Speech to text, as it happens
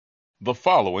The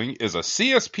following is a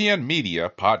CSPN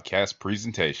Media podcast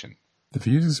presentation. The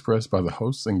views expressed by the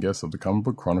hosts and guests of the Comic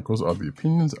Book Chronicles are the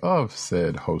opinions of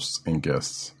said hosts and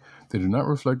guests. They do not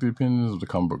reflect the opinions of the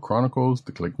Comic Book Chronicles,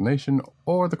 the Click Nation,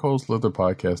 or the Cold Slither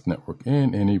Podcast Network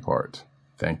in any part.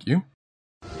 Thank you.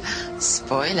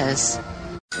 Spoilers.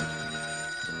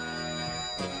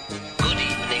 Good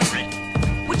evening,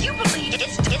 Rick. Would you believe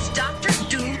it's Dr.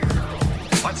 Doom?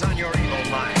 What's on your evil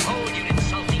mind? Hold your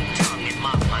insulting tongue and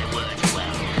mark my words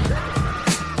well.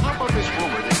 How about this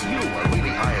rumor that you are really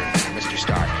Iron Man, Mr.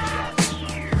 Stark?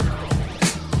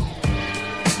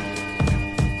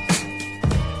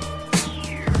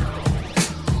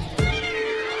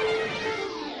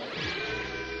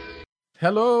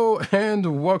 Hello,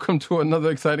 and welcome to another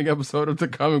exciting episode of the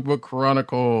Comic Book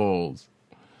Chronicles.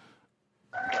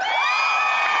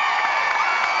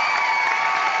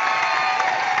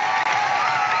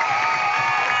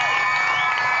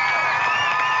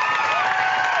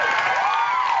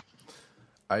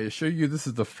 I assure you this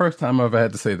is the first time I've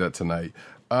had to say that tonight.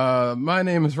 My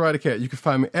name is Rydercat. You can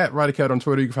find me at Rydercat on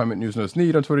Twitter. You can find me at News Notes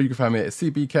Need on Twitter. You can find me at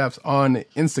CBCaps on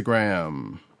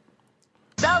Instagram.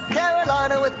 South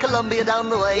Carolina with Columbia down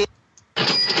the way.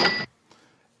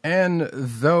 And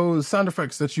those sound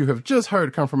effects that you have just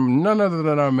heard come from none other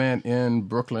than our man in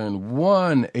Brooklyn,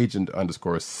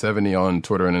 @Agent_70 on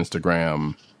Twitter and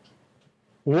Instagram.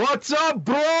 What's up,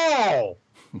 bro?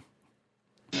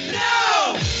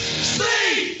 No!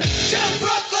 Sleep till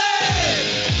Brooklyn!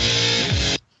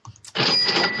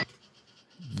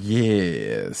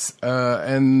 Yes.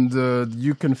 And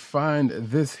you can find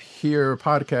this here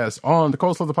podcast on the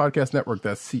Cold Slither Podcast Network.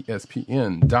 That's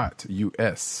CSPN.us.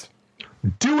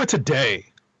 Do it today.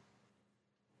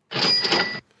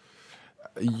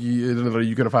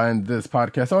 You can find this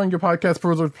podcast on your podcast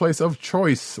browser place of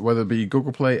choice, whether it be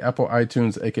Google Play, Apple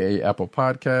iTunes, aka Apple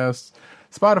Podcasts,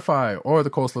 Spotify, or the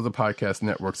Cold Slither Podcast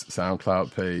Network's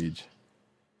SoundCloud page.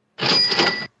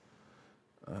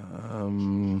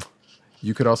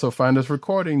 You could also find us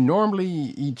recording normally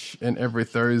each and every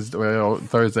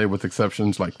Thursday with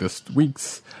exceptions like this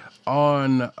week's,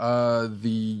 on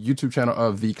the YouTube channel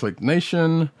of The Click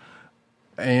Nation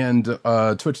and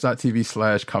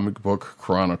twitch.tv/Comic Book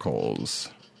Chronicles.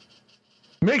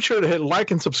 Make sure to hit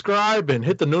like and subscribe and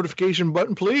hit the notification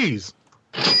button, please.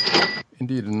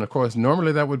 Indeed, and of course,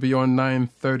 normally that would be on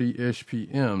 9:30-ish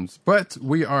p.m. But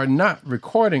we are not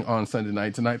recording on Sunday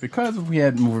night tonight because we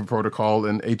had movie protocol,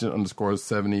 and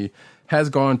Agent_70 has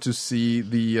gone to see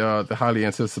the highly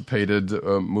anticipated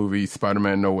movie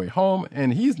Spider-Man No Way Home,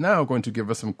 and he's now going to give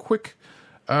us some quick,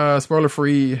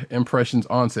 spoiler-free impressions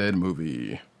on said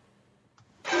movie.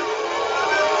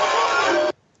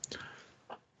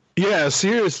 Yeah,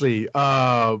 seriously.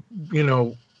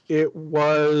 It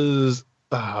was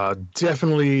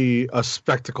definitely a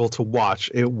spectacle to watch.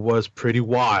 It was pretty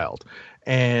wild.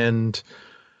 And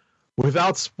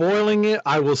without spoiling it,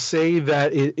 I will say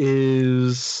that it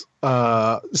is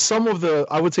some of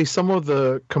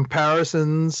the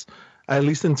comparisons, at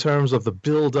least in terms of the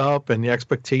build up and the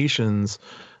expectations,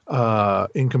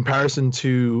 in comparison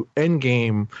to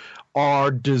Endgame,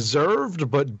 are deserved,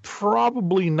 but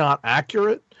probably not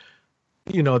accurate.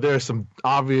 You know, there are some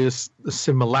obvious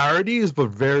similarities, but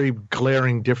very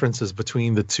glaring differences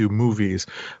between the two movies.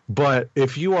 But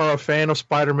if you are a fan of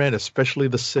Spider-Man, especially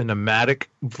the cinematic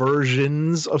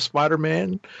versions of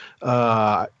Spider-Man,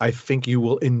 I think you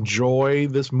will enjoy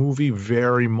this movie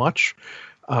very much.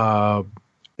 And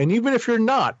even if you're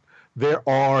not, there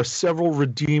are several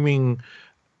redeeming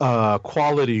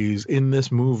qualities in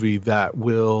this movie that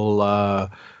will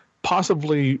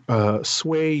possibly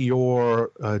sway your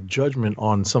judgment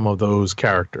on some of those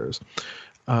characters.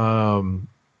 Again,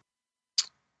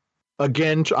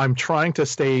 I'm trying to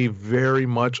stay very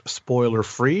much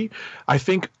spoiler-free. I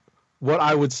think what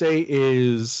I would say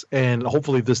is, and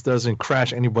hopefully this doesn't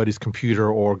crash anybody's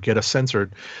computer or get us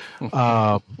censored,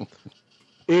 it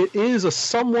is a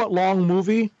somewhat long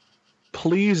movie.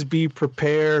 Please be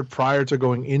prepared prior to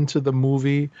going into the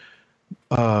movie.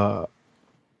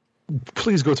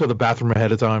 Please go to the bathroom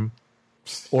ahead of time,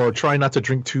 or try not to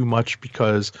drink too much,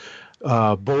 because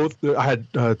I had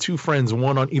two friends,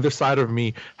 one on either side of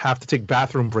me, have to take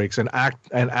bathroom breaks and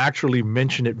actually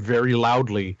mention it very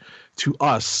loudly to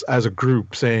us as a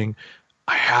group, saying,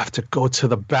 "I have to go to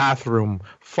the bathroom,"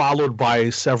 followed by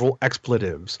several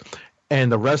expletives,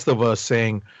 and the rest of us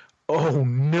saying, "Oh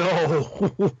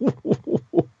no!"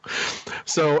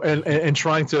 So and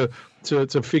trying to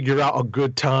figure out a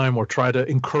good time, or try to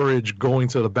encourage going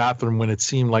to the bathroom when it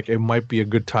seemed like it might be a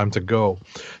good time to go.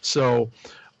 So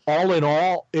all in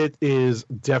all, it is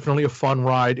definitely a fun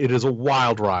ride. It is a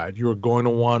wild ride. You're going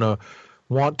to want to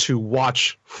want to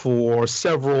watch for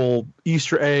several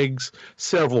Easter eggs,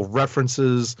 several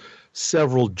references,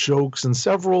 several jokes, and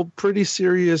several pretty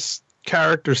serious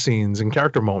character scenes and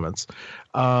character moments.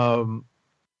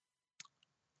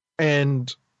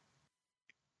 And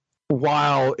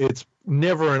while it's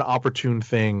never an opportune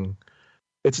thing,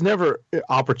 it's never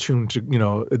opportune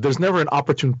to, there's never an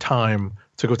opportune time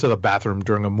to go to the bathroom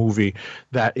during a movie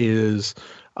that is,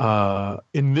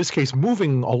 in this case,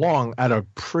 moving along at a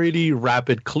pretty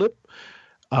rapid clip.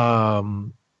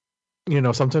 Sometimes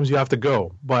you have to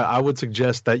go, but I would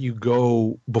suggest that you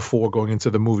go before going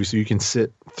into the movie so you can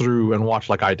sit through and watch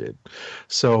like I did.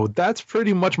 So that's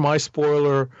pretty much my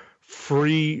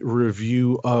spoiler-free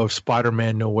review of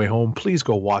Spider-Man No Way Home. Please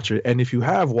go watch it. And if you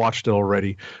have watched it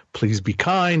already, please be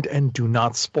kind and do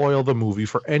not spoil the movie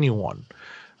for anyone.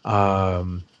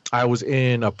 I was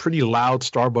in a pretty loud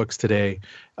Starbucks today,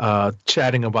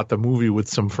 chatting about the movie with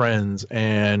some friends,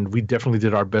 and we definitely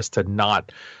did our best to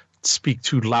not speak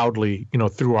too loudly,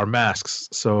 through our masks.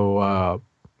 So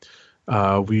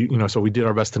we did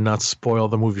our best to not spoil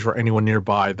the movie for anyone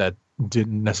nearby that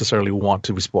didn't necessarily want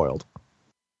to be spoiled.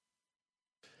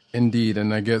 Indeed,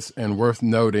 and I guess and worth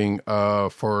noting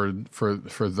for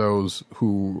those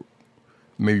who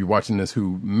may be watching this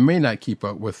who may not keep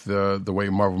up with the way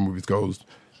Marvel movies goes,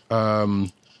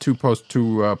 two post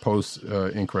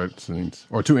end credit scenes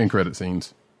or two end credit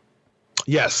scenes.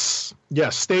 Yes.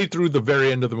 Stay through the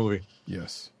very end of the movie.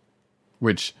 Yes,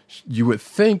 which you would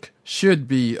think should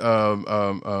be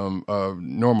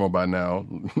normal by now,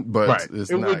 but right. It's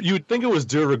not. You'd think it was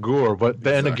de rigueur, but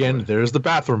then again, there's the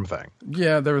bathroom thing.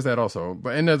 Yeah, there was that also.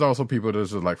 And there's also people that's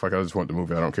just like, fuck, I just want the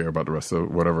movie. I don't care about the rest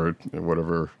of whatever,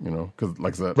 because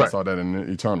like I said, right. I saw that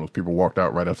in Eternals. People walked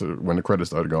out right after when the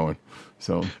credits started going.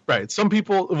 So right. Some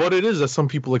people, what it is some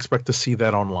people expect to see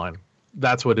that online.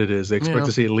 That's what it is. They expect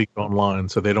to see it leaked online,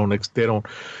 so they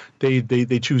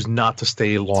choose not to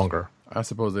stay longer. I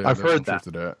suppose I've heard that.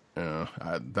 To that. Yeah,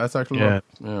 that's actually that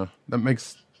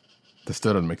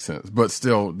still doesn't make sense, but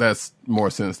still that's more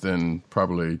sense than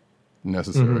probably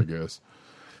necessary, I guess.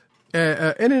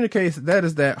 In any case, that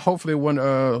is that. Hopefully,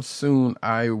 soon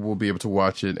I will be able to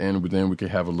watch it, and then we can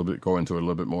have go into it a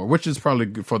little bit more, which is probably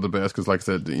good for the best because, like I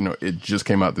said, it just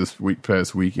came out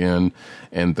past weekend,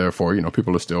 and therefore,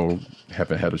 people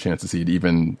haven't had a chance to see it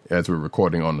even as we're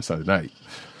recording on the Sunday night.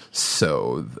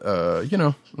 So,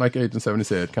 like Agent 70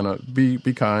 said, kind of be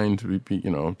kind,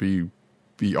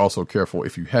 be also careful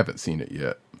if you haven't seen it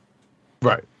yet.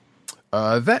 Right.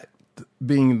 That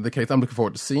being the case, I'm looking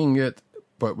forward to seeing it.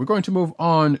 But we're going to move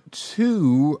on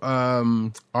to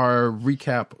our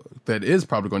recap that is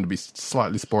probably going to be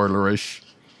slightly spoilerish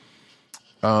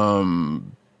of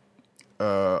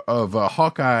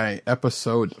Hawkeye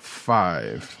episode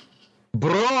 5.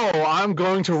 Bro, I'm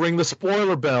going to ring the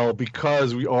spoiler bell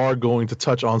because we are going to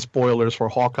touch on spoilers for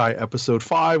Hawkeye episode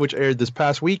 5, which aired this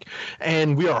past week.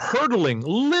 And we are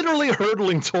literally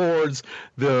hurtling towards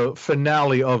the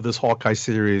finale of this Hawkeye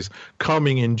series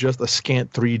coming in just a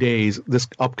scant 3 days this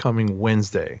upcoming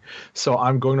Wednesday. So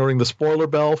I'm going to ring the spoiler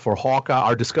bell for Hawkeye,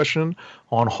 our discussion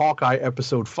on Hawkeye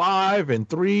episode 5 in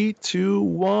 3, 2,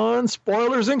 1.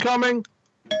 Spoilers incoming.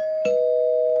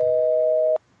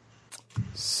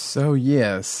 So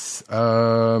yes,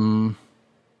 wait,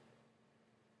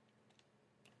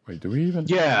 do we even?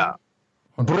 Yeah,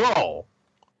 bro.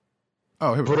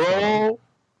 Oh, here we bro, go.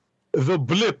 The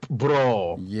blip,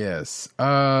 bro. Yes.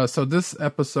 So this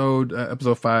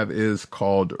episode 5 is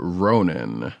called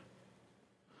Ronin,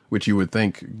 which you would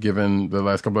think, given the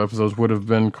last couple of episodes, would have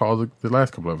been called the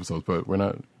last couple of episodes, but we're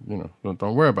not.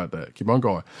 Don't worry about that. Keep on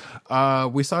going.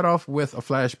 We start off with a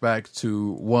flashback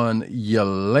to one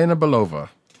Yelena Belova.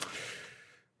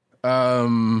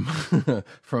 From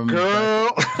girl,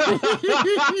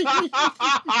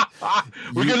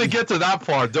 we're gonna get to that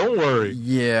part. Don't worry.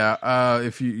 Yeah.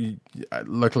 If you,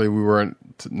 luckily we we're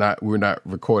not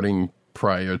recording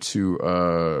prior to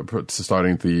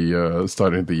starting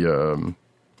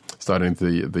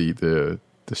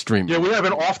the stream. Yeah, we have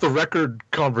an off-the-record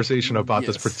conversation about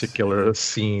this particular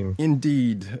scene.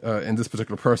 Indeed, and this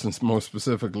particular person most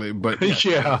specifically. But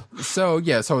yeah. So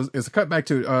it's a cut back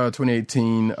to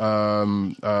 2018,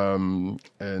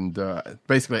 and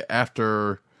basically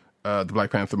after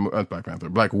the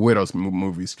Black Widow's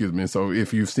movie. Excuse me. So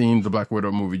if you've seen the Black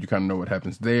Widow movie, you kind of know what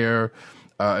happens there.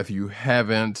 If you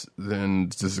haven't, then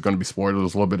this is going to be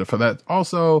spoilers a little bit for that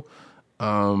also.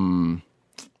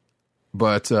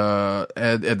 But at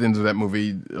the end of that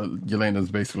movie,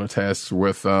 Yelena's basically tasked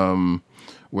with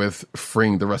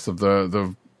freeing the rest of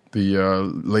the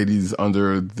ladies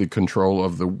under the control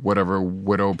of the whatever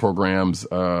widow programs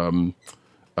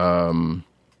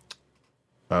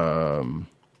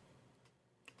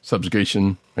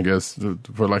subjugation, I guess,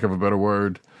 for lack of a better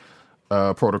word,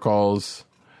 protocols.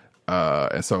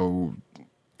 And so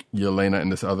Yelena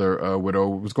and this other widow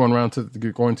was going to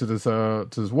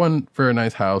this one very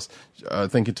nice house,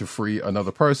 thinking to free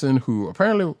another person who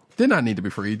apparently did not need to be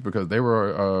freed because they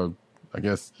were, I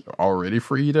guess, already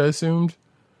freed, I assumed.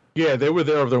 Yeah, they were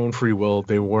there of their own free will.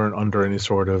 They weren't under any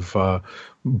sort of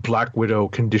Black Widow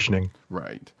conditioning.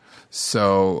 Right.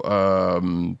 So,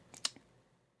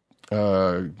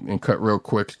 and cut real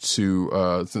quick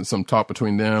to some talk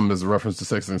between them. There's a reference to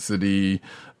Sex and the City.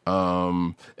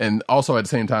 And also at the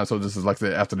same time, so this is like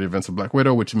after the events of Black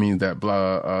Widow, which means that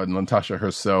Natasha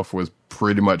herself was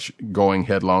pretty much going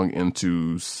headlong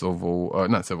into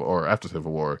after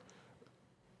Civil War.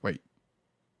 Wait.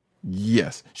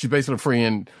 Yes. She's basically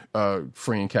freeing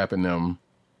Cap and them.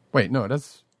 Wait, no,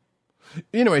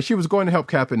 anyway, she was going to help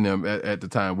Cap and them at the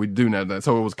time. We do know that.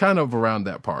 So it was kind of around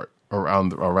that part, around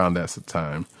that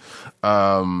time.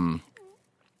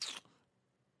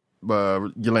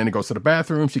 But Yelena goes to the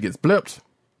bathroom. She gets blipped,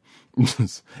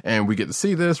 and we get to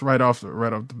see this right out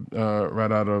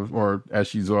of, or as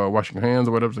she's washing her hands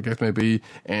or whatever the case may be,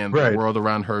 and the world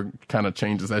around her kind of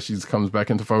changes as she comes back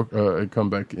into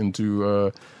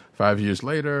 5 years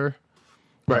later.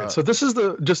 Right. So this is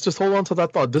just hold on to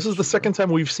that thought. This is the second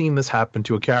time we've seen this happen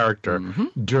to a character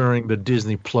during the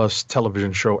Disney Plus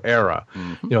television show era.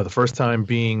 You know, the first time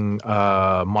being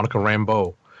Monica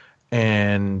Rambeau.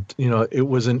 And, you know, it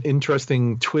was an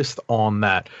interesting twist on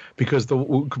that because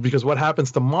what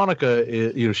happens to Monica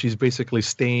is, you know, she's basically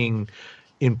staying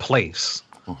in place.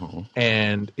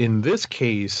 And in this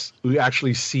case, we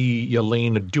actually see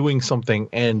Yelena doing something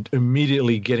and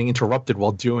immediately getting interrupted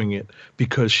while doing it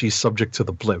because she's subject to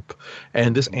the blip.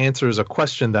 And this answers a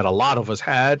question that a lot of us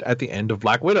had at the end of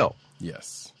Black Widow.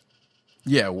 Yes.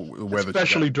 Yeah.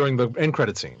 Especially during the end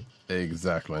credit scene.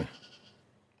 Exactly.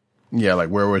 Yeah, like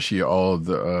where was she all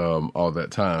that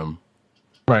time?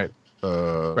 Right.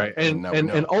 Right.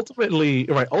 And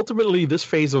ultimately this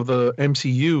phase of the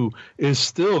MCU is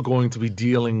still going to be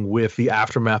dealing with the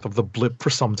aftermath of the blip for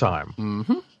some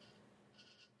time.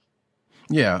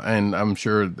 Yeah, and I'm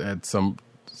sure that some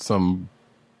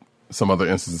other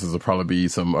instances will probably be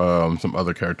some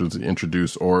other characters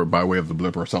introduced or by way of the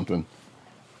blip or something.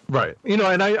 Right. You know,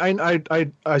 and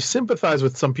I sympathize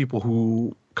with some people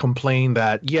who complain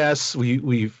that yes,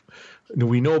 we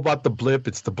know about the blip.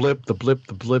 It's the blip.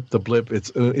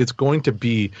 It's going to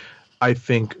be, I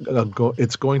think,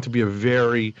 it's going to be a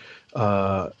very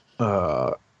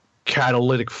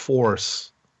catalytic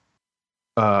force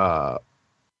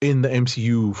in the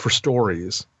MCU for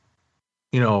stories,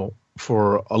 you know,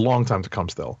 for a long time to come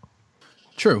still.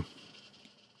 True.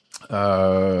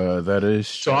 That is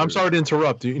true. So I'm sorry to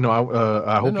interrupt. You know,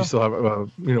 I hope you still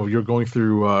have, you know, you're going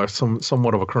through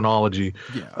somewhat of a chronological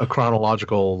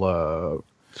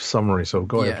summary. So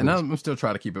go ahead. Yeah, and I'm still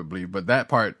trying to keep it brief, but that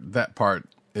part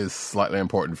is slightly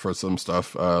important for some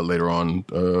stuff later on,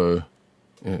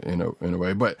 in a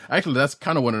way. But actually, that's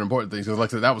kind of one of the important things because, like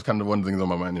I said, that was kind of one of the things on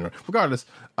my mind. You know, regardless,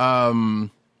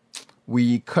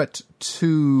 we cut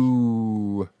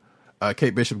to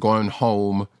Kate Bishop going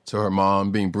home to her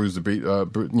mom, being bruised,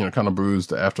 kind of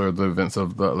bruised after the events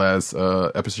of the last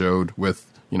episode with,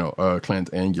 you know, Clint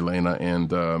and Yelena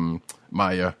and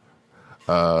Maya.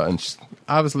 And she's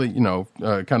obviously, you know,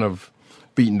 kind of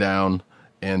beaten down.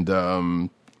 And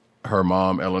her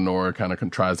mom, Eleanor, kind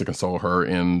of tries to console her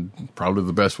in probably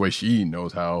the best way she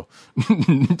knows how,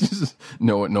 just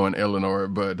knowing Eleanor,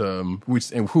 but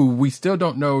who we still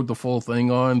don't know the full thing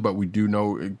on, but we do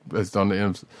know based on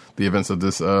the events of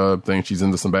this thing, she's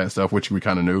into some bad stuff, which we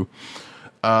kind of knew.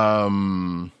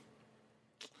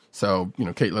 So, you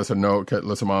know, Kate lets her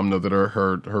mom know that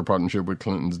her partnership with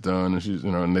Clinton's done, and she's,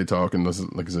 you know, and they talk, and this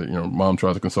is, like I said, you know, mom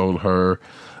tries to console her.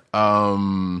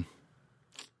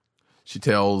 She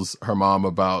tells her mom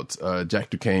about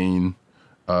Jack Duquesne,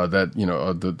 that, you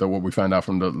know, the what we find out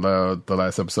from the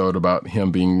last episode about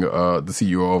him being the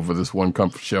CEO of this one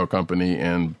shell company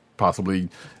and possibly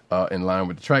in line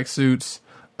with the tracksuits.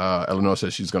 Eleanor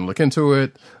says she's going to look into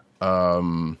it.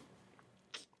 And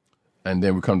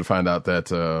then we come to find out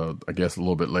that, I guess a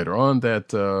little bit later on, that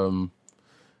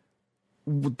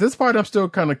this part I'm still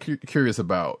kind of curious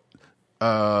about.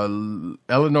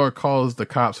 Eleanor calls the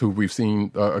cops who we've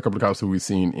seen, a couple of cops who we've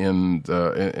seen in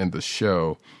the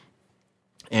show,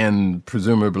 and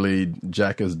presumably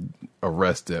Jack is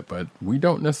arrested, but we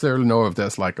don't necessarily know if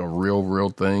that's like a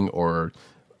real thing or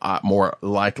more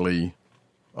likely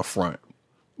a front.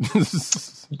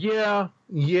 Yeah,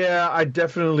 I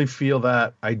definitely feel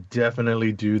that. I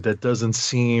definitely do. That doesn't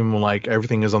seem like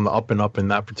everything is on the up and up in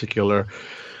that particular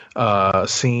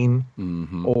scene,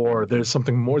 or there's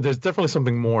something more. There's definitely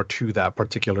something more to that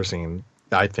particular scene,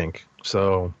 I think.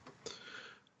 So,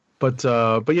 but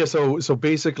yeah. So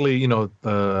basically, you know,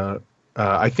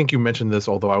 I think you mentioned this,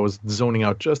 although I was zoning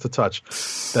out just a touch.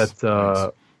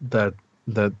 That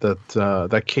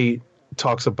that Kate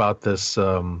talks about this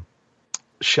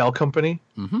shell company,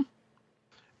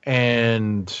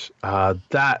 and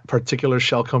that particular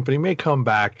shell company may come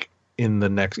back in the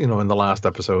next, in the last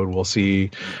episode. We'll see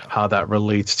how that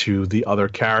relates to the other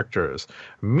characters.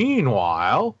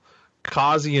 Meanwhile,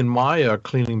 Kazi and Maya are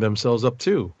cleaning themselves up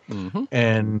too,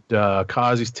 and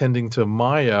Kazi's tending to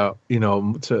Maya,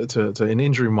 to an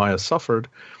injury Maya suffered,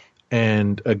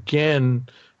 and again,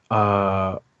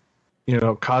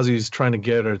 Kazi's trying to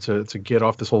get her to get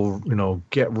off this whole,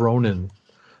 get Ronin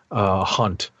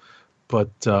hunt. But,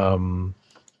 at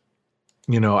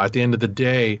the end of the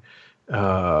day,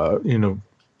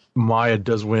 Maya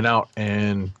does win out,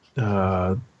 and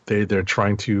they're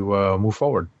trying to move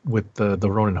forward with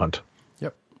the Ronin hunt.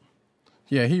 Yep.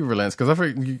 Yeah, he relents because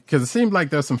it seemed like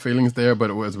there's some feelings there, but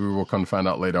as we will come to find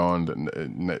out later on,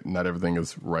 not everything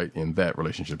is right in that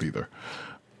relationship either.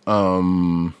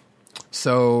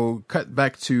 So cut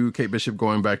back to Kate Bishop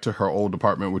going back to her old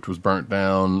apartment, which was burnt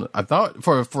down. I thought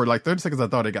for like 30 seconds, I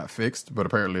thought it got fixed, but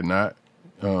apparently not.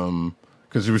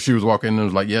 Because she was walking in and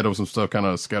was like, yeah, there was some stuff kind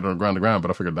of scattered around the ground,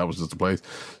 but I figured that was just a place.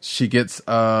 She gets, so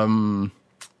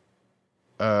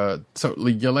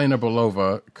Yelena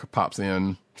Belova pops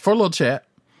in for a little chat.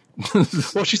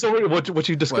 Well, she's already, what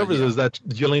she discovers is that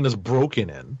Yelena's broken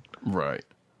in. Right.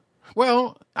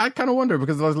 Well, I kind of wonder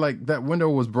because I was like, that window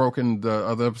was broken the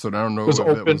other episode. I don't know. It was if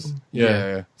open. It was,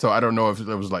 yeah. So I don't know if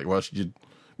it was like, well,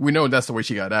 we know that's the way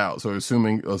she got out. So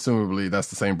assumably that's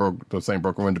the same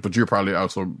broken window. But you're probably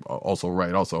also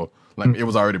right. Also, like it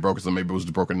was already broken, so maybe it was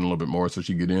just broken in a little bit more so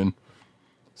she could get in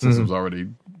since it was already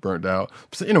burnt out.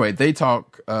 So anyway, they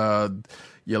talk.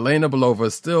 Yelena Belova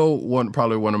is still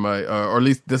probably one of my, or at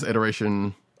least this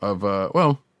iteration of,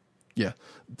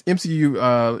 MCU,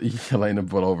 Yelena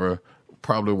Belova,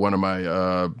 probably one of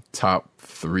my top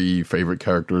 3 favorite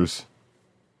characters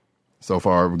so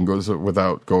far. We can go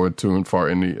without going too far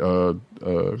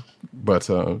but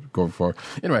go far.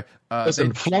 Anyway,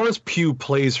 listen, Florence Pugh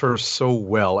plays her so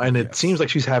well, and it seems like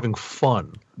she's having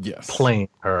fun playing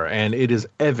her, and it is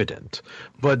evident.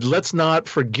 But let's not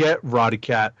forget, Roddy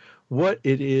Cat, what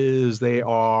it is they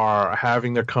are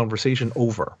having their conversation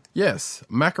over. Yes,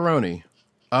 macaroni.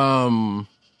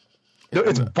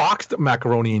 It's boxed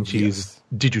macaroni and cheese. Yes.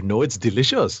 Did you know it's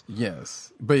delicious?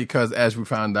 Yes, because as we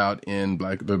found out in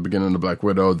the beginning of Black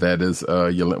Widow, that is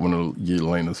one of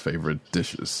Yelena's favorite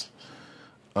dishes.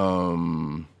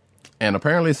 And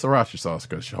apparently it's sriracha sauce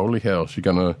because holy hell, she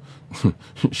kind of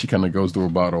goes through a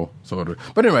bottle sort of.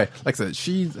 But anyway, like I said,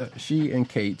 she and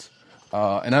Kate.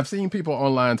 And I've seen people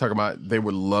online talking about they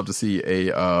would love to see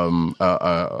a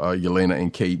Yelena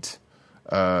and Kate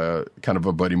kind of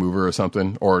a buddy mover or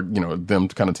something, or them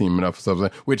kind of teaming up or something,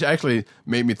 which actually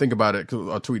made me think about it.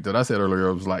 'Cause a tweet that I said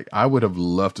earlier was like, I would have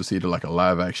loved to see like a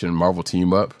live action Marvel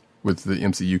team up with the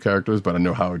MCU characters, but I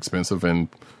know how expensive and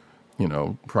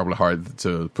probably hard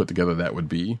to put together that would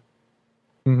be.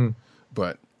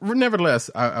 But nevertheless,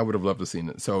 I would have loved to see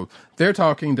it. So they're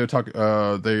talking. They're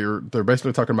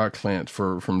basically talking about Clint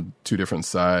from 2 different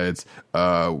sides.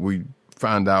 We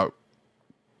find out.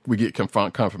 We get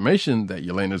confirmation that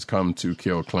Yelena's come to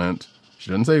kill Clint. She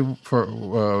doesn't say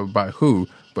by who,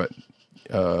 but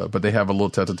they have a little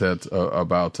tete-a-tete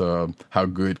about how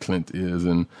good Clint is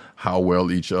and how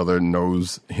well each other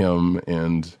knows him,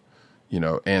 and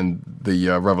and the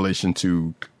revelation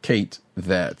to Kate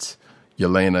that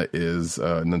Yelena is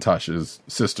Natasha's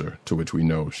sister, to which we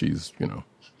know she's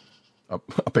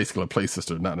basically a play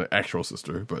sister, not an actual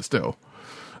sister, but still.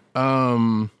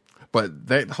 But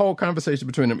that whole conversation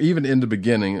between them, even in the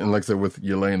beginning, and like I said, with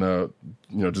Yelena,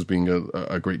 just being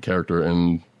a great character,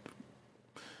 and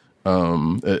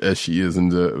as she is,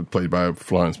 played by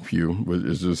Florence Pugh, which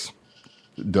is just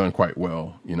done quite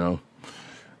well,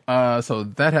 So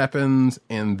that happens,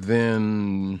 and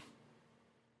then,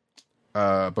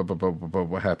 but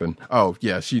what happened? Oh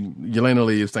yeah, Yelena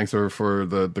leaves, thanks her for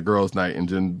the girls' night, and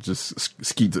then just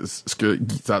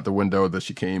skeets out the window that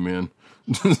she came in.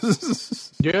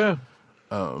 Yeah.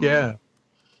 I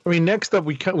mean, next up,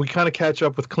 we kind of catch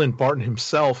up with Clint Barton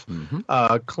himself.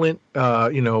 Clint, now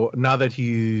that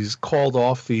he's called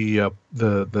off the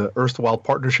erstwhile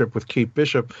partnership with Kate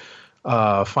Bishop,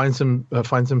 finds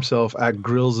himself at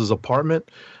Grills's apartment,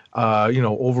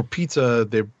 over pizza,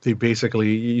 they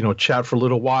basically, chat for a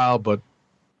little while, but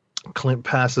Clint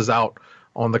passes out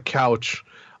on the couch.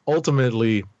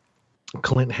 Ultimately,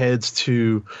 Clint heads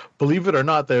to, believe it or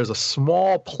not, there's a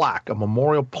small plaque, a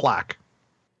memorial plaque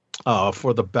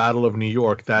for the Battle of New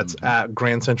York that's at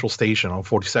Grand Central Station on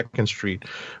 42nd Street,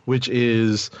 which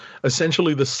is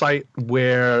essentially the site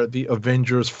where the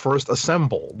Avengers first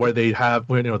assemble, where they have,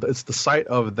 it's the site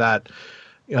of that.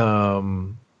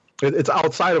 It's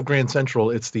outside of Grand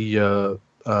Central. It's the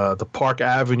Park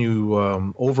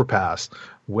Avenue overpass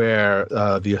where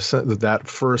that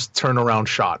first turnaround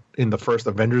shot in the first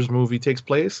Avengers movie takes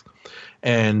place,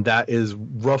 and that is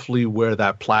roughly where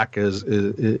that plaque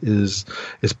is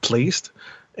placed.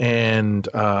 And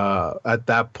at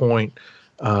that point,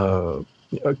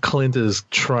 Clint is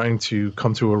trying to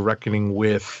come to a reckoning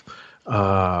with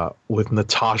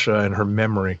Natasha and her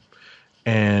memory,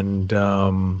 and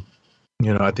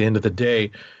at the end of the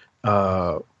day,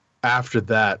 after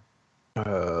that,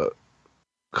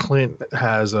 Clint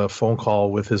has a phone call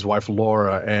with his wife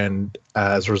Laura, and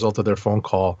as a result of their phone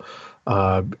call,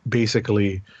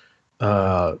 basically,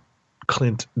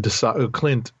 Clint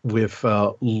with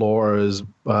Laura's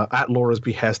at Laura's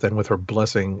behest and with her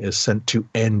blessing is sent to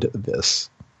end this.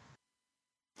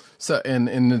 So,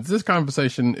 in this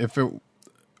conversation, I feel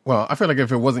like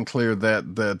if it wasn't clear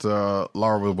that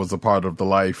Laura was a part of the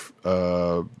life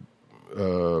prior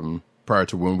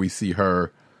to when we see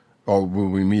her or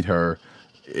when we meet her,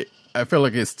 I feel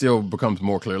like it still becomes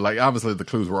more clear. Like, obviously, the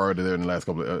clues were already there in the last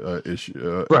couple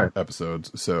of episodes.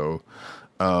 So,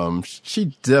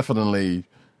 she definitely.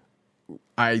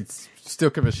 I still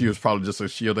convinced she was probably just a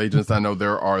S.H.I.E.L.D. agent. I know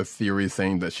there are theories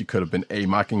saying that she could have been a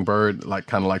Mockingbird,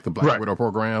 kind of like the Black Widow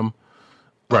program.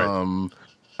 Right.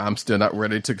 I'm still not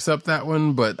ready to accept that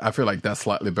one, but I feel like that's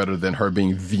slightly better than her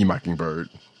being the Mockingbird.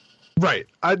 Right.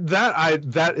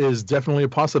 That is definitely a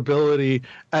possibility.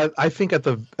 I think at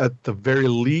the very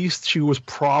least, she was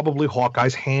probably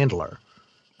Hawkeye's handler.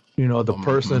 The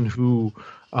person who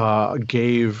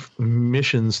gave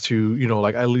missions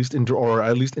to, at least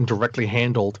indirectly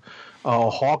handled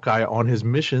Hawkeye on his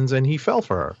missions, and he fell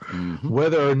for her. Mm-hmm.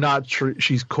 Whether or not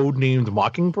she's codenamed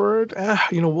Mockingbird,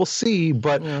 we'll see.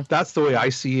 But that's the way I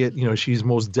see it. She's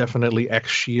most definitely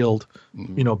ex-S.H.I.E.L.D.,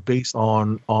 based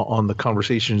on the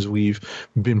conversations we've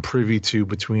been privy to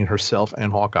between herself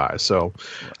and Hawkeye. So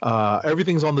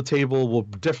everything's on the table.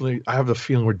 I have the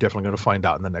feeling we're definitely going to find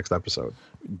out in the next episode.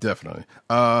 Definitely.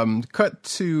 Cut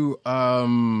to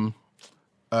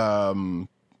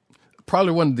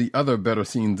probably one of the other better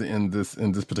scenes in this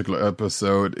particular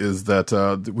episode is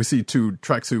that we see two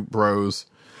tracksuit bros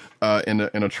in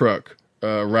a truck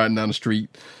riding down the street,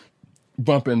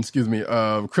 bumping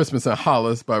Christmas in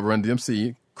Hollis by Run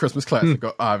DMC, Christmas classic,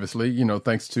 obviously,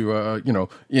 thanks to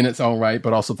in its own right,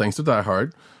 but also thanks to Die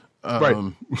Hard.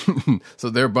 Right. So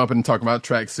they're bumping and talking about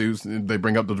tracksuits. They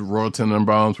bring up the Royal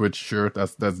Tenenbaums, which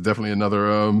that's definitely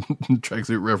another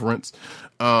tracksuit reference.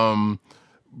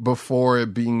 Before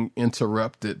it being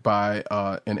interrupted by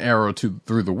an arrow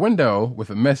through the window with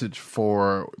a message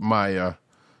for Maya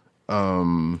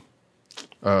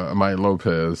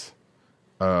Lopez,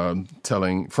 from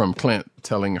Clint,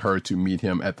 telling her to meet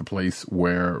him at the place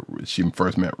where she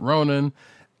first met Ronan,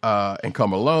 and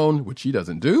come alone, which he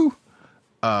doesn't do.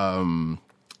 And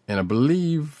I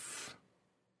believe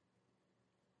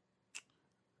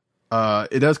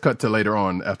it does cut to later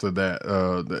on after that,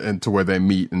 and to where they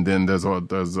meet, and then there's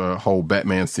a whole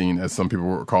Batman scene, as some people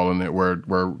were calling it, where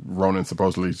Ronan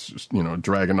supposedly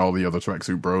dragging all the other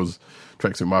tracksuit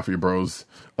mafia bros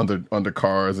under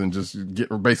cars and just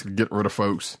getting rid of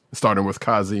folks, starting with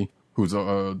Kazi, who's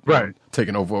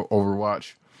taking over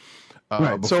Overwatch.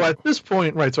 So at this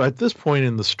point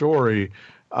in the story,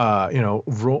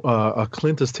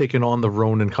 Clint has taken on the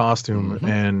Ronin costume,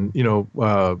 and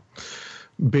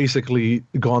basically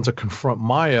gone to confront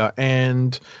Maya.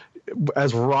 And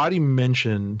as Roddy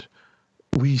mentioned,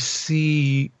 we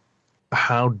see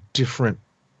how different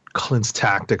Clint's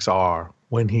tactics are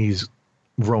when he's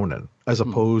Ronin as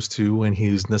opposed to when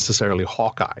he's necessarily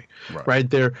Hawkeye. Right?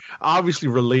 They're obviously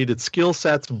related skill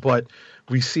sets, but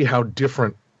we see how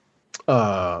different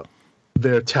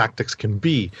their tactics can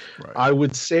be. Right. I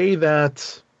would say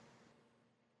that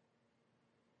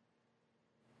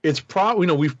it's probably,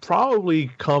 we've probably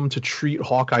come to treat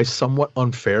Hawkeye somewhat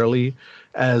unfairly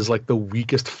as like the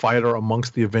weakest fighter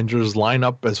amongst the Avengers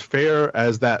lineup, as fair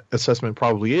as that assessment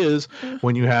probably is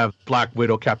when you have Black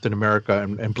Widow, Captain America,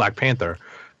 and Black Panther,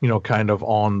 kind of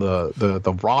on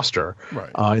the roster,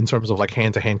 in terms of like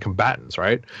hand-to-hand combatants,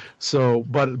 right? So,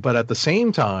 but at the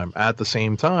same time,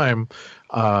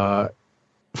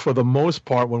 for the most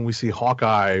part, when we see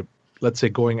Hawkeye, let's say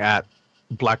going at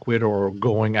Black Widow or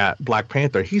going at Black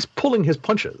Panther, he's pulling his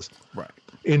punches. Right.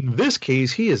 In this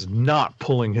case, he is not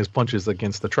pulling his punches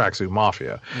against the Tracksuit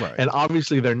Mafia. Right. And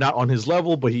obviously they're not on his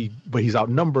level, but he's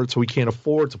outnumbered, so he can't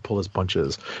afford to pull his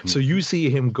punches. So you see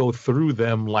him go through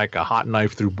them like a hot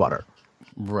knife through butter.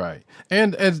 Right.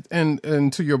 And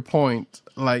to your point,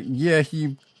 like, yeah,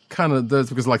 he kind of does,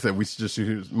 because like I said, we just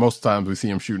most times we see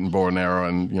him shooting bow and arrow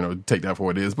and, you know, take that for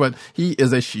what it is, but he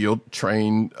is a shield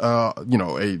trained, you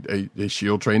know, a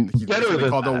shield trained, he's Better than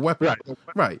called a that. weapon.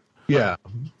 Right. Yeah.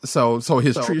 So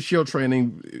his shield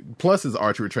training plus his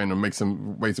archery training makes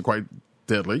him quite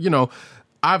deadly. You know,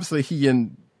 obviously he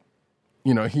and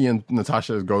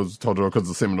Natasha goes toe-to-toe because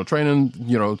of similar training.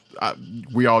 You know,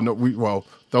 we all know,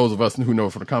 those of us who know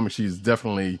from the comics, she's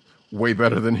definitely way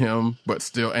better than him, but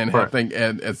still, and I think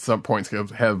at some points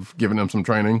have given him some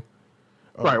training.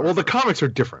 Right. Well, the comics are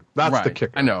different. That's the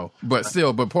kicker. I know, but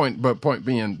still, point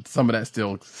being, some of that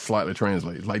still slightly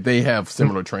translates. Like they have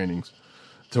similar trainings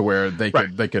to where they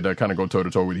could kind of go toe to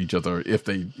toe with each other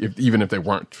even if they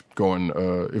weren't going,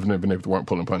 even if they weren't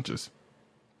pulling punches.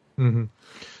 Mm-hmm.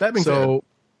 That being said,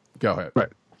 go ahead. Right.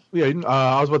 Yeah.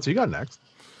 I was about to say, you got next.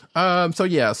 So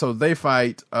they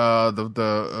fight I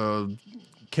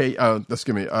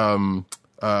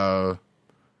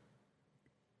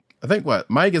think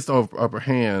Maya gets the upper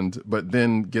hand, but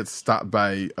then gets stopped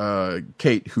by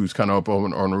Kate, who's kind of up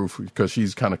on the roof because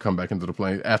she's kind of come back into the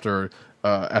plane after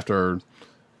an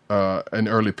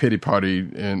early pity party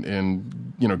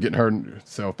and you know, getting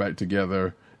herself back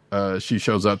together. She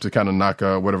shows up to kind of knock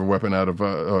whatever weapon out of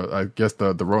I guess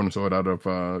the Ronin sword out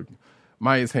of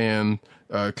Maya's hand.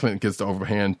 Clint gets the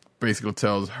overhand, basically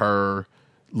tells her,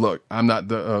 "Look, I'm not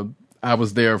the." I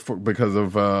was there because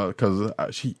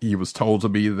he was told to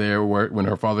be there when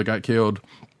her father got killed,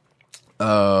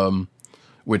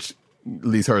 which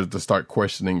leads her to start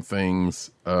questioning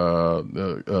things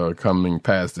coming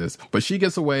past this. But she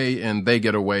gets away, and they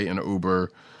get away in an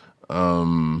Uber,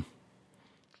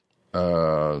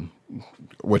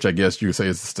 which I guess you would say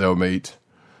is a stalemate.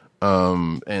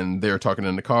 And they're talking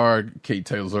in the car. Kate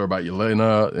tells her about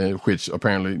Yelena, which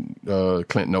apparently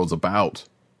Clint knows about,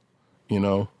 you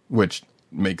know, which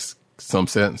makes some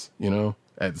sense, you know.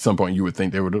 At some point, you would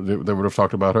think they would have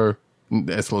talked about her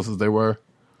as close as they were.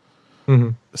 Mm-hmm.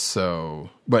 So,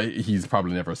 but he's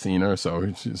probably never seen her, so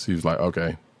he's like,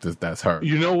 okay, that's her.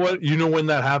 You know what? You know when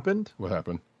that happened? What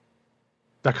happened?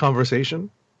 That conversation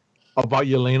about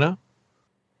Yelena.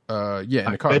 Yeah,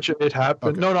 in the car. I bet you it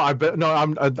happened. Okay. No, I bet no.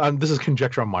 I'm. This is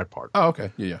conjecture on my part. Oh,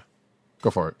 okay. Yeah. Go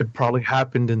for it. It probably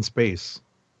happened in space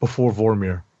before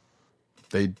Vormir.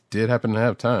 They did happen to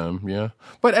have time, yeah.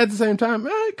 But at the same time,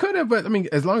 it could have. But I mean,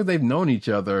 as long as they've known each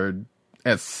other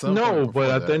at some point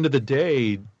but at the end of the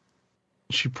day,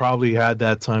 she probably had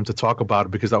that time to talk about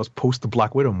it because that was post the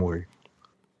Black Widow movie.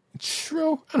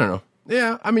 True. I don't know.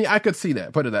 Yeah, I mean, I could see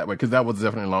that. Put it that way, because that was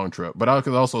definitely a long trip. But I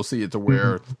could also see it to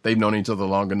where they've known each other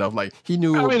long enough. Like, he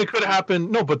knew. I mean, it could have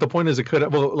happened. No, but the point is, it could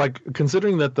have. Well, like,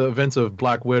 considering that the events of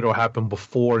Black Widow happened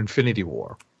before Infinity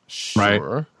War. Sure.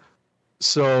 Right?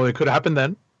 So it could have happened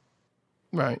then.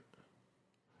 Right.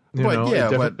 It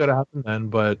definitely could have happened then.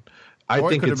 But I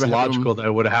think it's logical that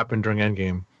it would have happened during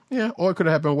Endgame. Yeah, or it could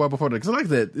have happened well before that. Because like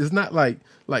that, it's not like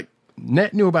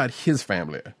Nat knew about his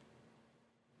family.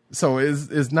 So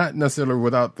it's not necessarily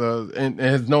without and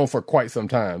has known for quite some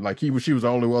time. Like she was the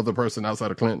only other person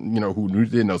outside of Clinton, you know, who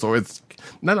didn't know. So it's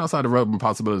not outside the realm of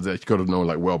possibility that she could have known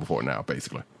like well before now,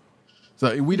 basically.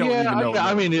 So we don't even know.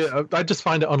 I mean, I just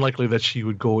find it unlikely that she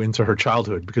would go into her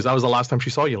childhood because that was the last time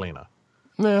she saw Yelena.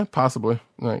 Yeah, possibly.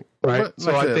 Right. Right.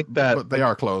 So I think that, but they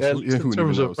are close. In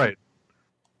terms of right.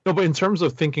 No, but in terms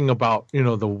of thinking about, you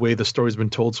know, the way the story's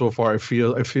been told so far,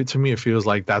 to me it feels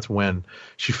like that's when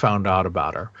she found out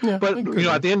about her. Yeah, but you know,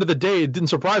 at the end of the day, it didn't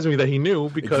surprise me that he knew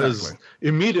because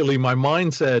immediately my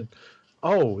mind said,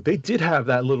 "Oh, they did have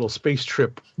that little space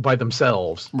trip by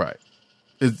themselves." Right.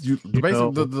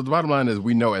 The bottom line is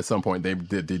we know at some point they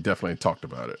definitely talked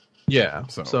about it. Yeah.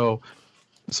 So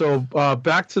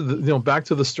back to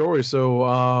the story.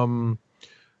 So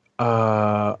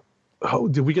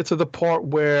did we get to the part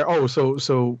where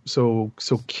so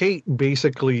Kate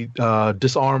basically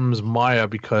disarms Maya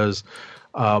because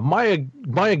Maya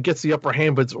gets the upper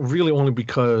hand, but it's really only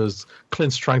because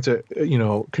Clint's trying to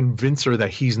convince her that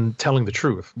he's telling the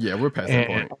truth. Yeah, we're past that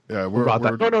point. Yeah,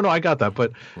 No, I got that.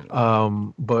 But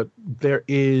there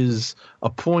is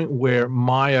a point where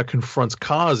Maya confronts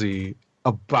Kazi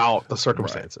about the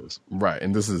circumstances. Right.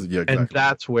 And this is exactly. And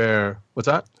that's where what's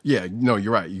that? Yeah, no,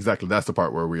 you're right. Exactly. That's the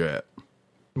part where we're at.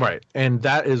 Right. And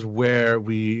that is where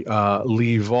we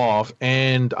leave off.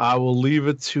 And I will leave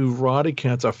it to Roddy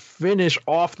Kent to finish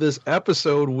off this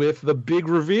episode with the big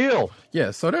reveal.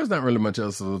 Yeah, so there's not really much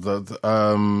else.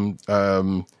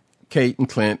 Kate and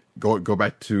Clint go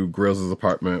back to Grills'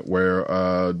 apartment where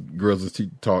Grills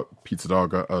taught Pizza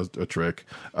Dog a trick.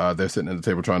 They're sitting at the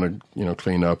table trying to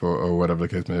clean up or whatever the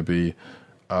case may be.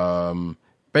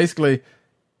 Basically,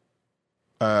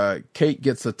 Kate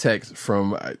gets a text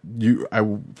from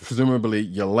presumably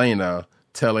Yelena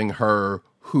telling her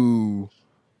who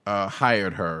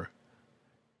hired her.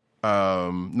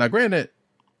 Now, granted,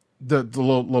 the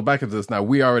little back of this. Now,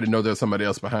 we already know there's somebody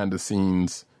else behind the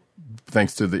scenes,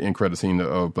 thanks to the end credit scene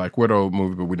of Black Widow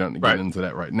movie, but we don't get into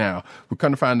that right now. We're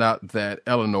going to find out that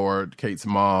Eleanor, Kate's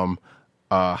mom,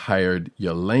 hired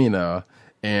Yelena,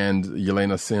 and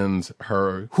Yelena sends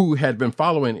her, who had been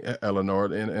following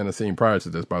Eleanor in a scene prior to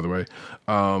this, by the way,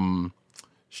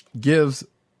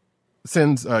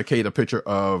 sends Kate a picture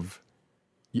of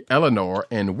Eleanor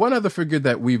and one other figure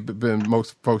that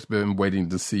most folks been waiting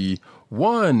to see.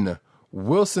 One,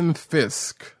 Wilson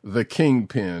Fisk, the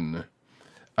Kingpin.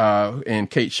 And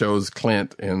Kate shows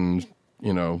Clint, and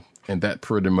that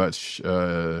pretty much,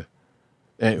 and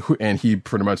he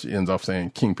pretty much ends off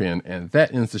saying Kingpin, and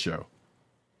that ends the show,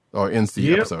 or ends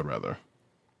the episode rather.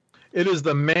 It is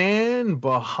the man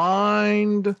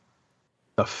behind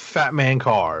the Fat Man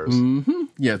cars. Mm-hmm.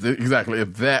 Yeah, exactly.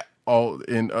 If that all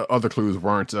in other clues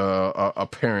weren't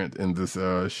apparent in this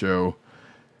show,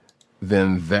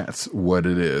 then that's what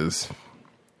it is.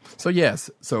 So yes,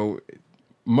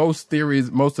 most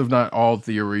if not all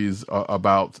theories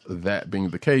about that being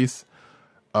the case,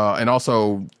 and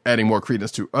also adding more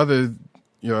credence to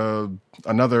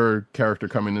another character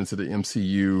coming into the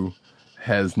MCU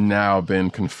has now been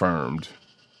confirmed.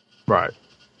 Right.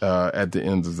 At the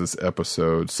end of this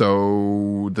episode.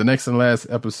 So the next and last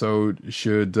episode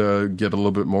should get a little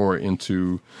bit more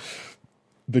into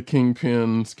the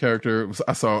Kingpin's character.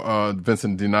 I saw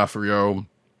Vincent D'Onofrio.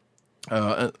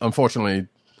 Unfortunately,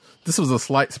 this was a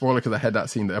slight spoiler because I had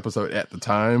not seen the episode at the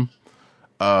time.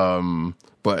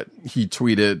 But he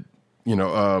tweeted,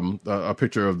 a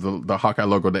picture of the Hawkeye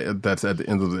logo that's at the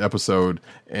end of the episode,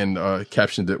 and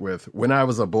captioned it with "When I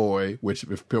was a boy," which,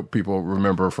 if people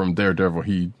remember from Daredevil,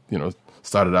 he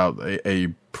started out a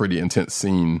pretty intense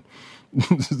scene.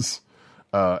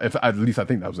 At least I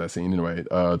think that was that scene anyway,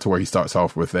 to where he starts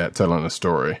off with that telling a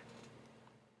story.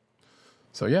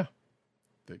 So yeah.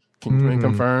 Kingpin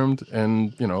confirmed,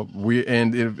 and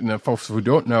if folks who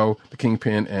don't know, the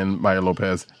Kingpin and Maya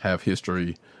Lopez have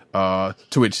history, to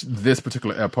which this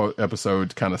particular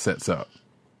episode kind of sets up.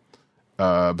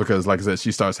 Because, like I said,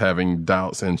 she starts having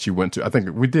doubts, and she went to, I think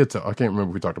we did, I can't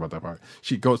remember if we talked about that part.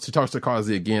 She talks to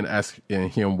Kazi again, asking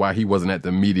him why he wasn't at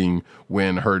the meeting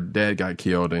when her dad got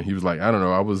killed, and he was like, I don't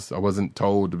know, I wasn't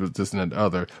told this and that and the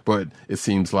other, but it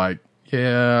seems like,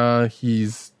 yeah,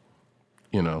 he's,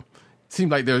 seems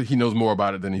like he knows more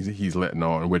about it than he's letting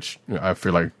on, which I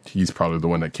feel like he's probably the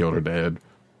one that killed her dad.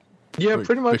 Yeah,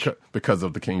 pretty much. Because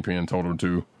of the Kingpin told him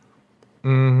to.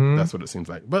 Mm-hmm. That's what it seems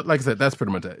like. But like I said, that's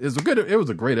pretty much it. It was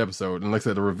a great episode. And like I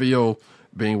said, the reveal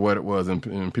being what it was,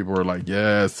 and people were like,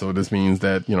 yes, so this means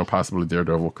that, possibly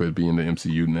Daredevil could be in the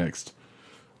MCU next.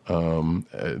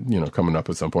 Coming up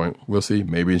at some point. We'll see.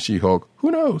 Maybe in She-Hulk.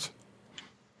 Who knows?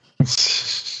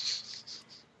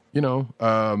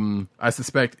 I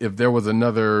suspect if there was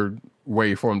another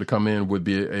way for him to come in, would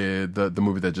be the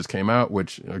movie that just came out,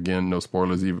 which, again, no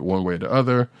spoilers either one way or the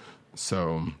other.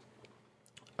 So,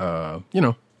 but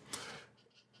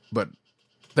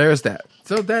there's that.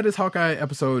 So that is Hawkeye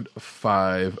episode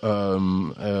 5.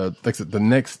 Like I said, the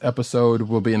next episode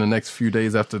will be in the next few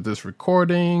days after this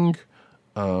recording.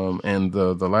 And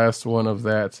the last one of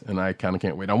that, and I kind of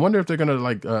can't wait. I wonder if they're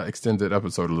going to extend that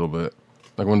episode a little bit.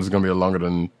 Like, when it's going to be longer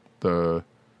than the...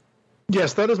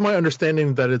 Yes, that is my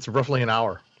understanding, that it's roughly an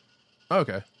hour.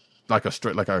 Okay. Like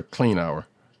a clean hour.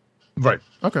 Right.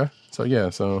 Okay. So, yeah,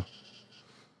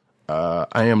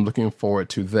 I am looking forward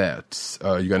to that.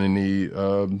 You got any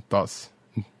thoughts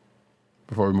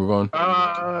before we move on?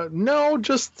 No,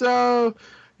 just,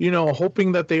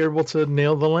 hoping that they are able to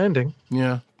nail the landing.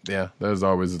 Yeah, there's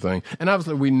always a thing. And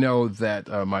obviously we know that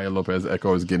Maya Lopez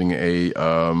Echo is getting a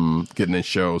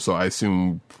show, so I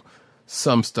assume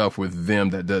some stuff with them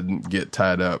that doesn't get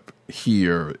tied up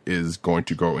here is going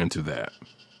to go into that.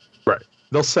 Right.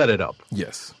 They'll set it up.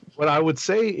 Yes. What I would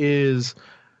say is,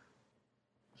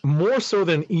 more so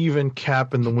than even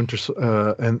Cap and the Winter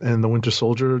and the Winter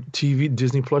Soldier TV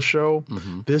Disney Plus show,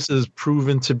 this is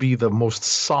proven to be the most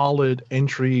solid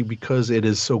entry because it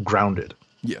is so grounded.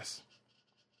 Yes.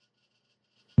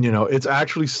 It's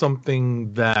actually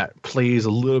something that plays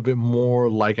a little bit more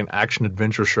like an action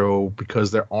adventure show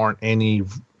because there aren't any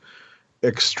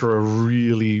extra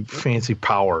really fancy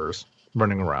powers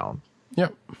running around.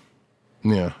 Yep.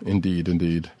 Yeah,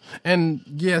 indeed. And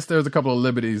yes, there's a couple of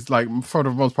liberties. Like, for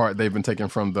the most part, they've been taken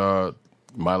from the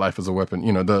My Life as a Weapon,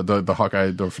 the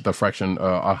Hawkeye, the Fraction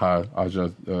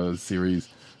Aja series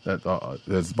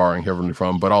that's borrowing heavily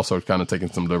from, but also kind of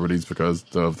taking some liberties because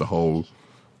of the whole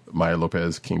Maya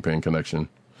Lopez Kingpin connection.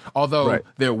 Although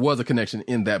there was a connection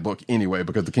in that book anyway,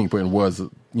 because the Kingpin was,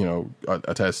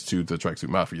 attached to the Tracksuit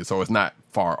Mafia, so it's not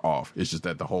far off. It's just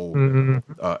that the whole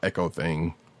Echo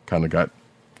thing kind of got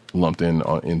lumped in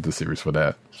the series for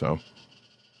that. So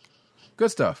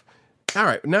good stuff. All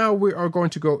right, now we are going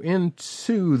to go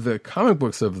into the comic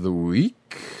books of the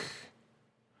week.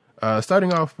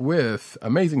 Starting off with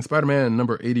Amazing Spider-Man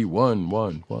number 81.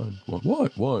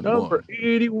 Number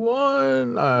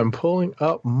 81. I'm pulling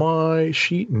up my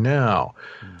sheet now.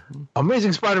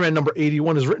 Amazing Spider-Man number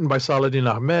 81 is written by Saladin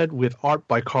Ahmed with art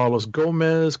by Carlos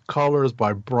Gomez, colors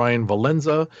by Brian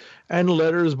Valenza, and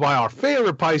letters by our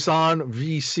favorite Paisan,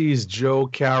 VC's Joe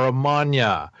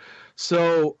Caramagna.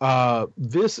 So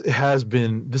this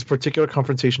particular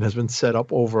confrontation has been set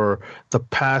up over the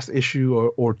past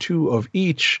issue or two of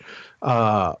each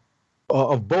of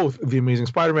both the Amazing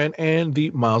Spider-Man and the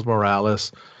Miles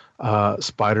Morales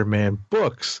Spider-Man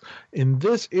books. In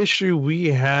this issue, we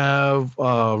have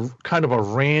kind of a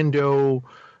rando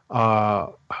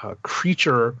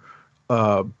creature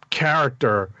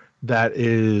character that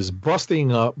is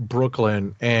busting up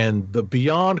Brooklyn, and the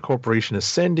Beyond Corporation is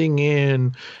sending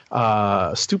in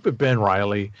stupid Ben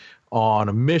Reilly on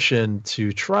a mission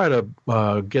to try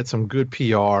to get some good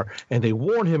PR, and they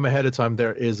warn him ahead of time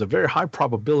there is a very high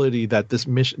probability that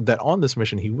on this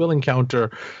mission he will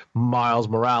encounter Miles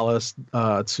Morales,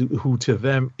 who to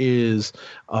them is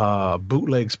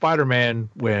bootleg Spider-Man,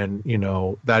 when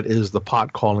that is the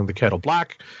pot calling the kettle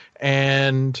black,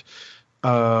 and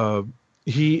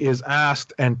he is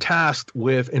asked and tasked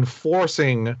with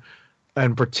enforcing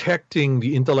and protecting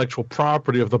the intellectual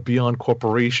property of the Beyond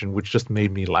Corporation, which just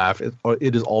made me laugh.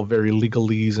 It is all very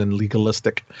legalese and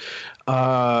legalistic.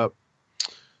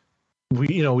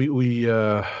 We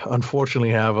unfortunately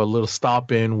have a little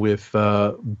stop in with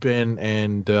Ben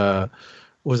and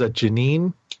was that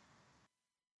Janine?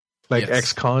 Like yes.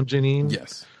 ex-con Janine?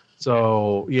 Yes.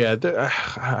 So, yeah,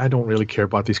 I don't really care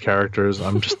about these characters.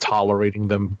 I'm just tolerating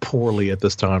them poorly at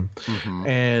this time. Mm-hmm.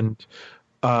 And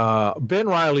Ben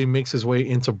Reilly makes his way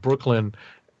into Brooklyn.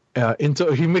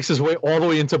 He makes his way all the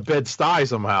way into Bed-Stuy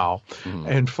somehow,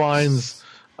 and finds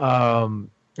that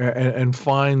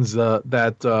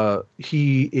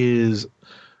he is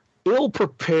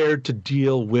ill-prepared to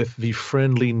deal with the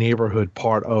friendly neighborhood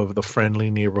part of the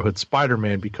friendly neighborhood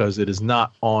Spider-Man, because it is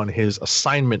not on his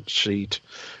assignment sheet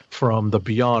from the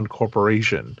Beyond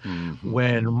Corporation. Mm-hmm.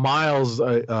 When Miles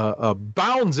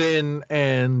bounds in,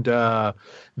 and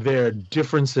their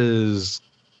differences,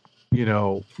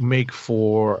 make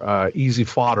for easy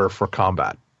fodder for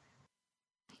combat,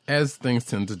 as things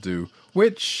tend to do.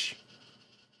 Which,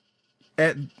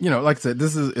 like I said,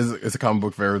 this is a comic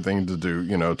book favorite thing to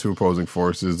do. Two opposing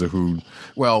forces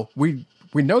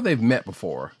we know they've met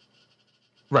before.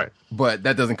 Right. But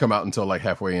that doesn't come out until like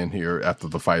halfway in here after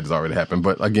the fight has already happened.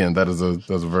 But again, that's a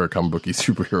very comic booky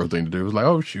superhero thing to do. It was like,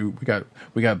 oh shoot,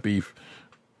 we got beef.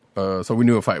 So we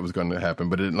knew a fight was going to happen,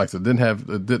 but it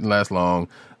didn't last long.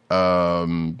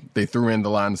 They threw in the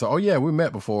line and said, oh yeah, we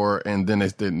met before, and then they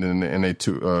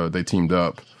teamed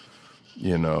up,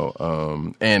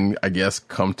 and I guess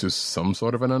come to some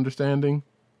sort of an understanding.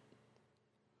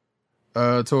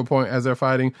 To a point as they're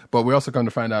fighting, but we also come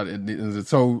to find out that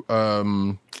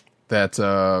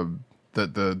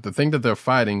the thing that they're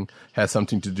fighting has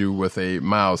something to do with a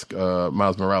Miles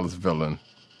Morales villain,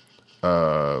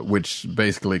 which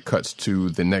basically cuts to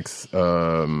the next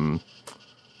the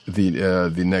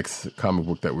next comic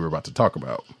book that we were about to talk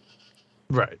about.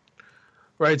 Right.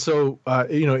 So,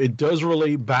 it does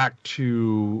relate back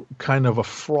to kind of a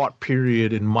fraught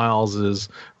period in Miles's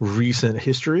recent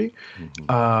history. Mm-hmm.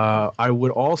 I would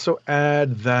also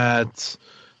add that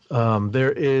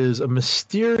there is a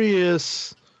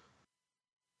mysterious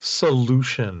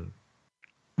solution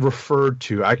referred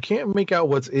to. I can't make out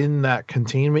what's in that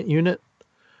containment unit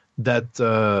that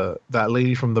that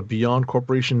lady from the Beyond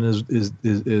Corporation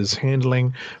is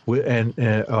handling, and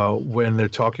when they're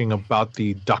talking about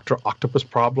the Dr. Octopus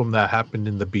problem that happened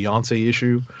in the Beyonce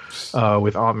issue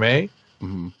with Aunt May.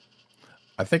 Mm-hmm.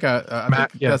 I think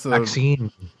that's a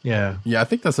vaccine. Yeah, I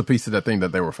think that's a piece of that thing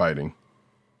that they were fighting.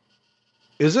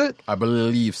 Is it? I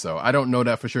believe so. I don't know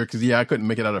that for sure because I couldn't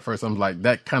make it out at first. I'm like,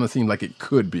 that kind of seemed like it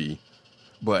could be,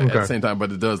 but at the same time,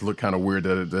 but it does look kind of weird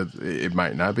that it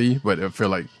might not be. But I feel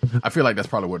like that's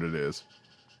probably what it is.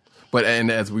 But and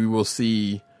as we will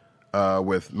see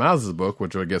with Miles' book,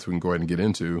 which I guess we can go ahead and get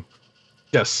into.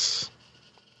 Yes.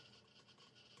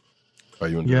 Are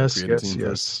you in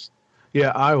Yes.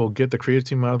 Yeah, I will get the creative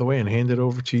team out of the way and hand it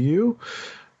over to you.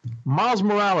 Miles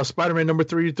Morales, Spider-Man number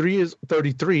 33 is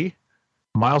 33.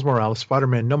 Miles Morales,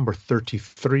 Spider-Man number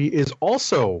 33 is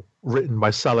also written by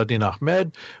Saladin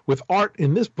Ahmed, with art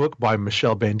in this book by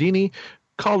Michelle Bandini,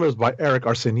 colors by Eric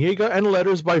Arciniega, and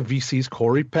letters by VC's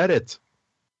Corey Pettit.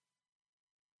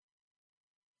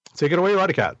 Take it away,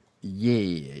 Radicat.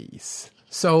 Yes.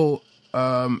 So,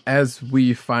 as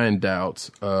we find out,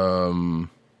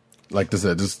 like I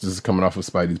said, this is coming off of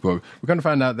Spidey's book, we're going to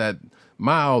find out that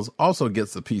Miles also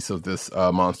gets a piece of this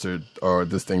monster or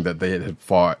this thing that they had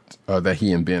fought, that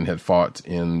he and Ben had fought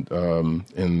in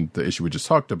the issue we just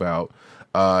talked about.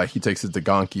 He takes it to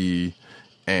Gonki,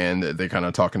 and they're kind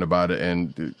of talking about it,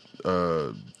 and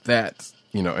that,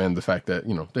 and the fact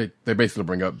that, they basically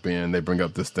bring up Ben, they bring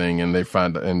up this thing, and they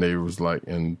find, and they was like,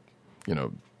 and,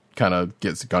 kind of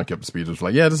gets Gonki up to speed. It was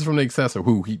like, yeah, this is from the Accessor,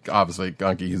 who he, obviously,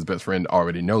 Gonki, his best friend,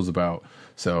 already knows about.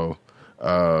 So,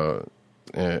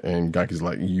 and Gonki's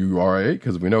like, you all right?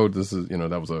 Because we know this is,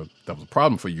 that was a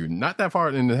problem for you. Not that far,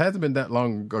 and it hasn't been that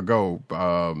long ago.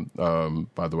 By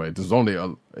the way, this is only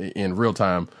in real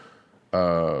time.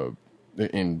 In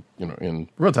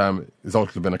real time, it's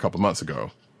also been a couple of months ago.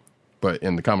 But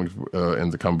in the comic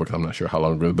book, I'm not sure how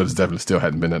long, but it's definitely still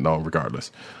hadn't been that long,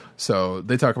 regardless. So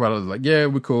they talk about it like, yeah,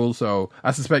 we're cool. So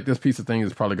I suspect this piece of thing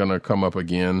is probably going to come up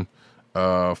again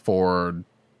for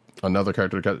another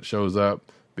character that shows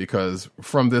up. Because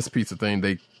from this piece of thing,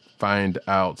 they find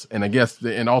out, and I guess,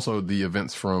 and also the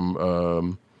events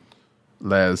from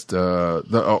Amazing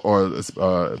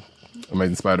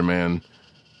Spider-Man,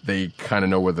 they kind of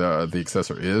know where the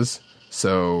Accessor is.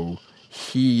 So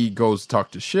he goes to talk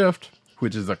to Shift,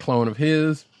 which is a clone of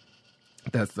his.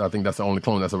 I think that's the only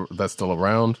clone that's still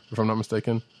around, if I'm not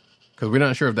mistaken. Because we're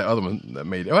not sure if that other one that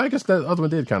made it. Well, I guess that other one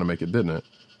did kind of make it, didn't it?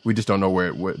 We just don't know where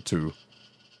it went to.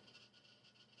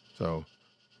 So.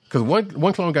 Because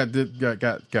one clone got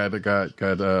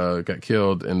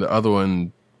killed, and the other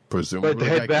one presumably the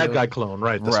head bad guy clone,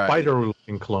 right? The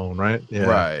spider-looking clone, right? Yeah.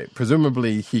 Right.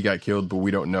 Presumably he got killed, but we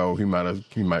don't know. He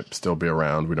might still be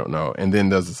around. We don't know. And then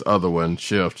there's this other one,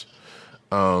 Shift.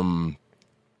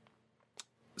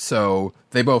 So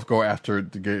they both go after.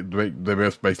 They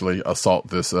both basically assault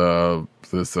this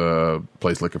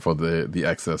place looking for the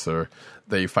Accessor.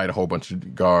 They fight a whole bunch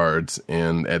of guards,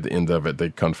 and at the end of it,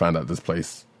 they come to find out this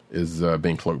place is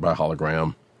being cloaked by a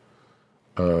hologram.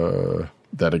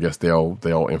 That I guess they'll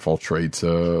infiltrate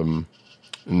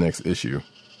next issue.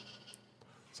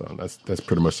 So that's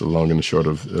pretty much the long and the short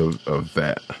of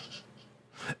that.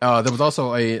 There was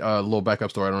also a little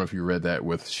backup story. I don't know if you read that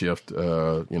with Shift,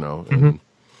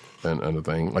 and other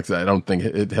thing. Like I said, I don't think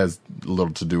it has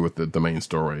little to do with the main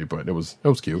story, but it was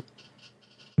cute.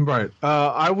 Right.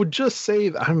 I would just say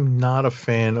that I'm not a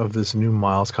fan of this new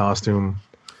Miles costume.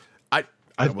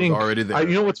 I think already there.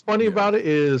 You know what's funny about it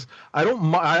is I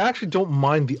actually don't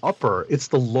mind the upper. It's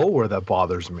the lower that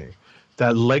bothers me.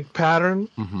 That leg pattern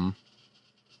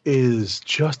is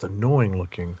just annoying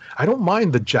looking. I don't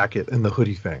mind the jacket and the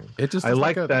hoodie thing. I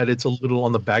like that it's a little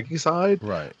on the baggy side.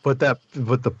 Right. But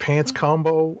the pants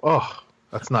combo,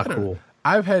 that's not cool.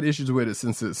 I've had issues with it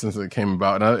since it came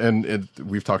about, and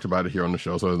we've talked about it here on the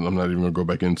show, so I'm not even going to go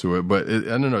back into it. But I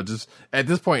don't know, just at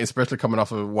this point, especially coming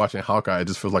off of watching Hawkeye, it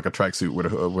just feels like a tracksuit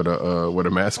with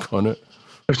a mask on it.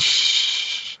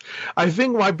 I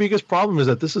think my biggest problem is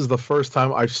that this is the first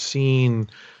time I've seen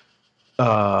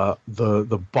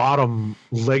the bottom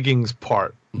leggings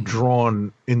part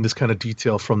drawn in this kind of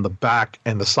detail from the back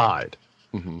and the side.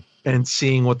 Mm-hmm. And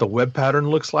seeing what the web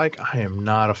pattern looks like, I am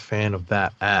not a fan of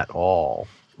that at all.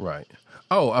 Right.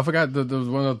 Oh, I forgot. There was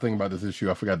one other thing about this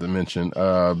issue I forgot to mention.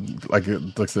 Like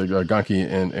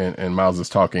Gonki and Miles is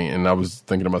talking, and I was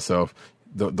thinking to myself,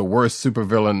 the worst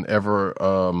supervillain ever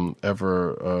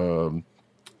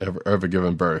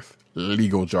given birth.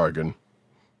 Legal jargon.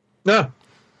 Yeah.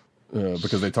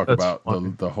 Because they talk about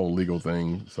the whole legal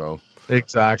thing. So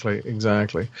exactly.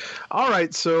 All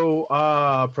right. So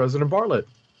President Bartlett.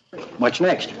 What's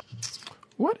next?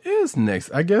 What is next?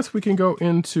 I guess we can go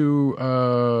into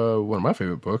one of my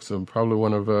favorite books, and probably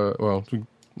one of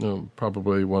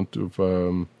probably one of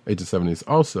Age of 70s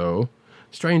also,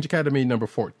 Strange Academy number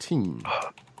 14.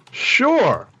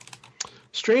 Sure.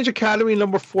 Strange Academy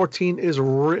number 14 is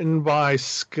written by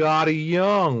Scotty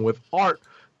Young with art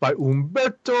by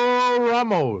Humberto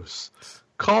Ramos,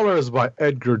 colors by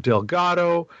Edgar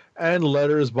Delgado, and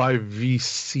letters by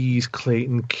VC's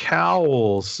Clayton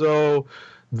Cowell. So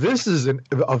this is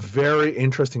a very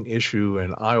interesting issue,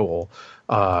 and I will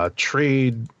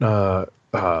trade. Roddy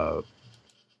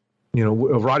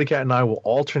Cat and I will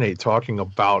alternate talking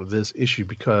about this issue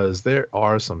because there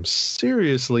are some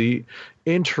seriously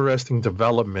interesting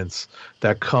developments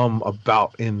that come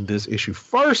about in this issue.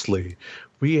 Firstly,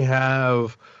 we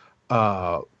have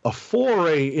a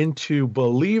foray into,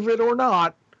 believe it or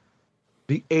not,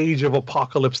 the Age of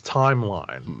Apocalypse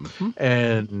timeline. Mm-hmm.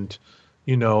 And,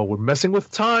 we're messing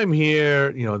with time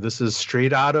here. This is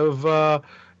straight out of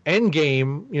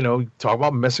Endgame. Talk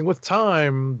about messing with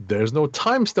time. There's no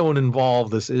time stone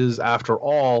involved. This is, after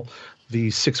all,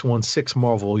 the 616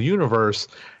 Marvel Universe.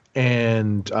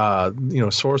 And,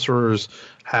 sorcerers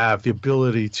have the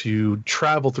ability to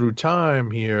travel through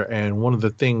time here. And one of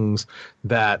the things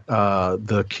that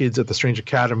the kids at the Strange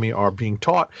Academy are being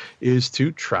taught is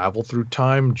to travel through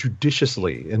time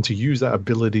judiciously and to use that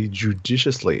ability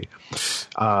judiciously.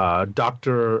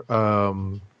 Dr.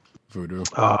 Voodoo.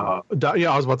 I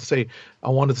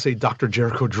wanted to say Dr.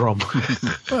 Jericho Drum.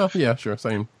 Well, yeah, sure,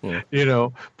 same. Yeah.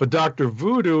 But Dr.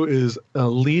 Voodoo is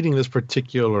leading this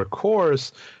particular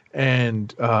course,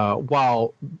 and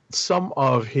while some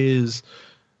of his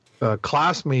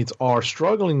classmates are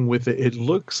struggling with it, it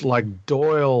looks like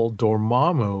Doyle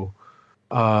Dormammu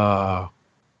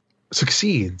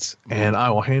succeeds, and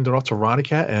I will hand it off to Roddy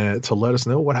Cat to let us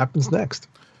know what happens next.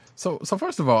 So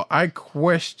first of all, I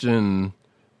question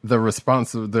the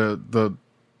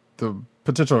the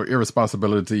potential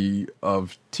irresponsibility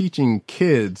of teaching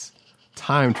kids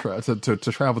to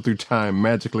travel through time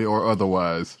magically or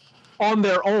otherwise on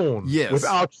their own, yes,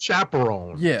 without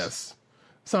chaperones, yes.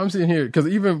 So I'm sitting here because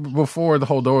even before the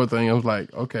whole door thing, I was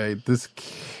like, okay, this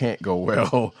can't go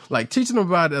well. Like, teaching them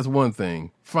about it is one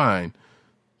thing, fine.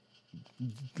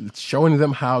 Showing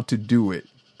them how to do it,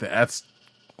 that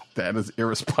is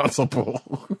irresponsible.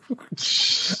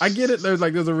 I get it. There's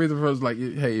a reason for it. Like,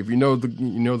 hey, if you know the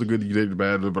good, you did the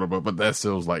bad, blah, blah, blah, but that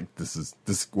still is like, this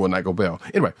will not go well.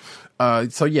 Anyway,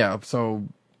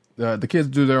 the kids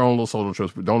do their own little solo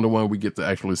trips, but the only one we get to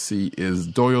actually see is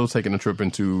Doyle taking a trip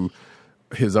into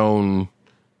his own.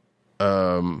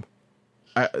 I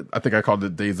think I called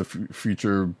it Days of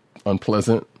Future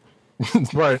Unpleasant,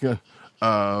 right?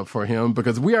 For him,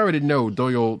 because we already know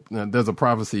Doyle. There's a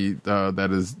prophecy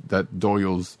that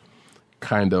Doyle's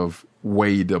kind of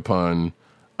weighed upon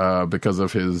because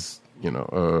of his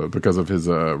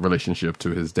relationship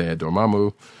to his dad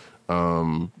Dormammu.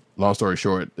 Long story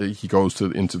short, he goes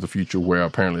into the future where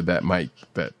apparently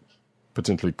that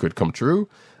potentially could come true,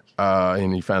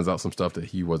 and he finds out some stuff that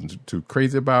he wasn't too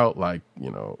crazy about, like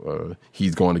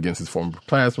he's going against his former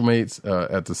classmates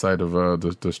at the site of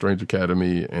the Strange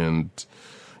Academy, and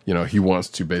he wants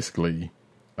to basically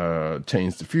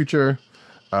change the future,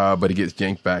 but he gets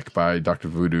yanked back by Dr.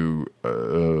 Voodoo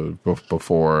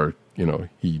before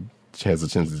he has a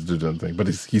chance to do the other thing, but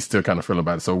he's still kind of feeling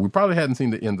about it. So we probably hadn't seen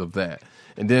the end of that.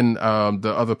 And then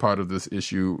the other part of this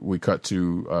issue, we cut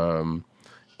to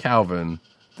Calvin,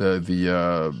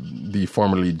 the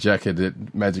formerly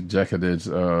magic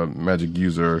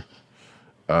user,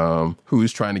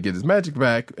 who's trying to get his magic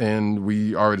back. And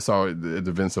we already saw at the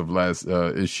events of last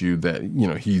issue that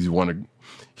he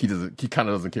kind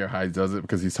of doesn't care how he does it,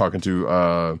 because he's talking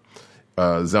to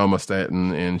Zelma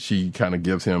Stanton, and she kind of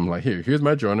gives him like, here's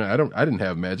my journal. I didn't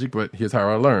have magic, but here's how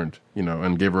I learned,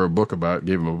 and gave him a book about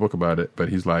it. But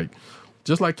he's like,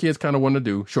 just like kids kind of want to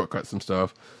do, shortcut some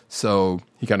stuff. So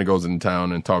he kind of goes into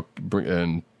town and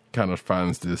and kind of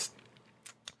finds this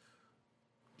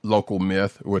local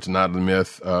myth, which is not a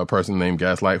myth, a person named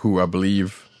Gaslight, who I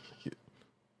believe,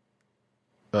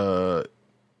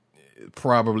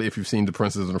 probably, if you've seen The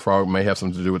Princess and the Frog, may have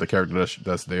something to do with the character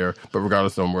that's there. But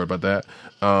regardless, don't worry about that.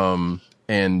 And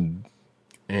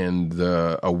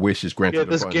a wish is granted.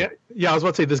 I was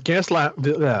about to say this gas lamp.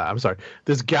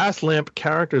 This gas lamp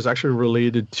character is actually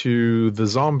related to the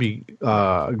zombie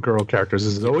girl characters.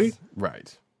 Is Zoe?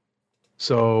 Right.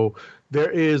 So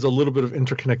there is a little bit of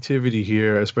interconnectivity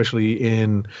here, especially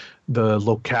in the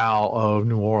locale of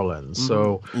New Orleans. Mm-hmm.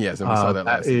 So yes, and we saw that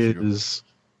last issue.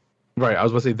 Right, I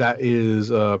was about to say that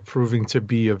is proving to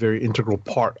be a very integral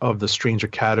part of the Strange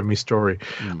Academy story.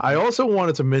 Mm-hmm. I also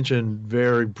wanted to mention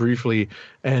very briefly,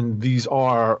 and these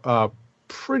are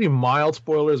pretty mild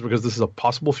spoilers because this is a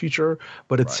possible future,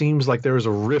 but it seems like there is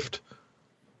a rift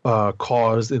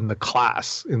caused in the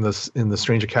class in the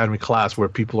Strange Academy class where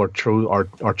people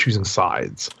are choosing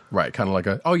sides. Right, kind of like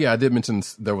I did mention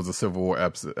there was a Civil War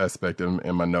aspect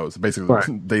in my notes. Basically,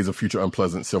 Right. Days of Future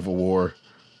Unpleasant Civil War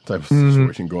type of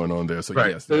situation going on there. So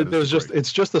Right. yes, that is great.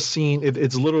 It's just a scene.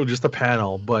 It's literally just a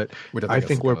panel, but Which I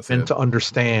think we're meant to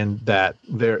understand that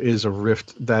there is a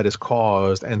rift that is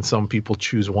caused, and some people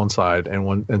choose one side,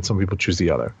 and some people choose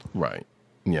the other. Right.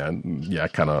 Yeah. I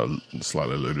kind of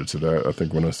slightly alluded to that, I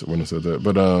think, when I said that.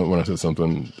 But when I said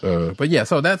something, but yeah.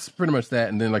 So that's pretty much that.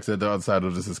 And then, like I said, the other side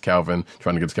of this is Calvin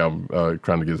trying to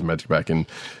get his magic back, and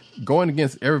going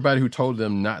against everybody who told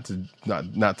them not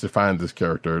to find this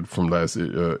character from last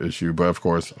issue. But of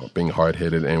course, being hard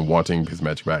headed and wanting his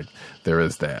magic back, there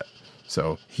is that.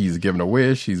 So he's given a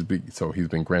wish. He's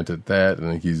been granted that,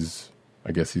 and I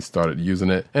guess he started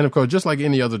using it. And of course, just like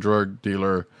any other drug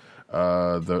dealer,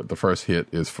 the first hit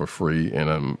is for free,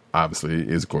 and obviously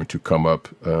is going to come up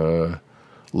a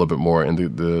little bit more in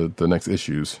the next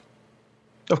issues.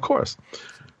 Of course.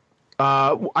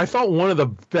 I thought one of the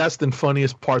best and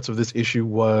funniest parts of this issue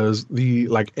was the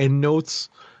end notes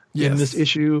in this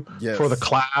issue for the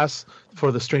class,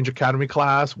 for the Strange Academy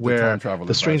class, where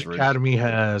the Strange Academy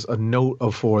has a note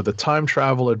for the time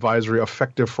travel advisory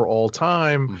effective for all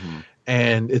time. Mm-hmm.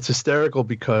 And it's hysterical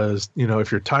because,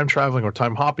 if you're time traveling or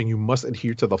time hopping, you must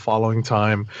adhere to the following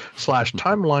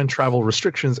time/timeline travel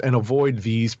restrictions and avoid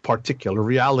these particular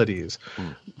realities.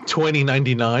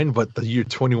 2099, but the year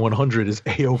 2100 is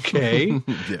A-OK.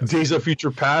 Yes. Days of Future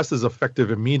Past is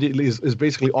effective immediately, is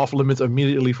basically off limits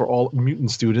immediately for all mutant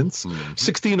students.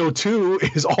 1602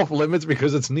 is off limits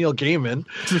because it's Neil Gaiman.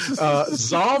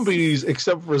 Zombies,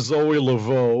 except for Zoe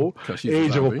Laveau.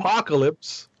 Age of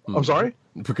Apocalypse. I'm sorry?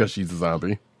 Because she's a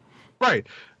zombie. Right.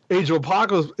 Age of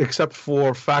Apocalypse, except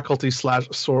for faculty /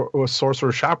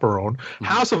 sorcerer chaperone.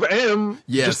 House of M,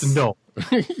 just no.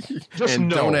 Just and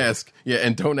no. Don't ask. Yeah,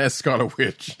 and don't ask Scarlet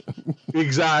Witch.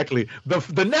 Exactly.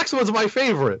 The next one's my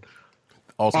favorite.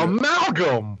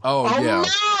 Amalgam. Oh, yeah.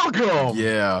 Amalgam.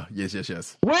 Yeah.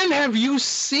 Yes. When have you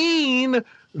seen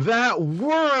that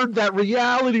word that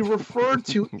reality referred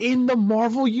to in the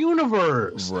Marvel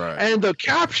Universe? Right. And the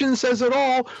caption says it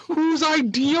all. Whose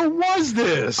idea was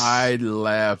this? I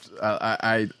laughed.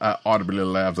 I audibly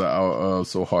laughed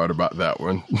so hard about that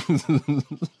one.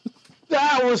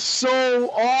 That was so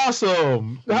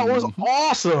awesome. That was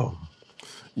awesome.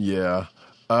 Yeah.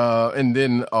 And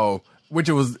then, which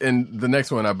it was in the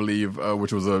next one, I believe,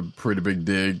 which was a pretty big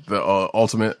dig, the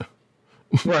Ultimate.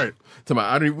 Right.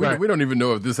 We don't even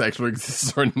know if this actually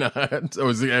exists or not, or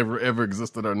has it ever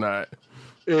existed or not.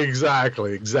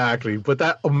 Exactly. But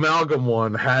that Amalgam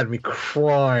one had me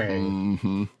crying.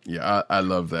 Mm-hmm. Yeah, I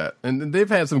love that, and they've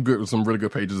had some really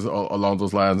good pages along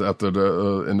those lines after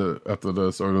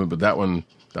the story, but that one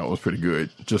was pretty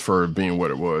good just for being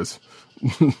what it was.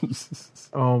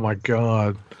 Oh my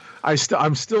god,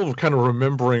 I'm still kind of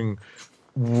remembering,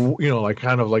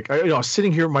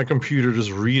 sitting here at my computer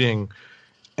just reading.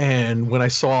 And when I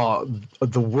saw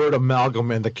the word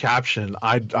amalgam and the caption,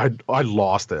 I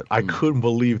lost it. I couldn't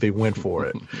believe they went for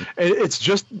it. And it's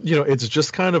just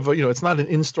kind of it's not an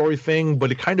in-story thing,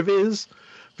 but it kind of is,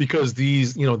 because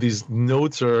these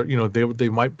notes are they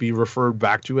might be referred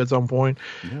back to at some point.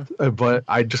 Yeah. But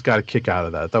I just got a kick out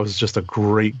of that. That was just a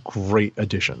great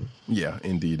addition. Yeah,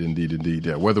 indeed.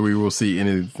 Yeah, whether we will see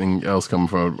anything else coming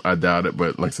from, I doubt it.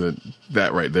 But like I said,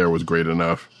 that right there was great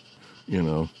enough.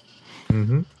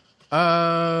 Mm-hmm.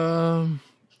 I'm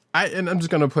just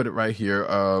gonna put it right here.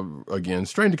 Again,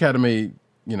 Strange Academy.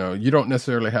 You don't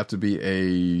necessarily have to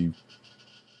be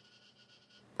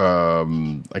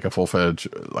a full-fledged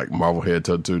Marvel head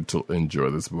to enjoy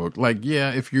this book.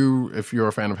 If you're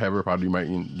a fan of Harry Potter, you might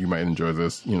enjoy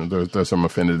this. There's some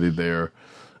affinity there.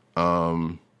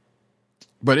 But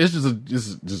it's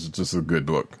just a good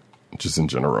book, just in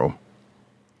general.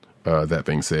 That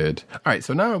being said, all right.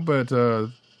 So now,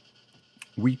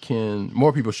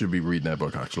 more people should be reading that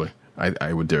book. Actually,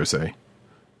 I would dare say.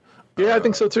 Yeah, I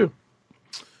think so too.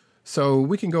 So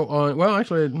we can go on. Well,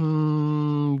 actually,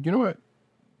 you know what?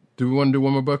 Do we want to do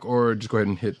one more book, or just go ahead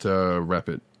and hit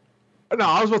rapid? No,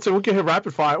 I was about to say we can hit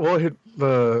rapid fire. We'll hit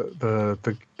the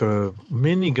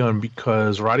minigun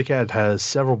because Roddy Cat has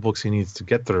several books he needs to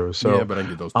get through. So yeah, but I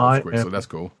can get those quick, so that's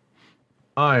cool.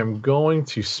 I am going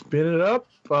to spin it up.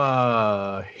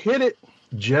 Hit it,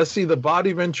 Jesse the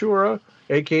Body Ventura,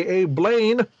 a.k.a.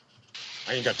 Blaine.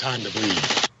 I ain't got time to bleed.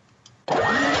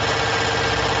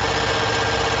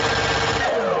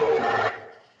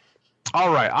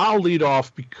 All right, I'll lead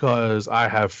off because I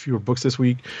have fewer books this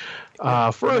week.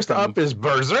 First up is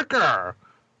Berserker,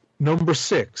 number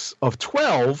 6 of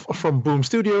 12 from Boom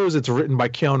Studios. It's written by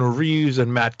Keanu Reeves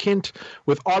and Matt Kint,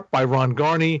 with art by Ron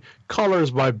Garney,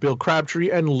 colors by Bill Crabtree,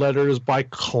 and letters by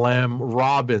Clem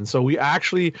Robin. So we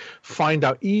actually find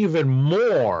out even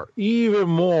more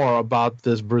about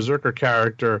this Berserker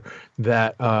character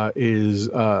that is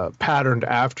patterned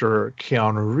after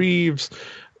Keanu Reeves.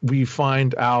 We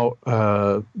find out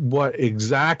what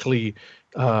exactly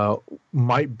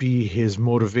might be his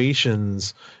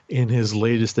motivations in his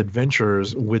latest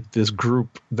adventures with this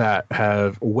group that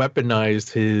have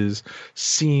weaponized his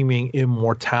seeming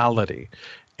immortality.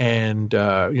 And,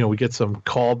 we get some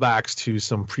callbacks to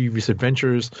some previous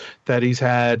adventures that he's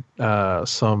had,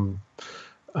 some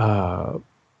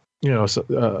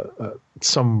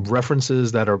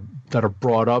references that are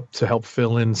brought up to help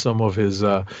fill in some of his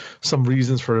some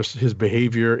reasons for his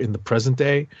behavior in the present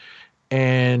day.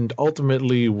 And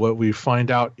ultimately, what we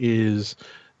find out is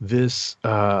this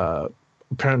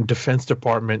apparent Defense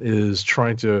Department is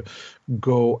trying to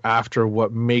go after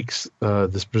what makes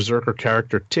this Berserker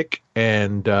character tick,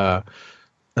 and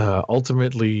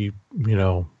ultimately,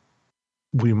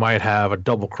 we might have a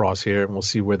double cross here, and we'll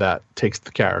see where that takes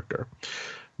the character.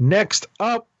 Next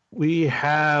up, we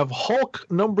have Hulk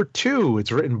number 2.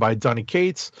 It's written by Donny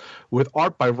Cates, with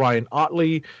art by Ryan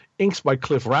Ottley, inks by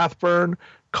Cliff Rathburn,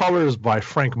 colors by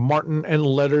Frank Martin, and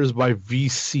letters by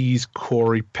VC's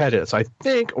Corey Pettis. I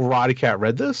think Roddy Cat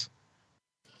read this.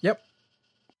 Yep.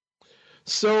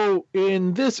 So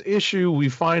in this issue, we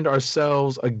find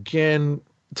ourselves again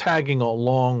tagging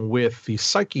along with the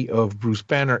psyche of Bruce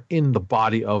Banner in the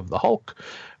body of the Hulk.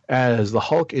 As the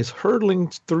Hulk is hurtling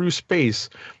through space,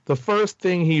 the first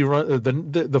thing he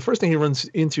runs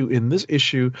into in this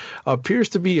issue appears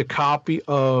to be a copy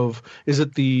of, is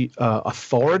it the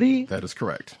Authority? That is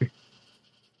correct.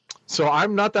 So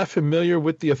I'm not that familiar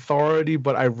with the Authority,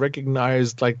 but I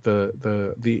recognized like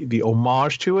the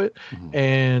homage to it, mm-hmm.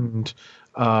 and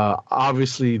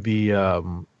obviously the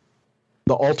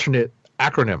alternate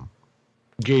acronym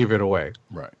gave it away.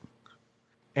 Right.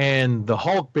 And the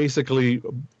Hulk basically,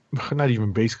 not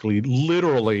even basically,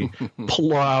 literally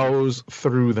plows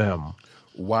through them.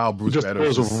 While Bruce just Banner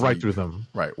goes is asleep. right through them.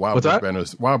 Right. While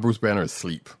Bruce Banner is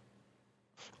asleep.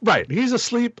 Right. He's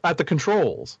asleep at the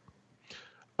controls.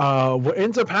 What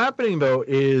ends up happening, though,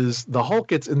 is the Hulk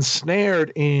gets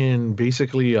ensnared in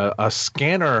basically a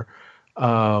scanner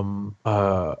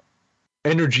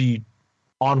energy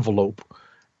envelope.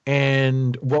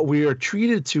 And what we are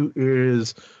treated to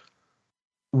is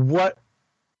what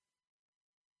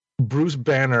Bruce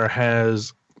Banner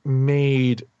has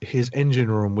made his engine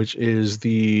room, which is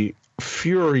the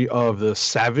fury of the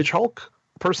Savage Hulk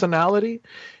personality.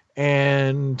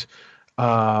 And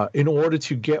in order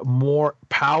to get more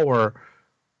power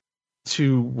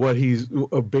to what he's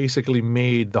basically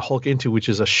made the Hulk into, which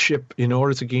is a ship, in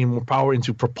order to gain more power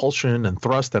into propulsion and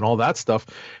thrust and all that stuff,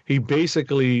 he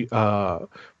basically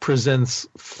presents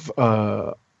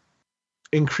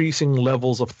increasing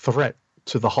levels of threat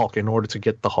to the Hulk in order to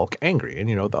get the Hulk angry. And,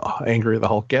 the angrier the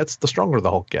Hulk gets, the stronger the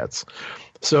Hulk gets.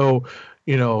 So,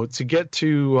 to get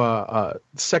to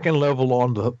second level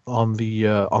on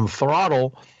the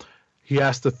throttle, he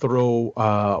has to throw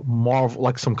Marvel,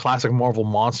 like some classic Marvel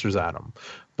monsters at him.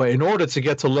 But in order to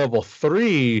get to level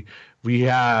 3, we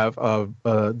have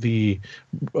the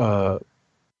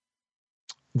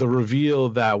reveal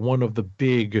that one of the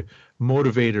big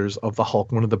motivators of the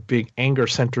Hulk, one of the big anger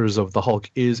centers of the Hulk,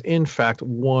 is in fact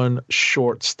one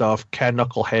short stuff cat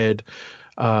knucklehead,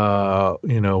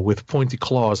 with pointy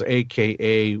claws,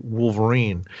 aka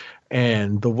Wolverine.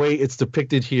 And the way it's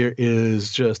depicted here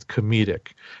is just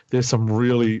comedic. There's some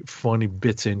really funny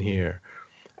bits in here.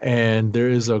 And there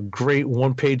is a great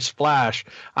one-page splash.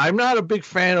 I'm not a big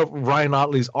fan of Ryan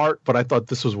Ottley's art, but I thought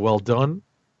this was well done.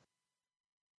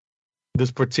 This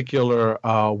particular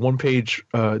one-page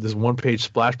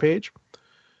splash page,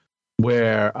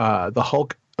 where the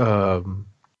Hulk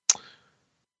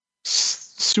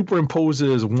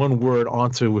superimposes one word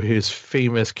onto his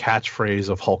famous catchphrase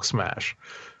of Hulk Smash.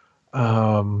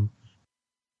 What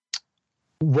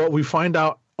we find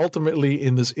out ultimately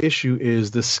in this issue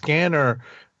is the scanner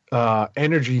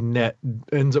energy net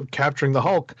ends up capturing the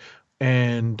Hulk,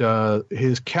 and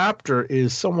his captor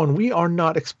is someone we are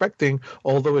not expecting,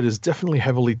 although it is definitely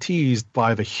heavily teased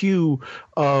by the hue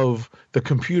of the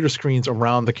computer screens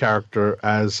around the character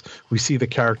as we see the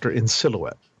character in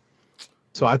silhouette.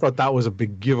 So I thought that was a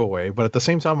big giveaway, but at the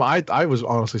same time, I was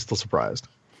honestly still surprised.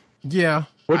 Yeah.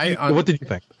 What did you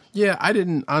think? Yeah, I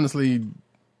didn't honestly.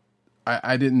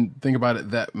 I didn't think about it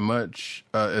that much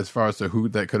as far as to who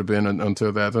that could have been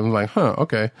until that. I'm like,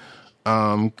 okay.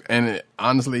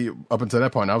 Honestly, up until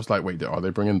that point, I was like, wait, are they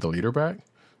bringing the leader back?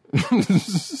 Which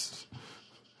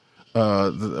is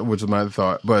my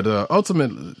thought. But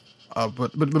ultimately,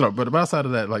 but outside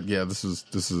of that, like, yeah, this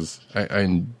is. I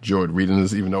enjoyed reading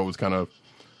this, even though it was kind of,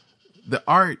 the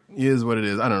art is what it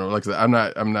is. I don't know. Like I said,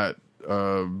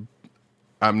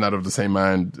 I'm not of the same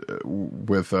mind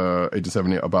with Agent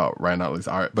 70 about Ryan Ottley's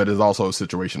art, but it's also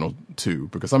situational too,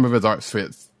 because some of his art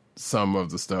fits some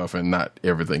of the stuff and not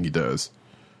everything he does.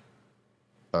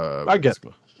 I get it.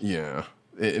 Yeah.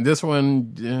 In this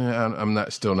one, yeah, I'm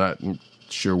still not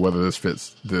sure whether this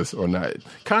fits this or not. It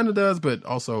kind of does, but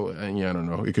also, yeah, I don't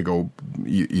know. It could go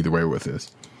either way with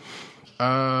this.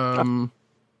 All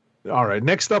right.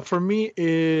 Next up for me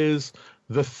is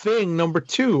The Thing,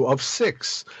 #2 of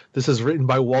 6. This is written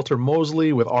by Walter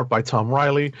Mosley with art by Tom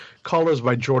Riley, colors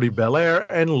by Jordi Belair,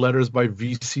 and letters by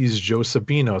VC's Joe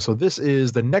Sabino. So this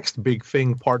is The Next Big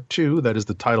Thing Part 2. That is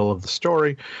the title of the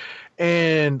story.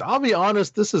 And I'll be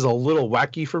honest, this is a little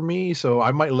wacky for me, so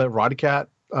I might let Rodcat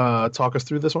talk us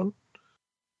through this one,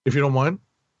 if you don't mind.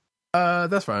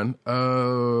 That's fine.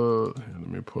 Let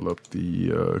me pull up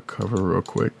the cover real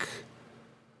quick.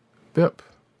 Yep.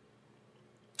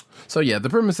 So yeah, the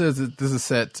premise is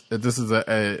that this is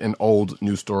an old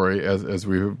news story, as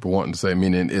we were wanting to say,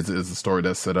 meaning it's a story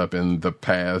that's set up in the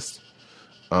past,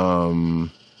 an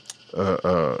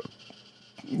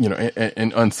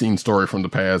unseen story from the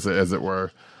past, as it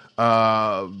were.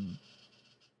 And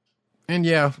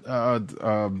yeah,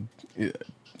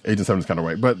 Agent 7 is kind of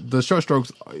right, but the short strokes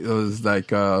is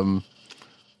like,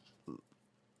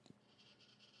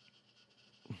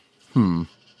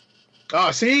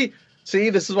 See,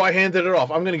 this is why I handed it off.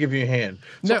 I'm going to give you a hand.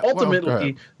 So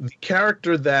ultimately, the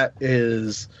character that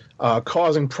is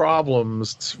causing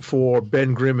problems for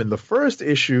Ben Grimm in the first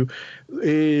issue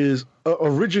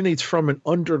originates from an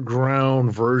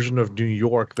underground version of New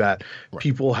York that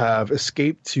people have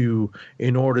escaped to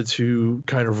in order to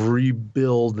kind of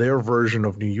rebuild their version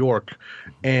of New York,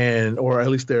 or at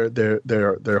least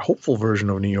their hopeful version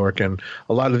of New York. And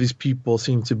a lot of these people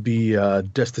seem to be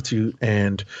destitute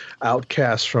and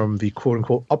outcasts from the quote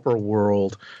unquote upper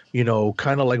world,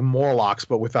 kind of like Morlocks,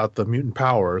 but without the mutant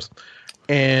powers.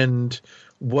 And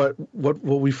what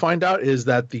we find out is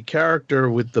that the character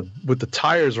with the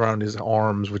tires around his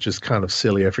arms, which is kind of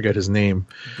silly, I forget his name.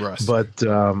 Brusque. But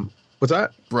what's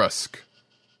that? Brusque.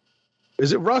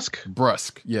 Is it Rusk?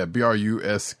 Brusque. Yeah,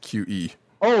 Brusque.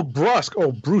 Oh, Brusque.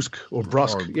 Oh, Brusque or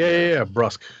Brusque. Yeah,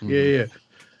 Brusque. Mm-hmm.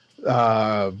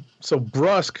 Yeah. So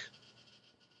Brusque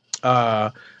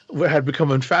had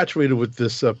become infatuated with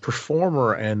this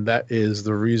performer, and that is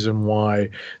the reason why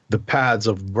the paths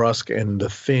of Brusque and the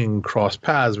Thing cross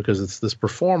paths, because it's this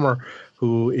performer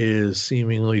who is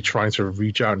seemingly trying to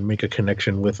reach out and make a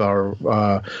connection with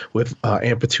Aunt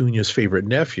Petunia's favorite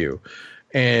nephew.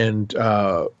 And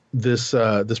this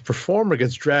performer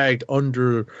gets dragged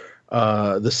under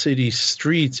the city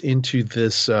streets into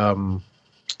this underground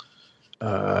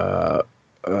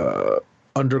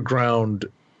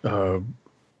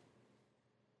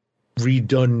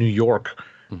redone New York.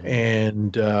 Mm-hmm.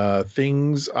 And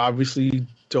things obviously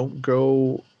don't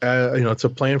go to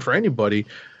plan for anybody,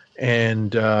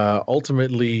 and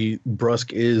ultimately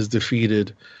Brusque is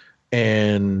defeated,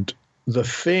 and the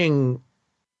Thing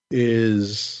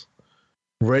is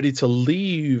ready to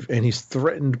leave, and he's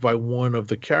threatened by one of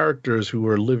the characters who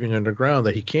are living underground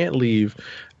that he can't leave.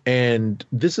 And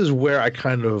this is where I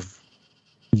kind of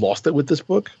lost it with this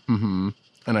book. Mm-hmm.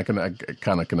 And I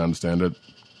kind of can understand it,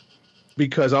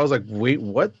 because I was like, wait,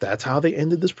 what? That's how they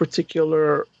ended this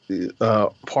particular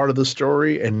part of the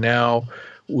story. And now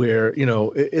where,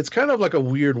 it's kind of like a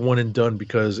weird one and done,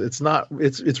 because it's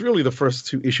really the first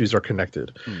two issues are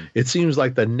connected. It seems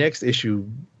like the next issue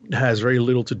has very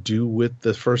little to do with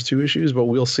the first two issues, but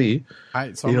we'll see.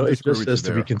 It just says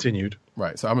to be continued.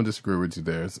 Right. So I'm going to disagree with you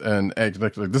there. And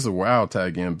actually, this is where I'll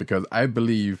tag in, because I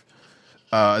believe,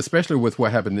 especially with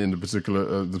what happened in the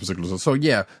particular. So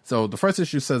yeah, so the first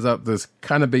issue sets up this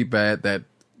kind of big bad that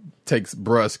takes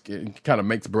Brusque, kind of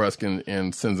makes Brusque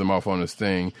and sends him off on his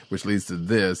thing, which leads to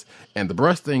this. And the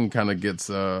Brusque thing kind of gets,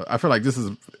 I feel like this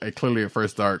is clearly a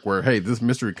first arc where, hey, this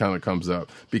mystery kind of comes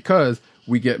up, because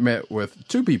we get met with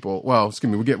two people. Well,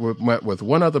 excuse me, we get met with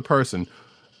one other person,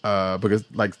 because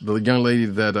like the young lady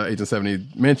that Agent 70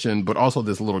 mentioned, but also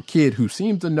this little kid who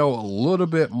seems to know a little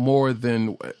bit more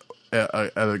than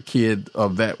a kid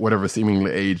of that whatever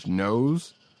seemingly age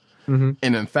knows. Mm-hmm.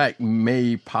 And in fact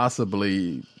may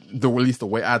possibly, at least the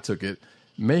way I took it,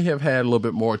 may have had a little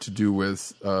bit more to do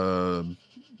with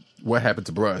what happened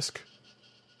to Brusque.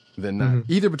 than not.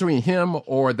 Either between him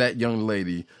or that young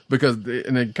lady,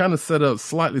 and it kind of set up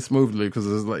slightly smoothly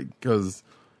because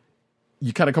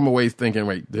you kind of come away thinking,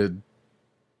 wait, that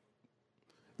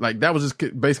was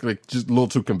basically just a little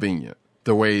too convenient,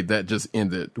 the way that just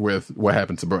ended with what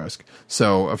happened to Brusque.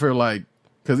 So I feel like,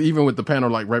 because even with the panel,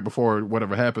 like right before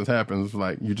whatever happens,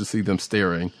 like you just see them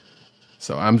staring.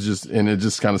 So and it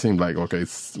just kind of seemed like, okay,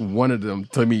 one of them,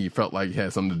 to me, felt like it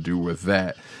had something to do with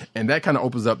that. And that kind of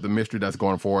opens up the mystery that's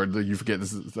going forward. You forget,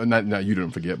 this is, not you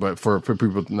didn't forget, but for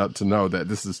people not to know that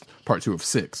this is part 2 of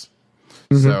 6.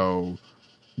 So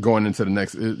going into the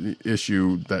next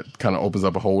issue, that kind of opens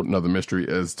up a whole another mystery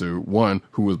as to, 1,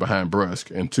 who was behind Brusque,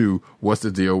 and 2, what's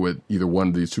the deal with either one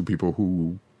of these two people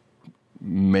who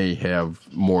may have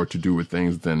more to do with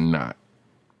things than not.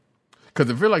 Because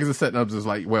I feel like it's setting up just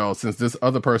like, well, since this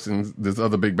other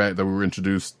big bad that we were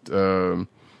introduced to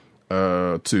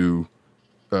has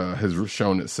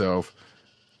shown itself,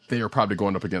 they are probably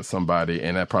going up against somebody,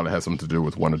 and that probably has something to do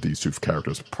with one of these two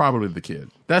characters, probably the kid.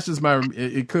 That's just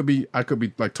it could be, I could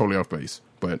be like totally off base,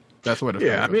 but that's what it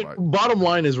feels like. Bottom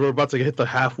line is we're about to hit the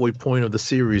halfway point of the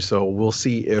series, so we'll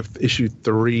see if issue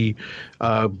 3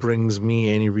 brings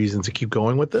me any reason to keep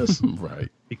going with this. Right.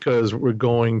 Because we're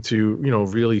going to,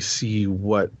 really see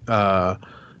what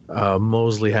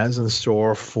Mosley has in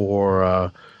store for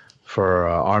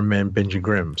our man Benji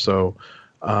Grimm. So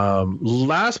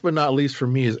last but not least for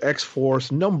me is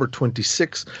X-Force number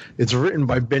 26. It's written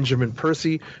by Benjamin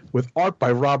Percy with art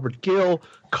by Robert Gill,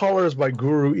 colors by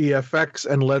Guru EFX,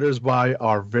 and letters by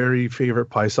our very favorite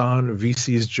paisan,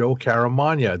 VC's Joe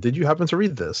Caramagna. Did you happen to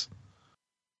read this?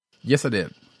 Yes, I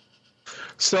did.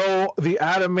 So the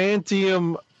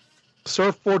adamantium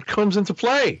surfboard comes into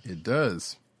play. It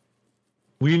does.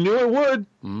 We knew it would.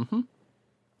 Mm-hmm.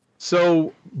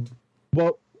 So,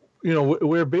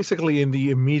 we're basically in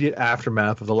the immediate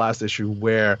aftermath of the last issue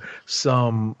where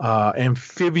some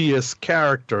amphibious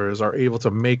characters are able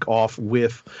to make off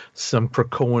with some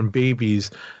Krakoan babies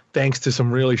thanks to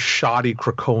some really shoddy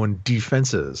Krakoan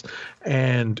defenses.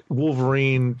 And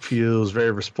Wolverine feels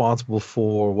very responsible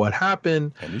for what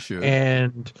happened. And he should.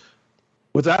 And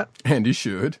what's that? And he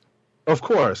should. Of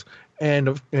course.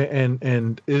 And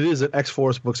it is an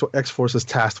X-Force book, so X-Force is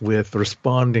tasked with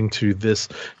responding to this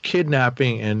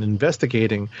kidnapping and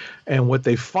investigating. And what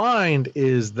they find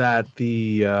is that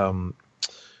the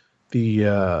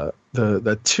 2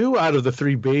 out of the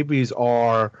 3 babies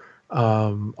are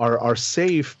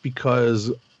safe,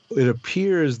 because it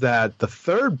appears that the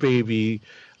 3rd baby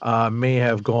may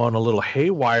have gone a little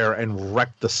haywire and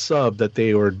wrecked the sub that they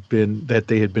had been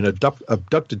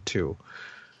abducted to,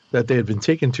 that they had been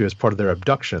taken to as part of their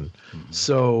abduction. Mm-hmm.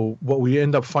 So what we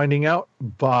end up finding out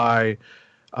via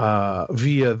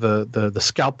the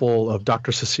scalpel of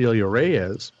Dr. Cecilia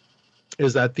Reyes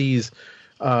is that these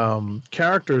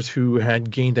characters who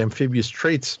had gained amphibious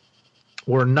traits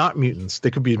were not mutants.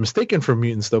 They could be mistaken for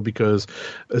mutants, though, because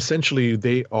essentially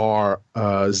they are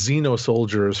Xeno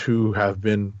soldiers who have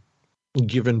been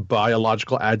given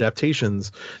biological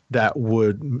adaptations that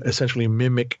would essentially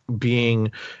mimic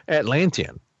being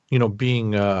Atlantean.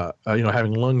 Being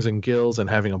having lungs and gills and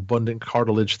having abundant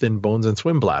cartilage, thin bones, and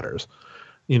swim bladders.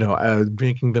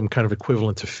 Making them kind of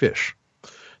equivalent to fish.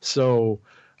 So,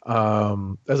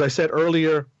 as I said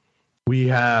earlier, we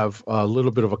have a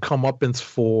little bit of a comeuppance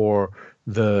for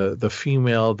the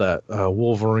female that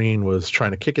Wolverine was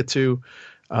trying to kick it to.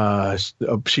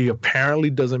 She apparently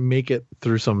doesn't make it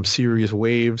through some serious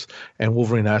waves, and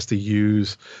Wolverine has to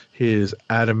use his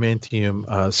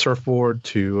adamantium surfboard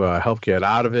to help get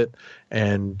out of it,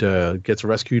 and gets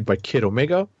rescued by Kid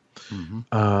Omega.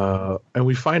 Mm-hmm. And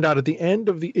we find out at the end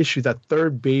of the issue that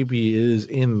 3rd baby is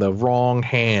in the wrong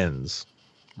hands.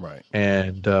 Right.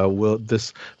 And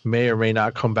this may or may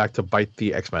not come back to bite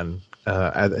the X-Men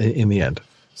in the end.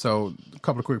 So a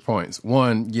couple of quick points.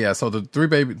 One, so the 3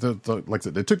 babies, like I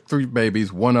said, they took 3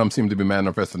 babies. One of them seemed to be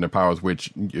manifesting their powers,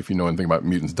 which, if you know anything about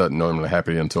mutants, doesn't normally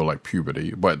happen until like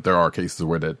puberty. But there are cases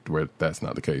where that's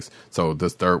not the case. So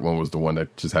this 3rd one was the one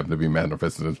that just happened to be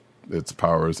manifesting its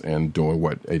powers and doing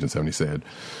what Agent 70 said.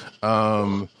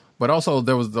 But also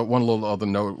there was the one little other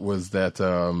note was that,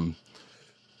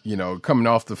 coming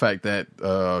off the fact that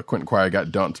Quentin Quire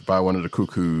got dumped by one of the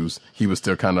cuckoos, he was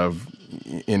still kind of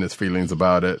in his feelings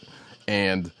about it.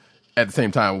 And at the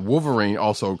same time, Wolverine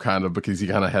also kind of, because he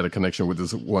kind of had a connection with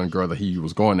this one girl that he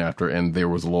was going after, and there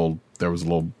was a little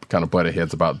kind of butted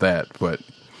heads about that, but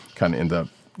kind of end up,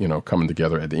 coming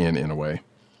together at the end in a way.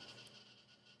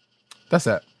 That's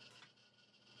that.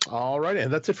 All right,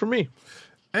 and that's it for me.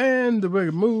 And we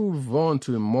move on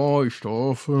to more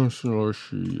stuff. Let's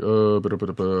see.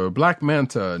 Black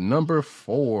Manta, number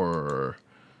 4.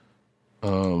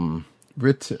 Written.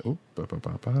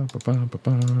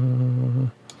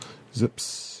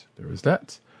 Zips. There is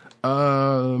that.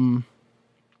 Where's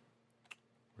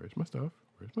my stuff?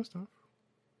 Here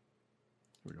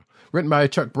we go. Written by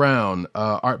Chuck Brown.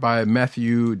 Art by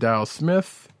Matthew Dow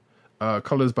Smith.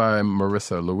 Colors by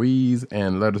Marissa Louise.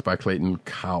 And letters by Clayton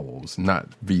Cowles. Not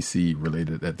VC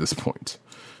related at this point.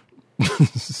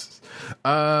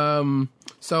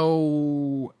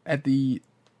 So at the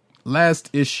last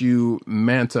issue,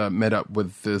 Manta met up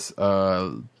with this,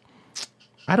 I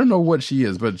don't know what she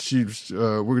is, but she's,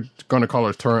 we're going to call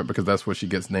her Torrent because that's what she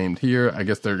gets named here. I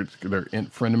guess they're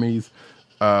frenemies.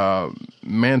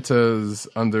 Manta's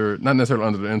under, not necessarily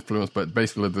under the influence, but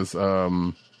basically this,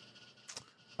 rock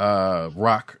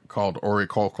called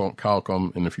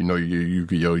Orichalcum, and if you know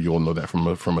Yu-Gi-Oh, you'll know that from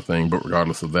a thing. But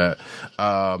regardless of that,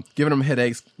 giving them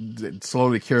headaches,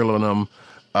 slowly killing them,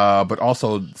 but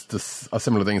also a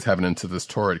similar things happening to this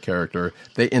Torrid character.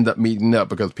 They end up meeting up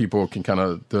because people can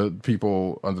the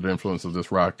people under the influence of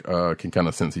this rock can kind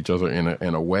of sense each other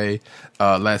in a way.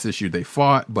 Last issue they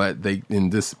fought, but they in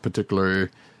this particular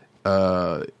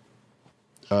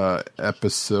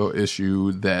episode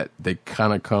issue that they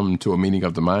kind of come to a meeting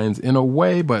of the minds in a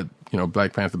way, but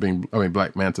Black Manta being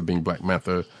Black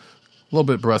Manta, a little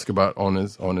bit brusque about on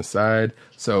his side.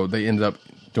 So they ended up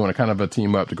doing a kind of a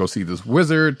team up to go see this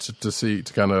wizard to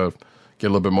kind of get a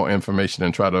little bit more information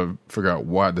and try to figure out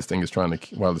why this thing is killing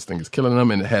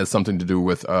them, and it has something to do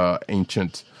with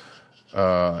ancient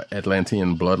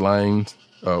Atlantean bloodlines,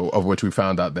 of which we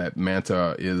found out that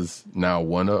Manta is now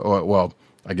one of,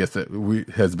 I guess that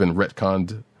has been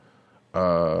retconned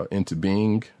into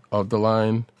being of the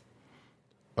line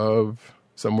of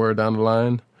somewhere down the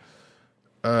line.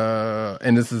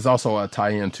 And this is also a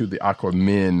tie-in to the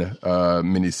Aquaman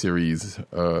miniseries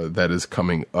that is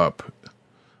coming up.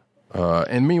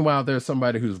 And meanwhile, there's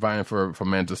somebody who's vying for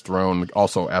Manta's throne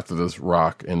also after this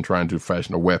rock and trying to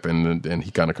fashion a weapon, and he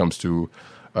kind of comes to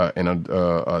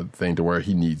a thing to where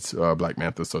he needs Black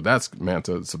Manta. So that's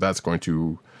Manta. So that's going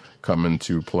to come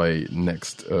into play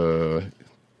next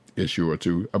issue or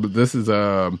two. But this is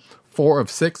 4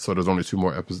 of 6, so there's only 2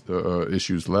 more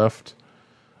issues left.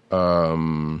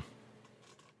 And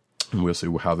we'll see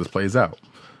how this plays out.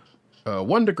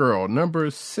 Wonder Girl number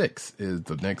 6 is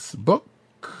the next book.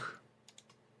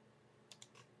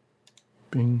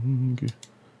 Bing.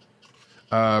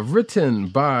 Written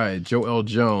by Joel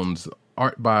Jones,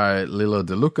 art by Lila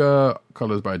DeLuca,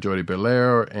 colors by Jody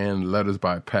Belair, and letters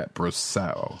by Pat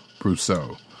Brousseau.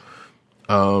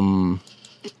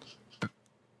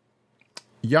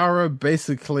 Yara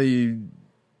basically,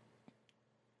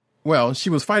 she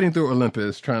was fighting through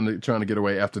Olympus, trying to get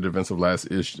away after the events of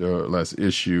last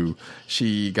issue.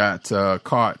 She got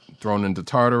caught, thrown into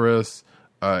Tartarus,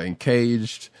 and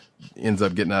caged. Ends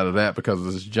up getting out of that because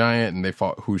of this giant, and they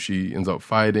fought who she ends up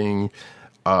fighting,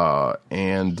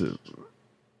 and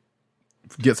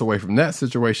gets away from that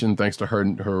situation thanks to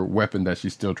her weapon that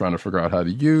she's still trying to figure out how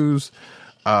to use.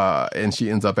 And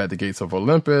she ends up at the gates of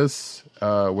Olympus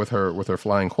with her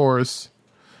flying horse,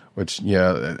 which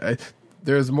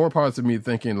there's more parts of me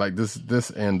thinking like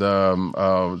this and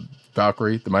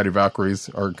Valkyrie, the Mighty Valkyries,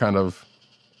 are kind of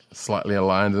slightly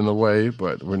aligned in a way,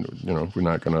 but we're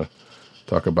not gonna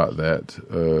talk about that.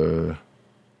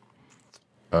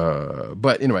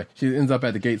 But anyway, she ends up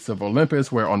at the gates of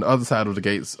Olympus, where on the other side of the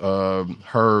gates,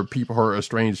 her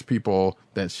estranged people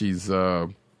that she's her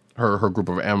group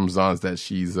of Amazons that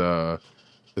she's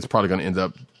is probably going to end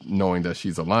up knowing that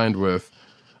she's aligned with,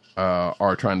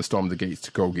 are trying to storm the gates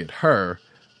to go get her.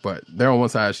 But they're on one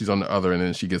side, she's on the other, and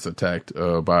then she gets attacked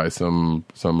by some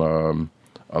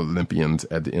Olympians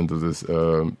at the end of this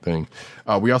thing.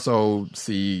 We also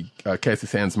see Cassie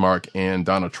Sandsmark and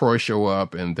Donna Troy show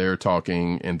up, and they're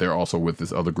talking, and they're also with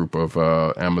this other group of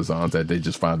Amazons that they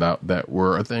just found out that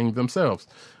were a thing themselves.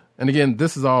 And again,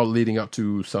 this is all leading up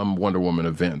to some Wonder Woman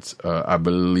event. I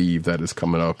believe that is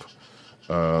coming up,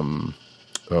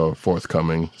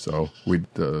 forthcoming. So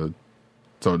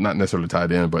so not necessarily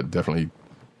tied in, but definitely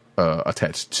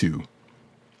attached to.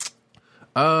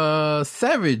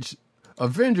 Savage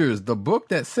Avengers, the book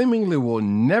that seemingly will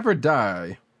never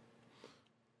die.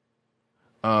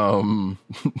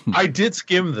 I did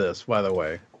skim this, by the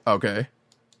way. Okay.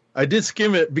 I did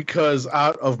skim it because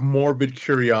out of morbid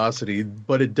curiosity,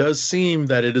 but it does seem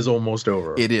that it is almost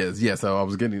over. It is, yes. I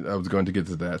was going to get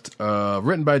to that.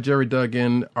 Written by Jerry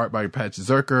Duggan, art by Patch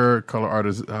Zerker, color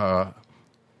artist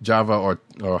Java or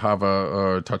Hava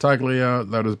or Tartaglia,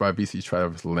 letters by VC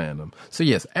Travis Lanham. So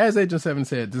yes, as Agent 7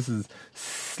 said, this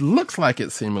looks like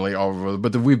it's seemingly over,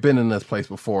 but we've been in this place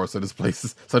before, so this thing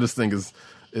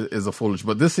is a foolish.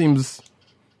 But this seems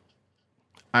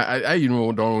I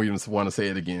even don't even want to say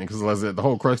it again because, like I said, the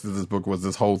whole crux of this book was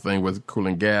this whole thing with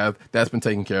Cooling Gav. That's been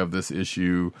taken care of this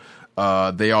issue.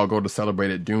 They all go to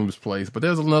celebrate at Doom's place, but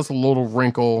there's another little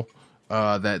wrinkle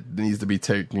that needs to be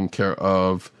taken care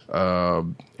of.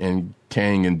 And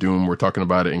Kang and Doom were talking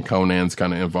about it, and Conan's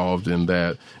kind of involved in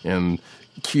that. And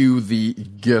cue the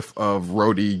gif of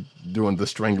Rhodey doing the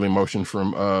strangling motion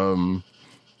from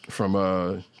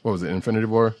what was it, Infinity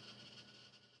War?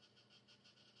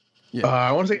 Yeah.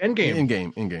 I want to say Endgame.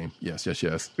 Endgame. Yes.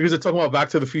 Because they're talking about Back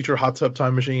to the Future, hot tub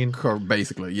time machine.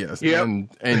 Basically, yes. Yep.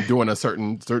 And doing a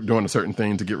certain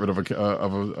thing to get rid of a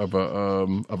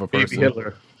person. Baby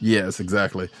Hitler. Yes,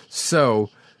 exactly. So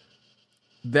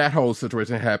that whole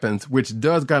situation happens, which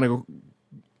does kind of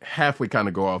halfway kind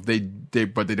of go off.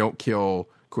 But they don't kill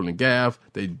Cooling Gav.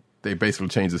 They basically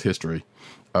change his history.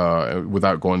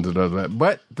 Without going to that,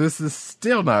 but this is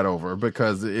still not over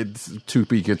because it's to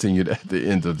be continued at the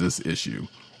end of this issue.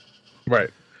 Right,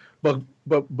 but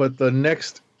the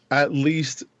next, at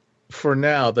least for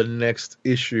now, the next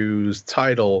issue's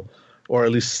title or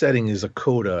at least setting is a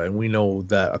coda, and we know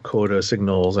that a coda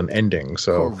signals an ending.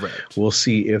 So correct. We'll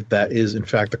see if that is in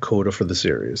fact a coda for the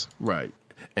series. Right.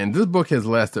 And this book has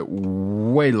lasted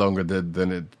way longer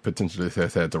than it potentially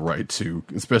has had the right to,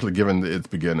 especially given its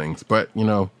beginnings. But,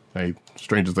 hey,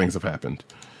 stranger things have happened.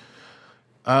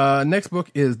 Next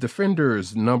book is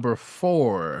Defenders number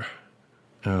 4.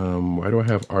 Why do I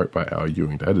have art by Al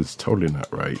Ewing? That is totally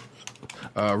not right.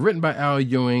 Written by Al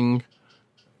Ewing.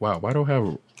 Wow, why do I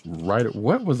have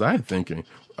what was I thinking?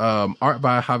 Art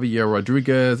by Javier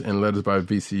Rodriguez and letters by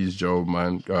VC's Joe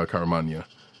Caramagna.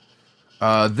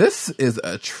 This is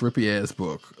a trippy ass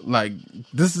book. Like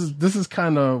this is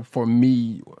kind of for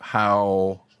me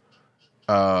how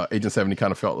Agent 70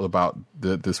 kind of felt about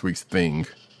this week's thing.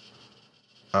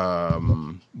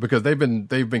 Because they've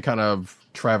been kind of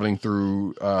traveling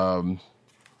through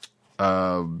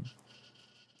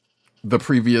the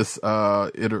previous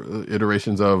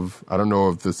iterations of, I don't know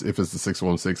if it's the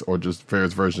 616 or just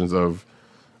various versions of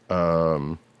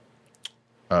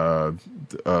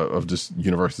just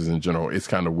universes in general. It's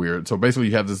kind of weird. So basically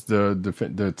you have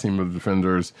the team of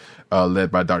Defenders led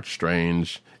by Doctor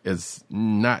Strange. It's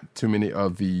not too many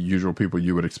of the usual people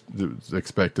you would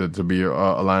expect it to be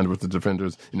aligned with the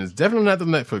Defenders, and it's definitely not the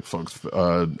Netflix folks.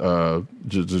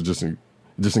 Just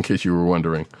in case you were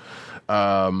wondering.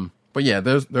 But yeah,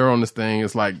 they're on this thing.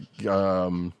 It's like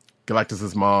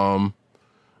Galactus's mom,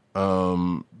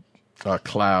 Cloud,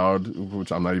 which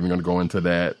I'm not even going to go into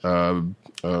that.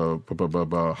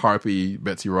 Harpy,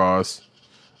 Betsy Ross,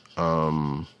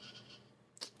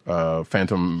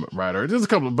 Phantom Rider. There's a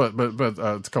couple, but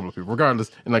it's a couple of people.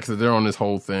 Regardless, and like I said, they're on this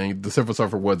whole thing. The Silver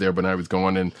Surfer was there, but now he's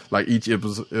gone. And like each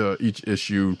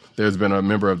issue, there's been a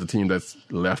member of the team that's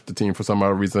left the team for some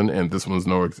odd reason, and this one's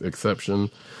no exception.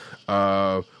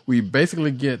 We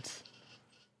basically get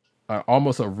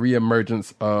almost a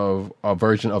reemergence of a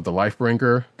version of the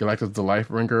Lifebringer, Galactus the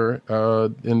Lifebringer,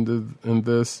 in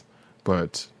this.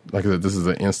 But like I said, this is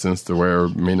an instance to where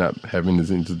it may not have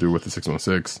anything to do with the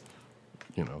 616.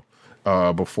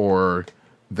 Before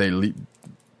they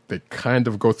kind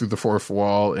of go through the fourth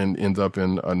wall and end up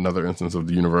in another instance of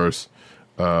the universe,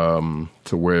 to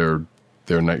where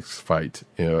their next fight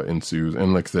ensues.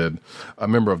 And like I said, a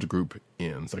member of the group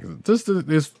ends. Like I said, this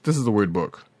is a weird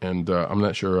book, and I'm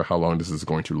not sure how long this is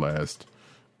going to last,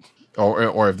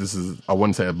 or if this is. I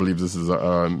wouldn't say I believe this is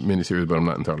a miniseries, but I'm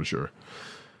not entirely sure.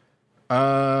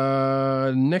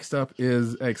 Next up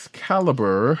is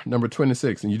Excalibur number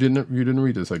 26, and you didn't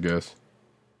read this, I guess.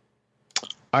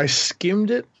 I skimmed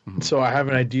it, so I have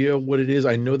an idea what it is.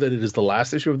 I know that it is the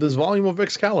last issue of this volume of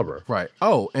Excalibur. Right.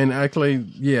 Oh, and actually,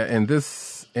 yeah, and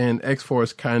this and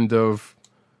X-Force kind of,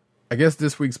 I guess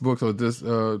this week's books are this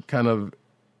kind of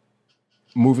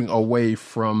moving away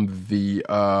from the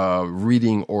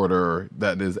reading order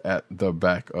that is at the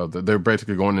back of they're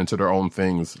basically going into their own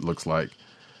things, looks like.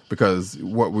 Because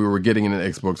what we were getting in the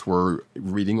X books were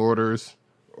reading orders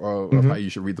of how you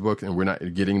should read the book, and we're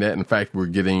not getting that. In fact, we're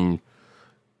getting,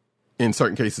 in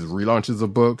certain cases, relaunches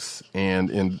of books, and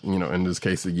in this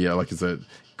case, yeah, like I said,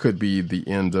 could be the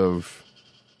end of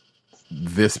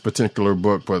this particular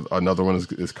book, but another one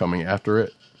is coming after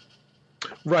it.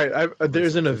 Right.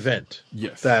 There's an event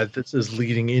yes. that this is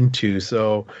leading into,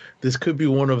 so this could be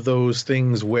one of those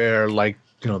things where, like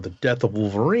the death of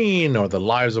Wolverine or the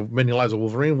many lives of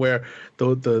Wolverine, where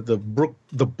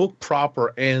the book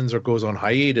proper ends or goes on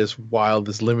hiatus while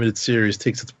this limited series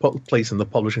takes its place in the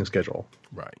publishing schedule.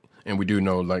 Right. And we do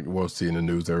know, like we'll see in the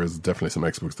news, there is definitely some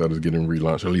X-books that is getting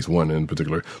relaunched, at least one in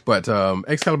particular. But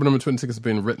Excalibur number 26 has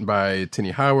been written by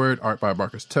Tini Howard, art by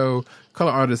Marcus Toe,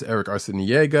 color artist Eric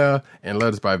Arciniega, and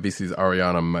letters by VC's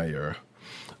Ariana Mayer.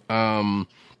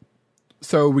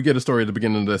 So we get a story at the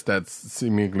beginning of this that's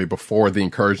seemingly before the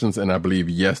incursions, and I believe,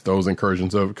 yes, those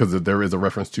incursions, because there is a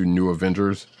reference to New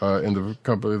Avengers in the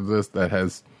company of this that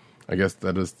has, I guess,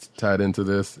 that is tied into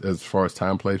this as far as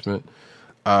time placement.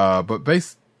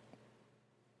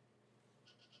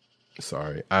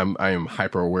 Sorry, I am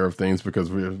hyper aware of things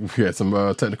because we had some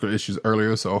technical issues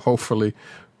earlier, so hopefully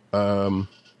we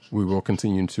will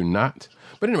continue to not.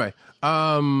 But anyway,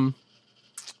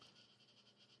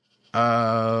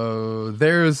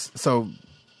 there's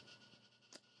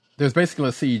basically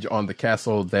a siege on the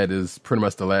castle that is pretty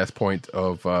much the last point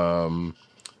of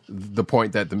the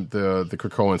point that the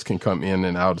Krakoans can come in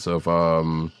and out of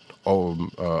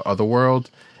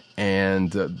Otherworld.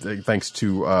 And thanks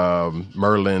to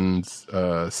Merlin's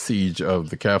siege of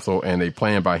the castle and a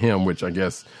plan by him, which I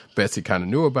guess Betsy kind of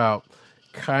knew about,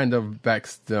 kind of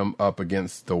backs them up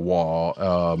against the wall,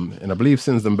 and I believe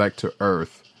sends them back to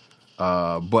Earth.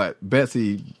 But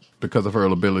Betsy, because of her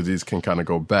abilities, can kind of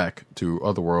go back to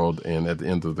Otherworld, and at the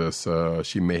end of this,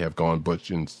 she may have gone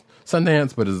Butch and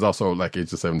Sundance, but it's also, like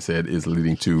Agent 7 said, is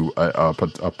leading to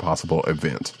a possible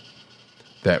event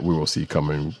that we will see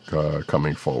coming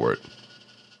forward.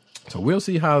 So we'll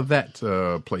see how that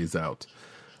plays out.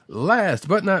 Last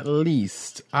but not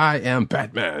least, I Am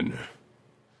Batman.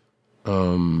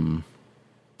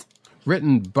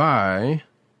 Written by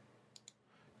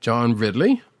John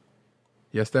Ridley.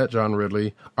 Yes, that John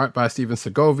Ridley. Art by Steven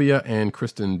Segovia and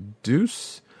Kristen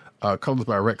Deuce. Colors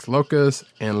by Rex Locus.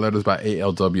 And letters by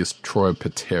ALW's Troy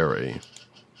Peteri.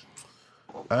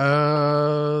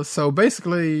 So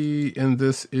basically in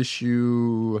this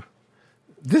issue,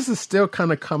 this is still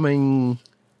kind of coming.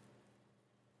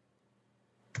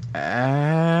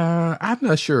 I'm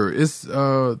not sure. It's,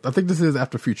 I think this is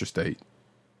after Future State.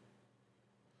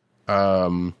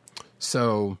 But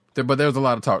there's a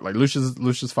lot of talk. Like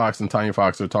Lucius Fox and Tanya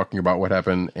Fox are talking about what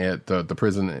happened at the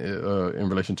prison in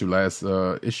relation to last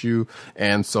issue,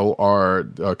 and so are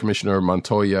Commissioner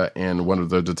Montoya and one of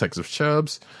the detective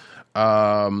Chubbs.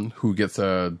 Who gets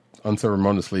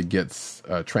unceremoniously gets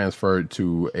transferred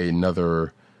to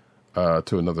another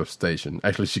station.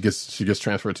 Actually, she gets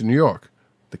transferred to New York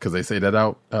because they say that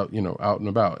out and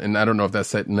about. And I don't know if that's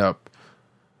setting up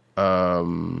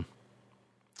because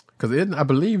I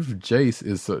believe Jace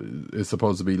is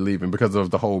supposed to be leaving because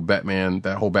of that whole Batman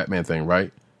thing,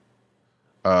 right?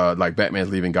 Like Batman's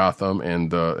leaving Gotham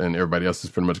and everybody else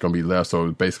is pretty much going to be left.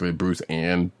 So basically, Bruce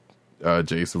and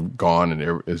Jace are gone,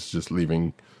 and it's just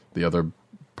leaving the other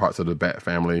parts of the Bat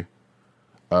family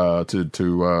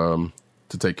to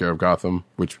take care of Gotham,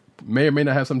 which may or may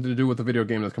not have something to do with the video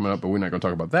game that's coming up, but we're not going to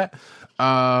talk about that.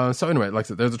 So anyway, like I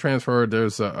said, there's a transfer.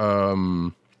 There's I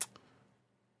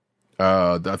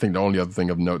think the only other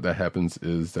thing of note that happens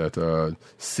is that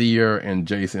Seer and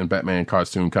Jace in Batman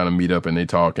costume kind of meet up and they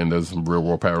talk, and there's some real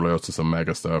world parallels to some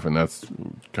MAGA stuff, and that's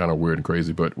kind of weird and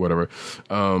crazy, but whatever.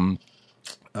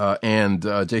 And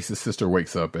Jace's sister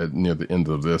wakes up near the end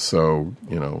of this, so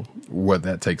what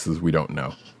that takes us, we don't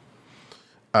know.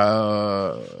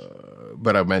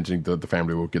 But I imagine the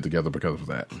family will get together because of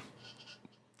that.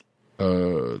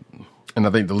 And I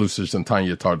think the Lucius and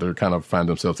Tanya to kind of find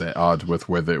themselves at odds with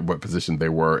what position they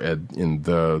were at in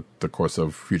the course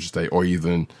of Future State, or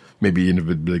even maybe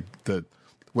in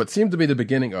what seemed to be the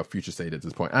beginning of Future State at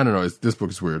this point. I don't know. This book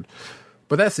is weird,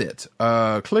 but that's it.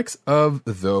 Clicks of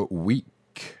the week.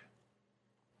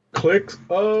 Clicks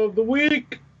of the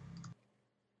week.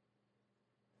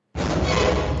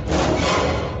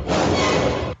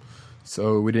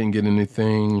 So we didn't get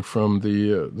anything from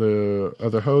the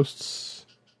other hosts,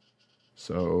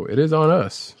 so it is on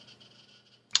us.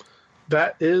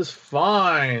 That is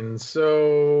fine.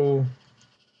 So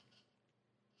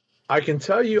I can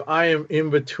tell you I am in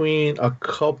between a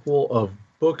couple of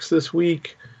books this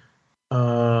week.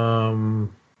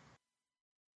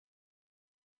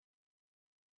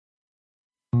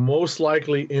 Most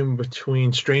likely in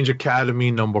between Strange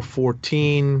Academy number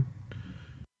 14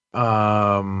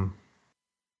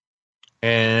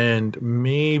 and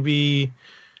maybe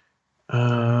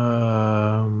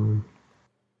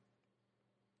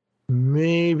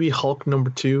Hulk number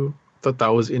 2. Thought that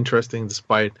was interesting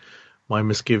despite my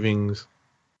misgivings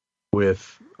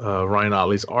with Ryan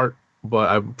Otley's art, but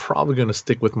I'm probably going to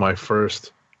stick with my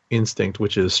first instinct,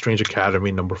 which is Strange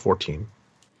Academy number 14.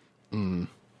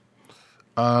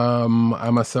 I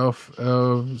myself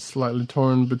slightly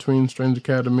torn between Strange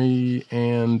Academy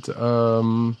and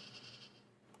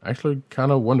actually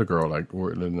kind of Wonder Girl, like,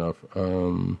 weirdly enough.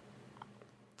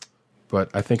 But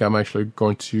I think I'm actually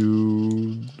going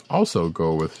to also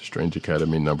go with Strange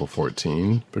Academy number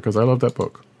 14 because I love that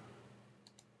book.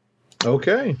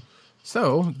 Okay.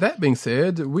 So, that being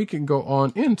said, we can go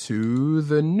on into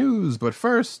the news, but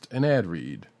first, an ad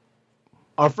read.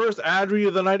 Our first ad read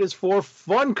of the night is for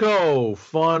Funko,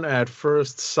 Fun at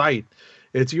First Sight.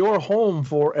 It's your home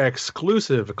for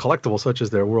exclusive collectibles such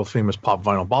as their world-famous pop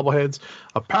vinyl bobbleheads,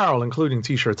 apparel including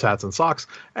t-shirts, hats, and socks,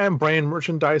 and brand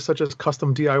merchandise such as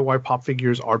custom DIY pop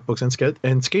figures, art books, and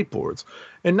skateboards.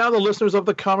 And now the listeners of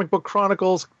the Comic Book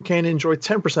Chronicles can enjoy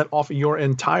 10% off your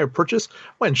entire purchase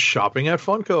when shopping at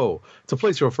Funko. To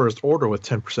place your first order with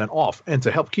 10% off and to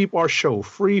help keep our show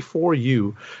free for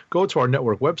you, go to our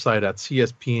network website at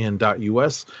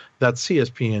cspn.us. That's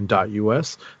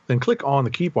cspn.us. Then click on the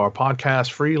Keep Our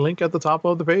Podcast free link at the top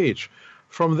of the page.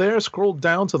 From there, scroll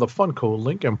down to the Funko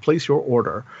link and place your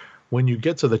order. When you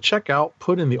get to the checkout,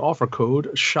 put in the offer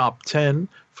code SHOP10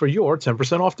 for your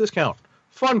 10% off discount.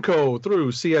 Funko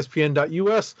through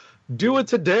cspn.us. Do it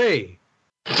today.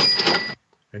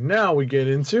 And now we get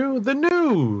into the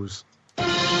news.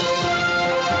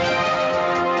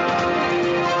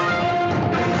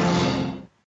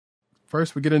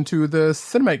 First, we get into the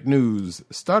cinematic news.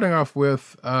 Starting off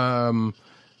with,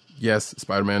 yes,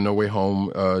 Spider-Man No Way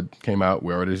Home came out.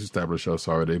 We already established us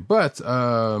already. But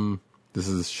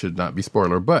this should not be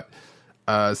spoiler. But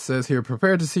says here,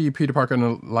 prepare to see Peter Parker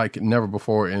like never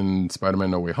before in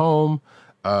Spider-Man No Way Home.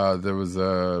 There was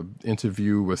a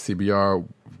interview with CBR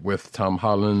with Tom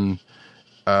Holland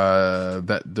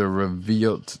that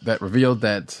revealed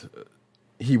that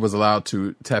he was allowed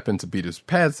to tap into Peter's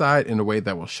pad side in a way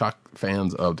that will shock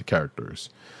fans of the characters.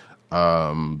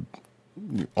 Only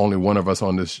one of us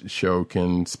on this show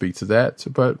can speak to that,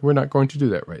 but we're not going to do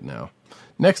that right now.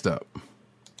 Next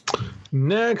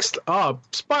up,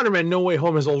 Spider-Man No Way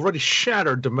Home has already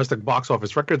shattered domestic box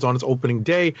office records on its opening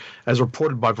day. As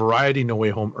reported by Variety, No Way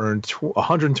Home earned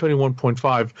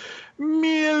 $121.5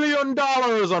 million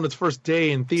on its first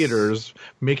day in theaters,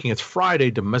 making its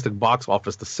Friday domestic box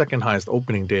office the second highest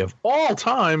opening day of all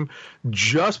time,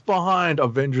 just behind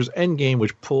Avengers Endgame,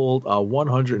 which pulled a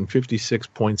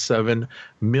 $156.7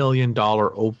 million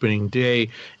opening day.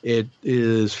 It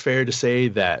is fair to say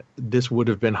that this would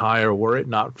have been higher were it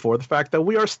not for the fact that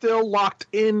we are still locked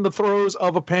in the throes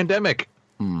of a pandemic.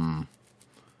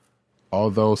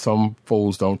 Although some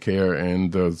fools don't care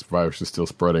and the virus is still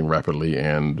spreading rapidly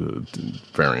and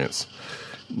variants.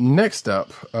 Next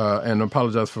up, and I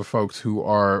apologize for folks who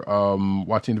are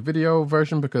watching the video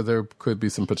version because there could be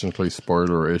some potentially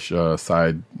spoiler-ish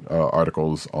side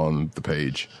articles on the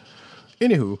page.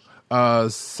 Anywho,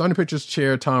 Sony Pictures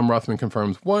chair Tom Rothman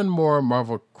confirms one more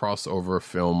Marvel crossover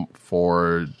film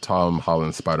for Tom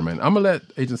Holland's Spider-Man. I'm going to let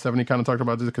Agent 70 kind of talk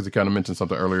about this because he kind of mentioned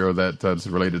something earlier that's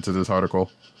related to this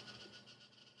article.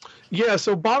 Yeah,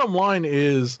 so bottom line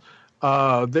is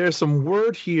there's some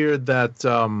word here that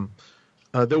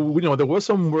there was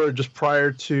some word just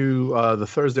prior to the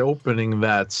Thursday opening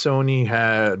that Sony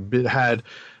had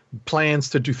plans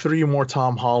to do 3 more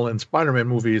Tom Holland Spider-Man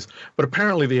movies, but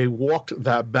apparently they walked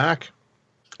that back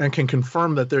and can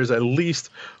confirm that there's at least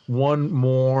one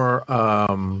more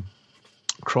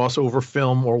crossover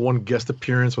film or one guest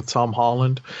appearance with Tom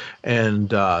Holland, and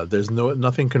there's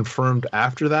nothing confirmed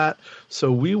after that.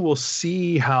 So we will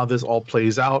see how this all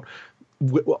plays out.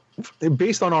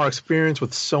 Based on our experience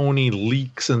with Sony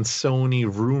leaks and Sony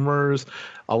rumors,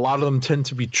 a lot of them tend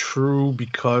to be true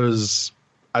because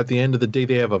at the end of the day,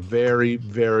 they have a very,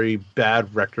 very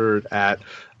bad record at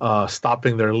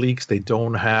stopping their leaks. They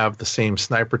don't have the same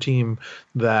sniper team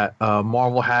that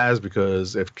Marvel has,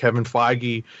 because if Kevin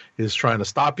Feige is trying to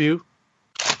stop you,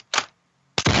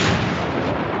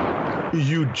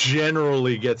 you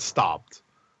generally get stopped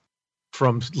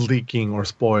from leaking or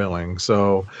spoiling.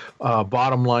 So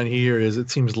bottom line here is it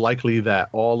seems likely that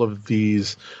all of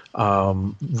these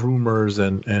rumors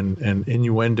and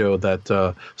innuendo that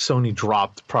Sony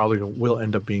dropped probably will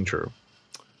end up being true.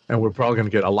 And we're probably going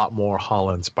to get a lot more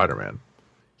Holland Spider-Man.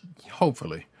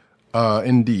 Hopefully.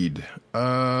 Indeed.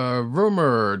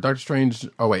 Rumor, Doctor Strange...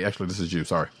 Oh, wait, actually, this is you.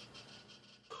 Sorry.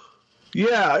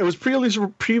 Yeah, it was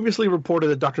previously reported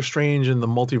that Doctor Strange in the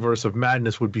Multiverse of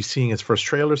Madness would be seeing its first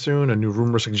trailer soon. A new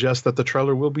rumor suggests that the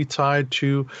trailer will be tied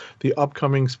to the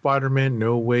upcoming Spider-Man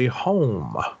No Way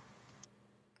Home.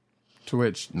 To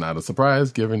which, not a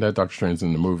surprise, given that Doctor Strange's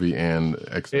in the movie and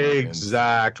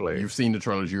Exactly. You've seen the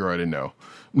trailers, you already know.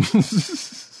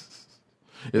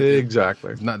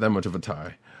 Exactly. It's not that much of a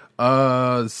tie.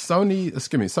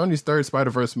 Sony's third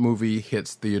Spider-Verse movie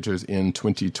hits theaters in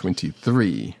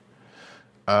 2023.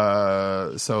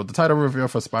 So the title reveal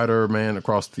for Spider-Man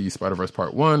Across the Spider-Verse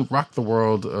Part 1 rocked the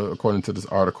world, according to this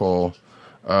article,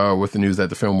 with the news that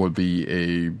the film would be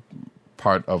a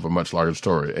part of a much larger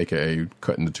story, aka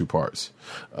cut into two parts.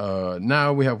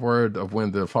 Now we have word of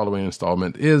when the following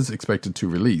installment is expected to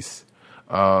release.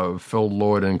 Phil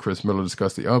Lord and Chris Miller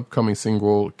discussed the upcoming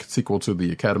sequel to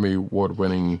the Academy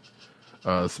Award-winning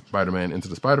Spider-Man Into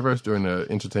the Spider-Verse during the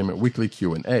Entertainment Weekly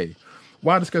Q&A.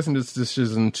 While discussing this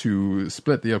decision to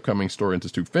split the upcoming story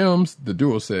into two films, the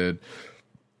duo said,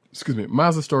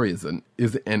 Miles' story is an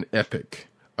epic.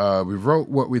 We wrote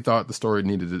what we thought the story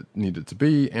needed to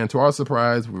be, and to our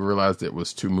surprise, we realized it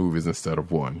was two movies instead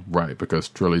of one. Right, because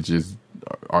trilogies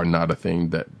are not a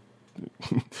thing that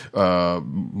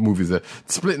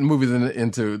splitting movies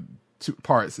into two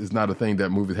parts is not a thing that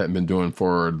movies hadn't been doing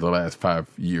for the last 5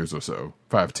 years or so,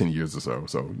 10 years or so.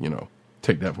 So,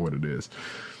 take that for what it is.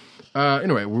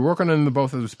 Anyway, we're working on them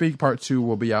both as we speak. Part 2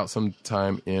 will be out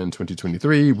sometime in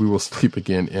 2023. We will sleep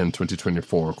again in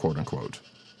 2024, quote unquote.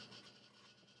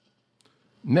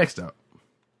 Next up.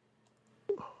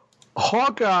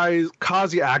 Hawkeye's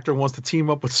Kazi actor wants to team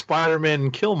up with Spider-Man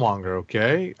and Killmonger,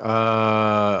 okay?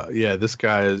 This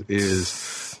guy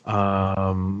is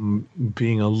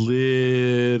being a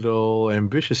little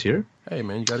ambitious here. Hey,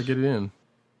 man, you got to get it in.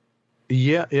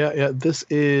 Yeah. This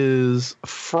is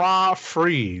Fra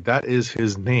Free. That is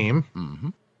his name. Mm-hmm.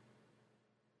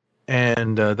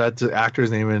 And that's the actor's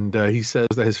name. And he says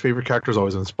that his favorite character is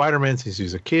always in Spider-Man since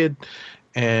he's a kid.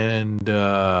 And,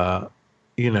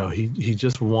 he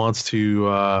just wants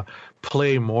to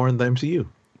play more in the MCU.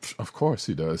 Of course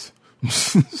he does.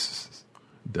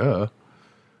 Duh.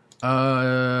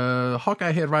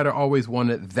 Hawkeye head writer always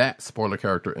wanted that spoiler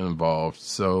character involved.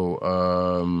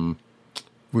 So,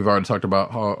 we've already talked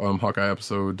about Hawkeye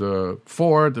episode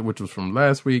 4, which was from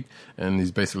last week, and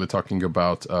he's basically talking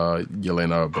about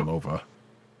Yelena Belova.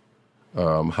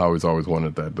 How he's always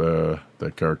wanted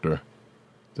that character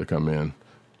to come in.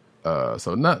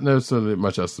 So not necessarily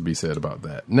much else to be said about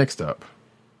that. Next up,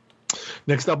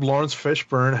 Lawrence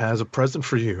Fishburne has a present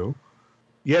for you.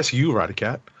 Yes, you,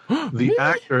 Radicat. The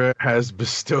actor has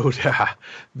bestowed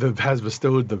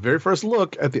the very first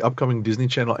look at the upcoming Disney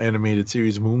Channel animated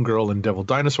series Moon Girl and Devil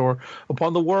Dinosaur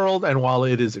upon the world, and while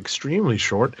it is extremely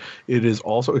short, it is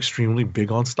also extremely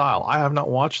big on style. I have not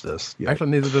watched this yet.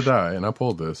 Actually, neither did I, and I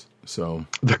pulled this. So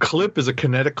the clip is a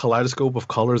kinetic kaleidoscope of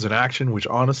colors and action, which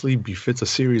honestly befits a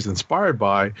series inspired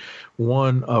by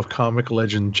one of comic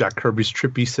legend Jack Kirby's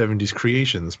trippy 70s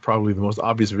creations. Probably the most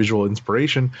obvious visual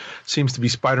inspiration seems to be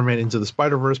Spider-Man Into the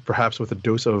Spider-Verse, perhaps with a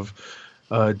dose of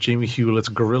Jamie Hewlett's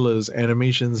Gorillaz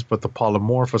animations, but the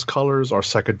polymorphous colors are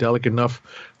psychedelic enough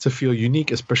to feel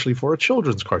unique, especially for a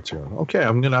children's cartoon. Okay,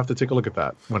 I'm going to have to take a look at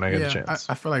that when I get a chance.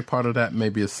 I feel like part of that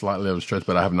maybe is slightly of a stretch,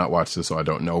 but I have not watched this, so I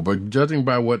don't know. But judging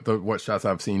by what shots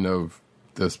I've seen of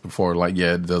this before,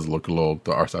 it does look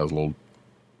the art style is a little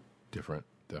different,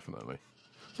 definitely.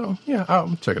 So, yeah,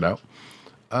 I'll check it out.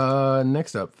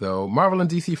 Next up, though, Marvel and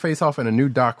DC face off in a new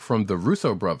doc from the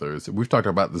Russo brothers. We've talked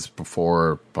about this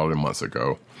before, probably months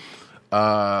ago.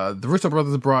 The Russo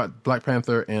brothers brought Black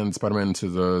Panther and Spider-Man into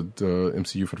the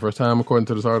MCU for the first time, according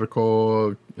to this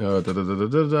article.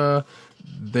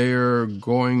 They're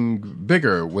going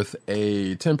bigger with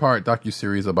a 10-part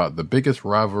docuseries about the biggest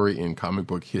rivalry in comic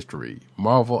book history,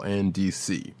 Marvel and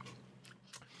DC.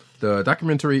 The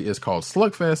documentary is called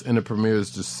Slugfest, and it premieres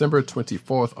December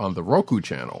 24th on the Roku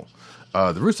channel.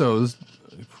 The Russos,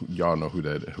 y'all know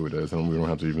who it is, and we don't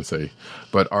have to even say,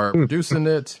 but are producing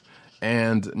it,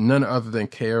 and none other than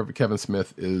Kevin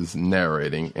Smith is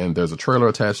narrating. And there's a trailer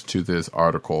attached to this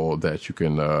article that you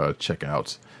can check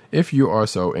out if you are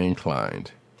so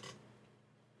inclined.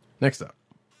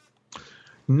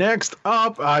 Next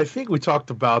up, I think we talked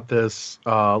about this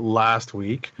last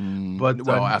week. But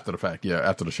after the fact,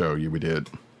 after the show, we did.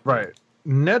 Right.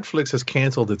 Netflix has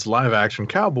canceled its live-action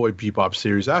Cowboy Bebop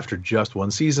series after just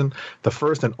one season. The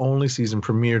first and only season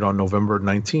premiered on November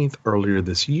 19th earlier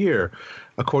this year.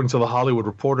 According to The Hollywood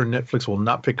Reporter, Netflix will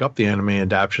not pick up the anime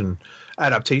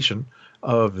adaptation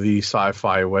of the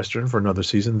sci-fi western for another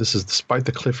season. This is despite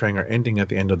the cliffhanger ending at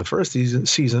the end of the first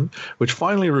season, which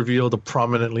finally revealed a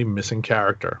prominently missing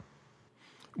character.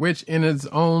 Which on its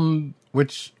own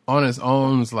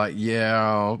is like,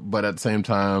 yeah, but at the same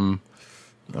time,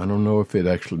 I don't know if it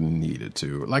actually needed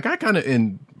to. Like, I kind of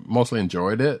mostly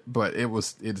enjoyed it, but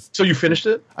it's. So you finished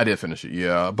it? I did finish it,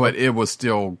 yeah, but it was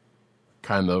still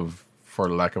kind of, for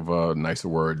lack of a nicer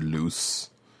word, loose.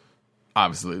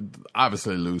 Obviously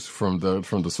loose from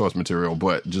the source material,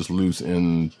 but just loose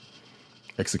in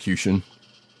execution.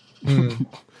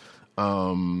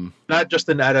 Not just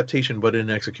in adaptation, but in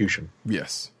execution.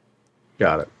 Yes.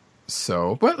 Got it.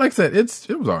 So, but like I said, it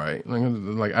was all right.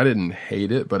 Like I didn't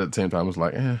hate it, but at the same time, I was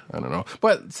like, I don't know.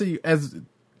 But see, as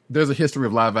there's a history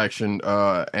of live action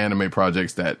anime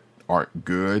projects that aren't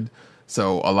good,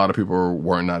 so a lot of people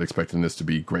were not expecting this to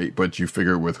be great. But you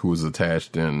figure with who's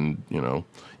attached, and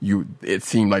it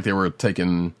seemed like they were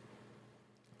taking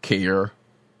care,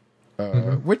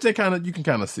 which you can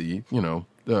kind of see, Well,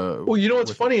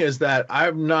 what's funny is that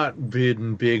I've not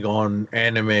been big on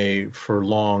anime for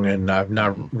long, and I've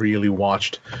not really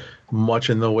watched much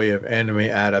in the way of anime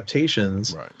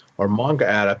adaptations or manga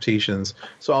adaptations.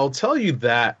 So I'll tell you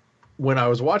that when I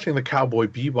was watching the Cowboy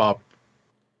Bebop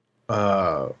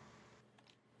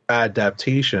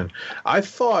adaptation, I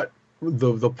thought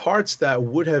the parts that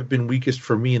would have been weakest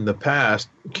for me in the past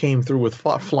came through with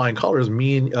flying colors,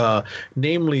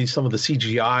 namely some of the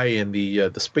CGI and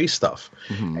the space stuff.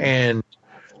 And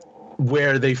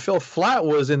where they fell flat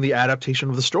was in the adaptation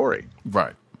of the story.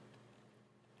 Right.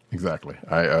 Exactly.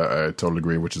 I totally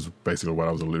agree, which is basically what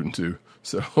I was alluding to.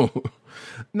 So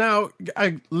now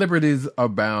liberties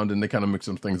abound, and they kind of mix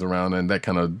some things around, and that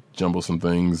kind of jumbles some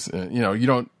things. You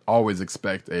don't always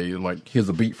expect here's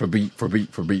a beat for beat for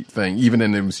beat for beat thing. Even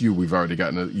in the MCU, we've already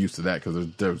gotten used to that because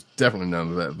there's definitely none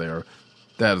of that there.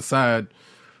 That aside,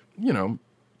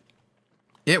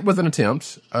 it was an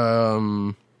attempt.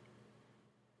 The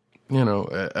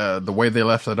way they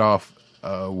left it off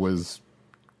was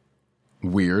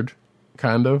weird,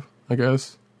 kind of, I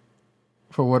guess,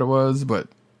 for what it was. But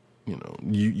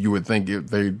you would think it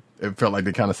felt like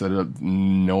they kind of set it up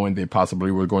knowing they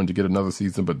possibly were going to get another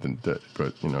season, but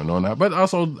knowing that. But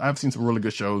also, I've seen some really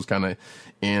good shows kind of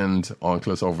end on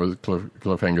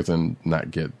cliffhangers and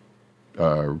not get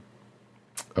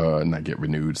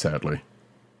renewed. Sadly,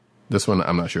 this one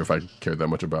I'm not sure if I care that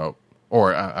much about,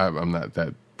 or I'm not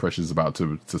that precious about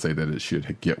to say that it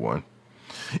should get one.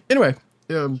 Anyway,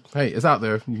 hey, it's out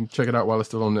there. You can check it out while it's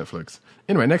still on Netflix.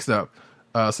 Anyway, next up,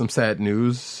 some sad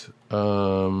news.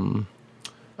 Keiko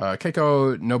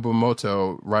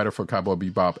Nobumoto, writer for Cowboy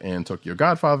Bebop and Tokyo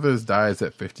Godfathers, dies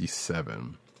at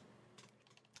 57.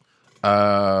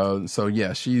 So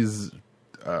yeah, she's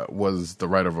was the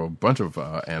writer of a bunch of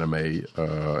anime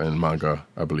and manga,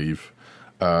 I believe.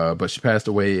 But she passed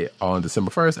away on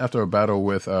December 1st after a battle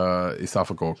with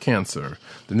esophageal cancer.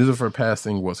 The news of her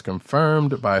passing was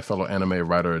confirmed by fellow anime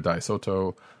writer Dai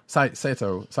Sato,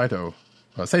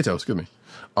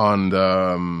 on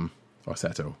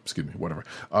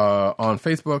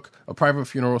Facebook. A private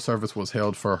funeral service was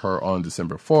held for her on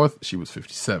December 4th. She was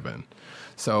 57.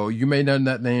 So you may know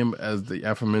that name as the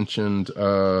aforementioned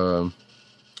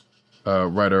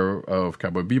writer of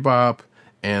Cowboy Bebop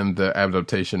and the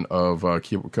adaptation of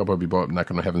Cowboy Bebop,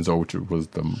 Knockin' on Heaven's Door, which was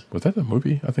that the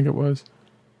movie? I think it was.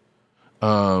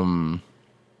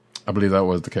 I believe that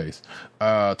was the case.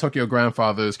 Tokyo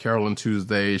Grandfathers, Carol and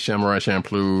Tuesday, Samurai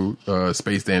Champloo,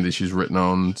 Space Dandy. She's written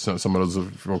on some of those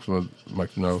folks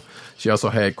might know. She also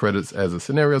had credits as a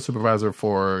scenario supervisor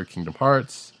for Kingdom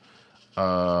Hearts.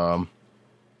 So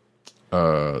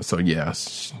yeah,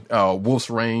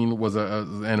 Wolf's Rain was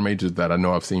an anime that I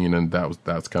know I've seen, and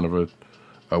that's kind of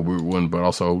a weird one, but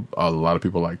also a lot of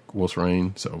people like Wolf's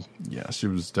Rain. So yeah, she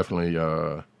was definitely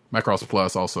Macross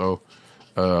Plus also.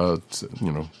 To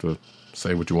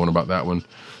say what you want about that one.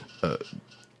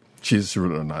 She's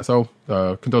really nice. So,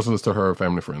 condolences to her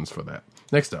family, friends for that.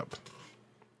 Next up.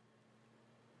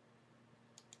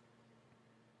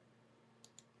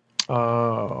 What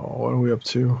are we up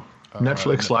to?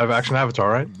 Netflix live action Avatar,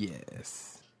 right?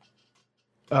 Yes.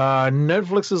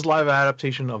 Netflix's live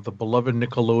adaptation of the beloved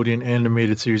Nickelodeon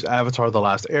animated series Avatar: The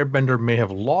Last Airbender may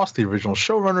have lost the original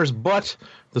showrunners, but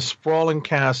the sprawling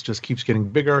cast just keeps getting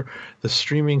bigger. The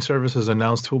streaming service has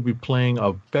announced who will be playing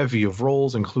a bevy of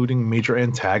roles, including major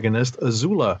antagonist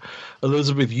Azula.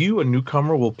 Elizabeth Yu, a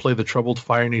newcomer, will play the troubled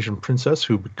Fire Nation princess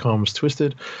who becomes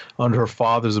twisted under her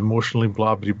father's emotionally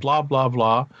blah blah blah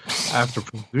blah after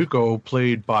Prince Zuko,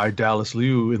 played by Dallas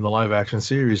Liu in the live-action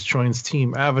series, joins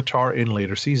Team Avatar in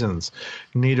later seasons.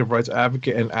 Native rights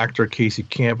advocate and actor Casey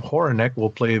Camp Horanek will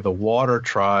play the Water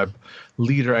Tribe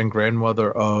leader and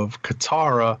grandmother of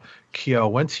Katara,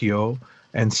 Kiawentio,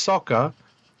 and Sokka,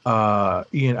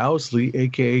 Ian Owsley,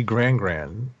 a.k.a.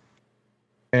 Gran.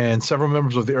 And several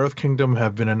members of the Earth Kingdom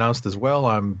have been announced as well.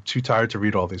 I'm too tired to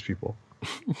read all these people.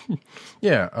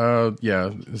 Yeah,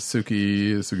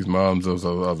 Suki's moms, those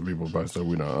other people, but so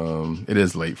we don't. It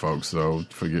is late, folks, so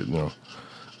forget,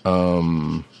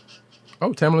 Tamlin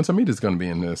Samita is going to be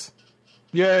in this.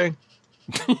 Yay.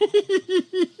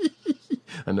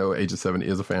 I know Agent 70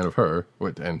 is a fan of her,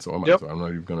 and so am I, Yep. so I'm not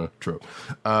even going to trip.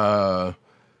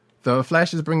 The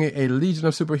Flash is bringing a Legion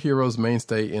of Superheroes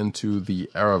mainstay into the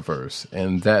Arrowverse,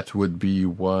 and that would be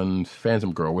one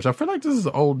Phantom Girl, which I feel like this is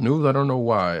old news. I don't know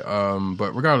why.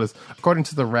 But regardless, according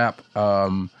to the Wrap,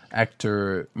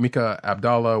 actor Mika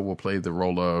Abdallah will play the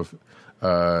role of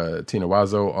Tina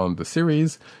Wazo on the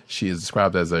series. She is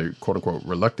described as a quote-unquote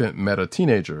reluctant meta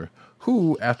teenager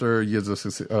who, after years of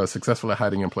successfully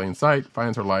hiding in plain sight,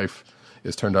 finds her life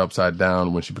is turned upside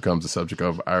down when she becomes the subject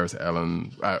of Iris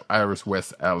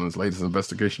West Allen's latest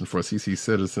investigation for CC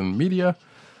Citizen Media.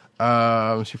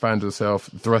 She finds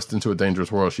herself thrust into a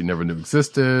dangerous world she never knew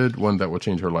existed, one that will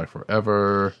change her life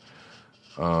forever,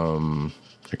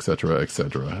 etc.,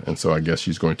 etc. And so I guess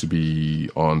she's going to be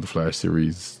on the Flash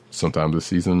series sometime this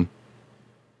season,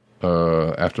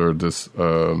 after this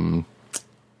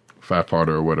 5-parter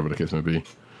or whatever the case may be.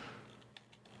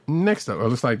 Next up, it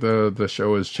looks like the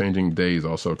show is changing days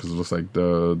also, because it looks like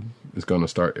it's going to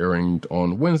start airing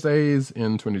on Wednesdays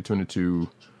in 2022,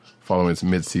 following its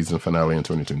mid-season finale in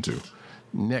 2022.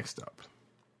 Next up,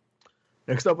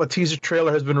 a teaser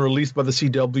trailer has been released by the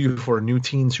CW for a new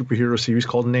teen superhero series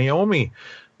called Naomi.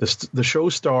 The show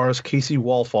stars Casey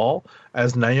Walfall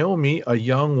as Naomi, a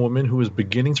young woman who is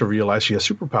beginning to realize she has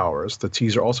superpowers. The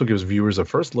teaser also gives viewers a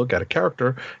first look at a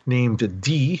character named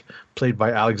Dee, played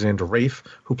by Alexander Rafe,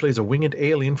 who plays a winged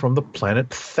alien from the planet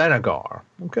Thanagar.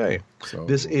 Okay. So,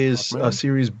 this is a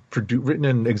series written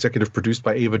and executive produced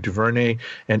by Ava DuVernay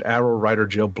and Arrow writer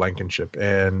Jill Blankenship.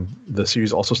 And the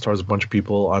series also stars a bunch of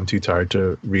people I'm too tired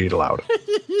to read it aloud.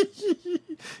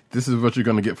 This is what you're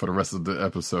going to get for the rest of the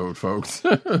episode, folks.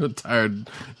 Tired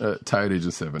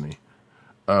Agent 70.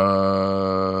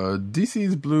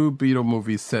 DC's Blue Beetle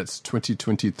movie sets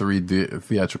 2023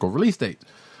 theatrical release date.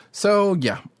 So,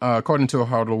 yeah, according to a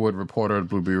Hollywood Reporter,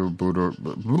 Blue Beetle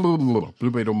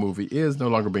movie is no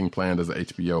longer being planned as an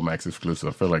HBO Max exclusive.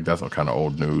 I feel like that's kind of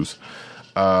old news.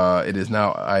 It is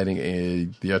now eyeing a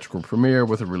theatrical premiere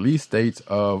with a release date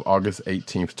of August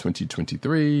 18th,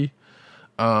 2023.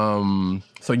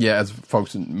 So yeah, as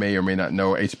folks may or may not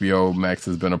know, HBO Max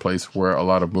has been a place where a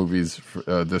lot of movies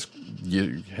this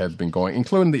year have been going,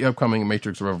 including the upcoming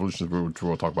Matrix Revolutions, which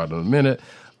we'll talk about in a minute.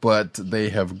 But they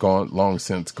have long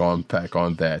since gone back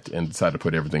on that and decided to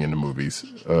put everything in the movies,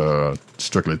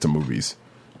 strictly to movies,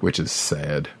 which is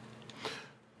sad.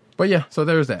 But yeah, so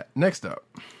there's that. Next up.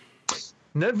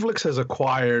 Netflix has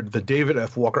acquired the David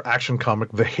F. Walker action comic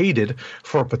The Hated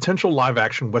for a potential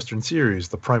live-action Western series.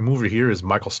 The prime mover here is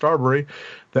Michael Starbury,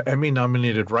 the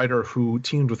Emmy-nominated writer who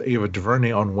teamed with Ava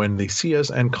DuVernay on When They See Us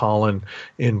and Colin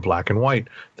in Black and White,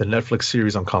 the Netflix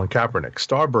series on Colin Kaepernick.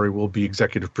 Starbury will be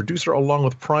executive producer along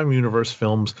with Prime Universe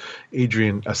Films'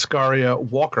 Adrian Ascaria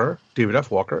Walker, David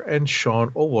F. Walker, and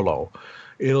Sean Ovolo.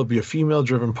 It'll be a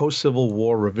female-driven post-Civil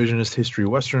War revisionist history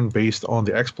Western based on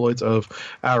the exploits of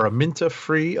Araminta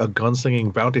Free, a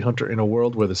gunslinging bounty hunter in a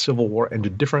world where the Civil War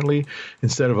ended differently.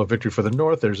 Instead of a victory for the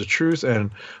North, there's a truce,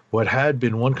 and what had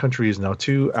been one country is now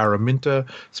two. Araminta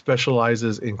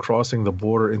specializes in crossing the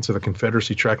border into the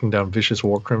Confederacy, tracking down vicious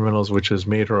war criminals, which has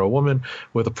made her a woman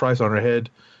with a price on her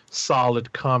head.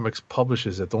 Solid Comics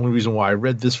publishes it. The only reason why I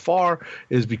read this far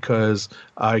is because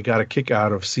I got a kick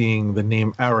out of seeing the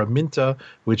name Araminta,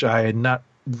 which I had not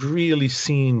really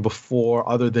seen before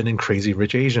other than in Crazy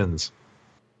Rich Asians.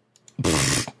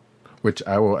 Which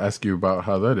I will ask you about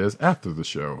how that is after the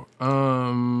show.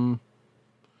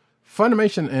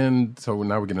 Funimation, and so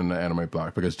now we're getting into the anime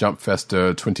block because Jump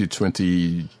Festa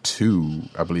 2022,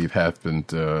 I believe, happened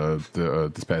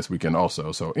this past weekend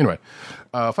also. So anyway,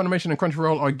 Funimation and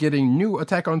Crunchyroll are getting new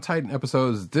Attack on Titan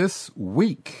episodes this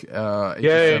week.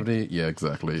 Yay! Yeah,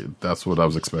 exactly. That's what I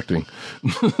was expecting.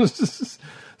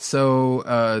 So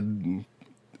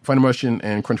Funimation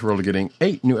and Crunchyroll are getting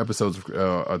 8 new episodes of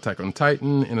Attack on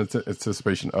Titan in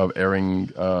anticipation of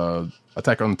airing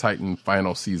Attack on Titan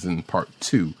Final Season Part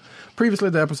 2. Previously,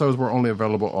 the episodes were only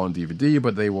available on DVD,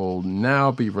 but they will now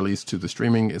be released to the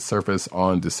streaming service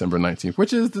on December 19th,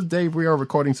 which is the day we are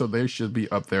recording, so they should be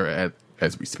up there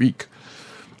as we speak.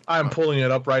 I'm pulling it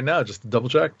up right now just to double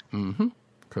check. Mm-hmm.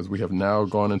 Because we have now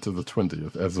gone into the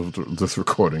 20th as of this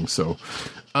recording. So,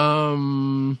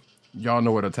 y'all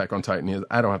know what Attack on Titan is.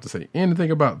 I don't have to say anything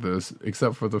about this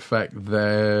except for the fact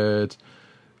that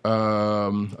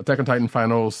Attack on Titan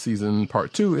Final Season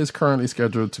Part 2 is currently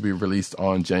scheduled to be released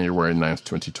on January 9th,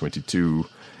 2022,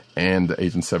 and the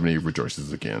Agent 70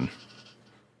 rejoices again.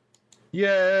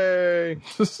 Yay!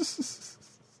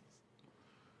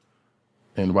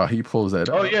 And while he pulls that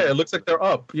Oh up, yeah, it looks like they're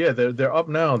up. Yeah, they're up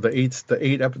now. They're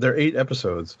 8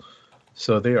 episodes,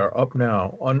 so they are up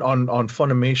now on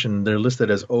Funimation. They're listed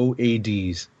as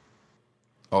OADs.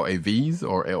 OAVs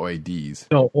or LADs?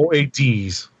 No,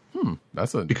 OADs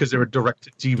That's a because they were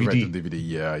directed DVD. DVD.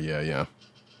 Yeah.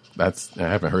 I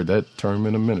haven't heard that term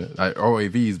in a minute.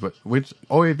 OAVs, but which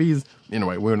OAVs?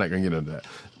 Anyway, we're not going to get into that.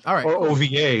 All right. Or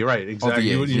OVA, right? Exactly.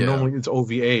 OVAs, yeah. Normally it's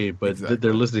OVA, but Exactly.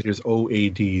 they're listed here as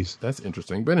OADs. That's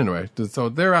interesting. But anyway, so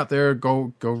they're out there.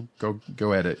 Go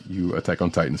at it, you Attack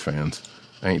on Titans fans.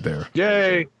 I ain't there.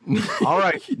 Yay! All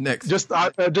right. Next. Just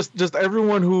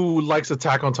everyone who likes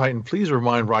Attack on Titan, please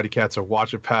remind Roddy Cat to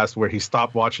watch it past where he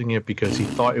stopped watching it because he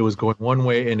thought it was going one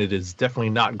way, and it is definitely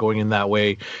not going in that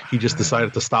way. He just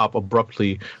decided to stop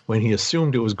abruptly when he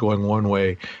assumed it was going one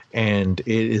way, and it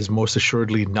is most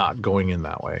assuredly not going in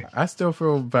that way. I still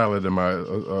feel valid in my,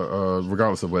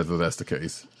 regardless of whether that's the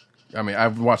case. I mean,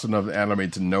 I've watched enough anime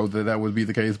to know that would be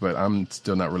the case, but I'm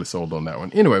still not really sold on that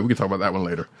one. Anyway, we can talk about that one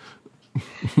later.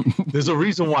 There's a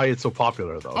reason why it's so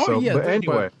popular, though. But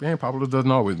anyway, being popular doesn't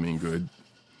always mean good.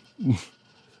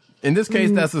 In this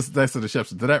case, that's an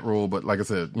exception to that rule. But like I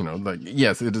said,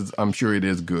 yes, it is. I'm sure it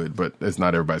is good, but it's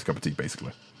not everybody's cup of tea,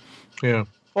 basically. Yeah.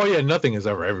 Oh, yeah, nothing is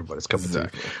ever everybody's cup of tea.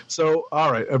 Exactly. So,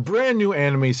 all right, a brand new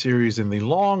anime series in the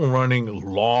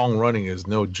long-running is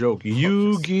no joke,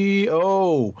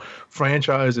 Yu-Gi-Oh!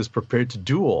 Franchise is prepared to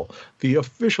duel. The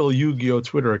official Yu-Gi-Oh!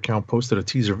 Twitter account posted a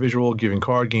teaser visual giving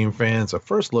card game fans a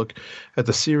first look at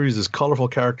the series' colorful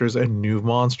characters and new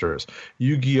monsters.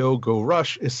 Yu-Gi-Oh! Go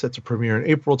Rush is set to premiere in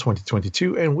April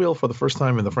 2022 and will, for the first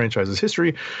time in the franchise's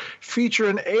history, feature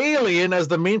an alien as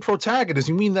the main protagonist.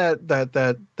 You mean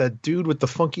that dude with the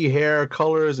funky hair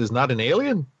colors is not an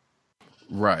alien?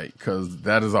 Right, because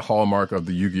that is a hallmark of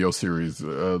the Yu-Gi-Oh! Series.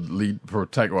 A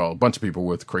bunch of people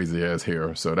with crazy ass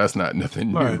hair, so that's not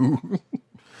nothing Right. new.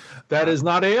 That is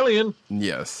not alien.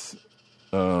 Yes.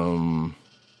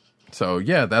 So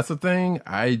yeah, that's the thing.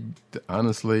 I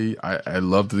honestly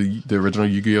love the original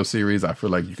Yu-Gi-Oh! Series. I feel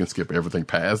like you can skip everything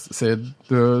past said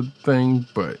thing,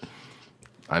 but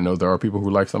I know there are people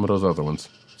who like some of those other ones.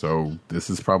 So this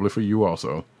is probably for you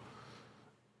also,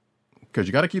 because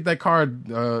you got to keep that card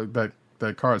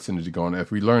that card synergy going.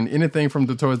 If we learn anything from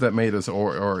the Toys That Made Us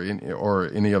or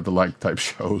any of the like type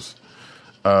shows,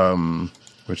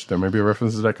 which there may be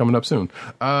references to that coming up soon.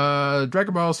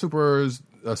 Dragon Ball Super's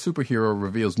Superhero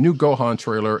reveals new Gohan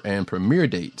trailer and premiere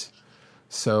date.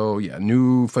 So yeah,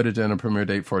 new footage and a premiere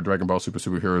date for Dragon Ball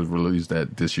Superhero is released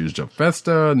at this year's Jump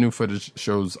Festa. New footage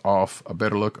shows off a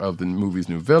better look of the movie's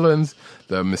new villains,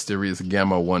 the mysterious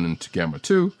Gamma 1 and Gamma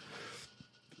 2.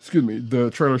 Excuse me. The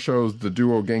trailer shows the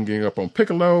duo ganging up on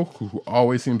Piccolo, who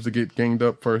always seems to get ganged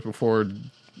up first before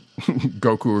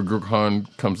Goku or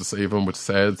Gohan comes to save him, which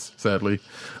sadly.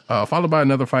 Followed by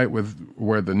another fight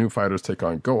where the new fighters take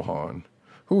on Gohan,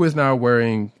 who is now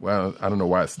wearing, well, I don't know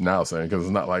why it's now saying, because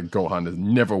it's not like Gohan has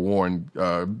never worn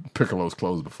Piccolo's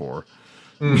clothes before.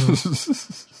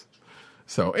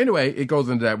 So anyway, it goes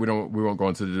into that. We won't go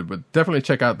into it, but definitely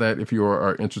check out that if you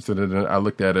are interested in it. I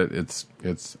looked at it.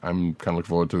 I'm kind of looking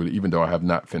forward to it, even though I have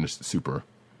not finished Super.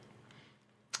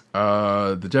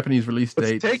 The Japanese release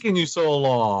date. It's taking you so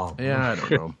long. Yeah, I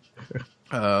don't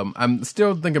know. I'm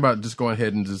still thinking about just going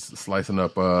ahead and just slicing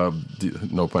up,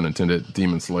 no pun intended,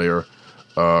 Demon Slayer,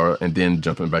 and then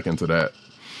jumping back into that.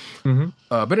 Mm-hmm.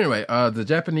 But anyway,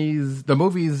 the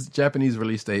movie's Japanese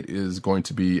release date is going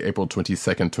to be April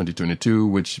 22nd, 2022,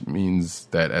 which means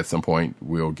that at some point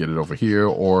we'll get it over here,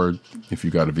 or if you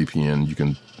got a VPN, you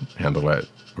can handle that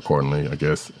accordingly, I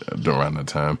guess, around that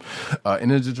time.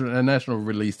 An international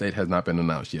release date has not been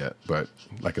announced yet, but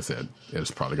like I said,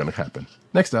 it's probably going to happen.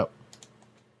 Next up.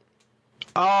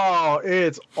 Oh,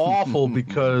 it's awful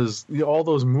because all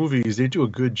those movies, they do a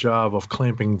good job of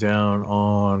clamping down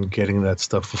on getting that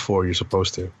stuff before you're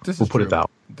supposed to. We'll put it that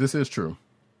way. This is true.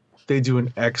 They do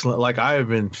an excellent, like I have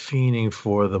been fiending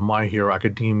for the My Hero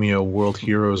Academia World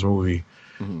Heroes movie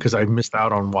because I missed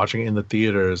out on watching it in the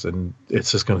theaters, and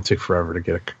it's just going to take forever to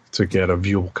get a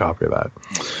viewable copy of that.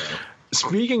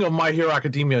 Speaking of My Hero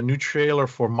Academia, a new trailer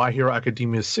for My Hero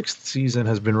Academia's 6th season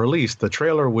has been released. The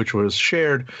trailer, which was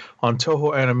shared on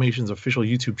Toho Animation's official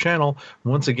YouTube channel,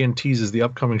 once again teases the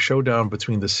upcoming showdown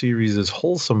between the series'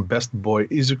 wholesome best boy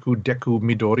Izuku Deku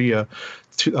Midoriya,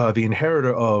 the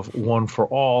inheritor of One for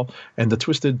All, and the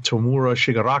twisted Tomura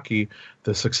Shigaraki,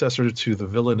 the successor to the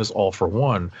villainous All for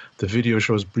One. The video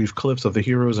shows brief clips of the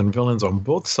heroes and villains on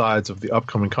both sides of the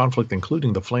upcoming conflict,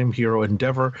 including the flame hero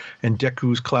Endeavor and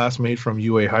Deku's classmate from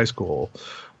UA High School.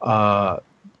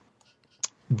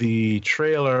 the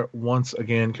trailer once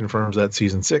again confirms that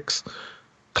season 6,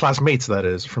 Classmates, that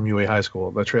is, from UA High School,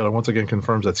 the trailer once again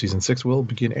confirms that season 6 will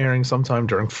begin airing sometime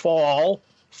during fall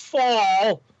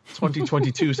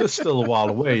 2022. So it's still a while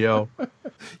away, yo.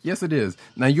 Yes, it is.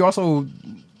 Now, you also,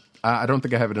 I don't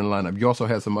think I have it in the lineup. You also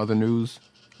had some other news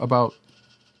about,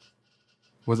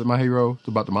 was it My Hero?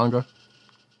 About the manga?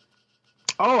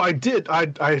 Oh, I did.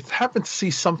 I happened to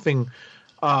see something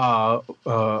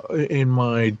in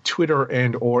my Twitter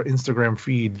and or Instagram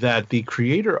feed that the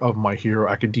creator of My Hero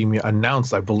Academia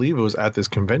announced, I believe it was at this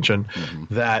convention,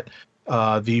 that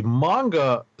the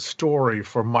manga story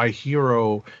for My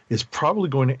Hero is probably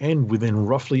going to end within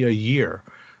roughly a year.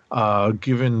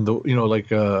 Given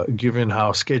given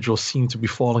how schedules seem to be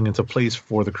falling into place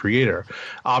for the creator.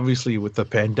 Obviously, with the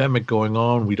pandemic going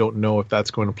on, we don't know if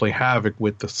that's going to play havoc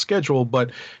with the schedule,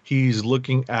 but he's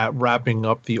looking at wrapping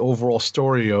up the overall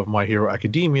story of My Hero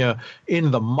Academia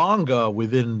in the manga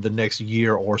within the next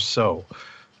year or so.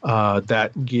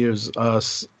 That gives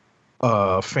us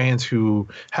fans who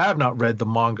have not read the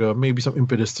manga maybe some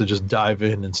impetus to just dive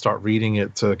in and start reading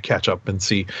it to catch up and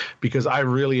see, because I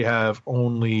really have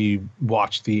only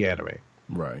watched the anime.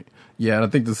 Right. Yeah, and I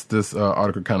think this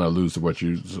article kind of alludes to what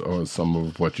some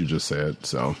of what you just said,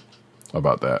 so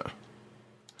about that.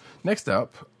 Next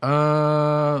up,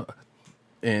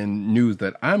 and news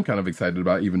that I'm kind of excited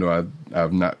about, even though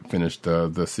I've not finished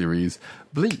the series.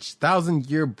 Bleach,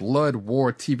 1,000-Year Blood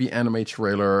War TV anime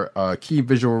trailer, key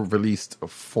visual released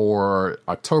for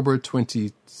October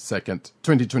 22nd,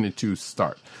 2022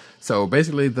 start. So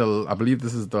basically, I believe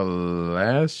this is the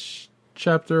last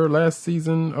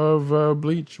season of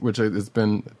Bleach, which it's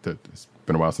been a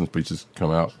while since Bleach has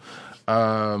come out.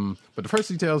 But the first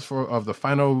details of the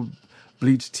final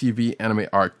Bleach TV anime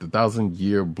arc, the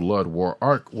 1,000-Year Blood War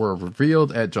arc, were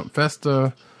revealed at Jump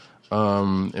Festa.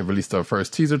 It released the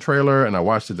first teaser trailer, and I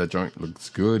watched it. That joint looks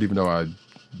good, even though I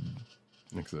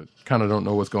kind of don't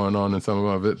know what's going on in some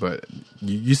of it. But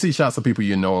you see shots of people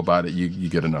you know about it, you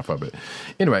get enough of it.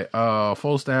 Anyway,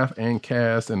 full staff and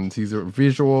cast and teaser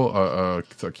visual,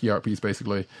 it's a key art piece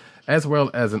basically, as well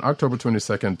as an October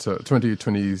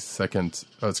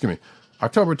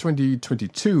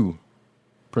 2022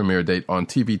 premiere date on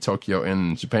TV Tokyo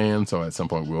in Japan. So at some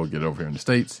point we'll get over here in the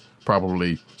States,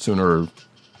 probably sooner.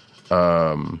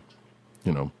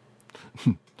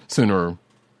 Sooner,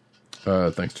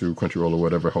 thanks to Crunchyroll or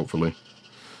whatever, hopefully.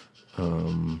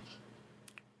 The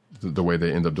way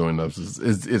they end up doing this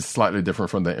is slightly different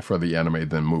for the anime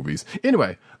than movies.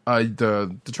 Anyway,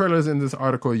 the trailer is in this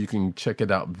article. You can check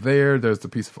it out there. There's the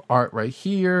piece of art right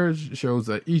here. It shows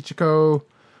Ichiko,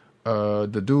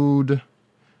 the dude,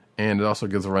 and it also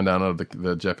gives a rundown of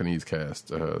the Japanese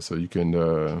cast. So you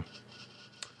can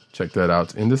check that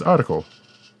out in this article.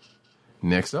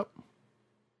 Next up.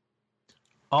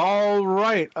 All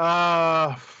right.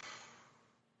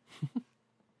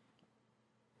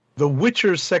 The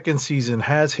Witcher's second season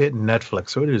has hit Netflix,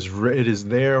 so it is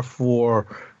there for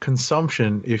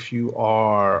consumption if you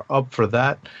are up for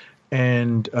that.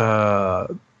 And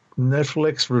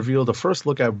Netflix revealed a first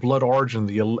look at Blood Origin,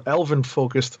 the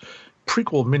Elven-focused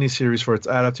prequel miniseries for its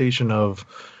adaptation of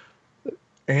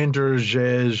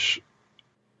Andrzej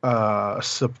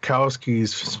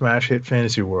Sapkowski's smash hit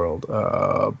Fantasy World.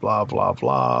 Blah blah blah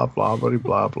blah blah blah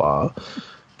blah blah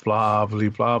blah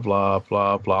blah blah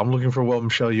blah blah. I'm looking for what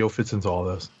Michelle Yeoh fits into all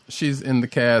this. She's in the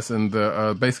cast, and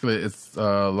the basically it's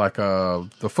like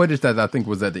the footage that I think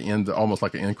was at the end, almost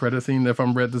like an end credit scene. If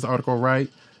I'm read this article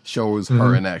right, shows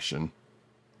her in action.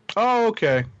 Oh,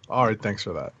 okay. All right. Thanks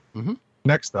for that.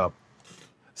 Next up.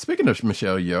 Speaking of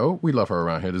Michelle Yeoh, we love her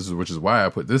around here. Which is why I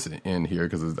put this in here,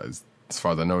 because it's, as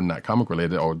far as I know, not comic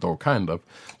related, although kind of.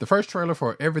 The first trailer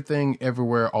for Everything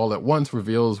Everywhere All at Once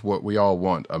reveals what we all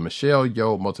want, a Michelle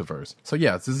Yeoh multiverse. So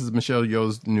yes, this is Michelle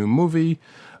Yeoh's new movie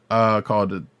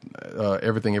called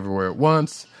Everything Everywhere at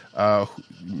Once.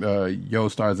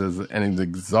 Yeoh stars as an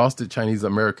exhausted Chinese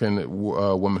American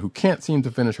woman who can't seem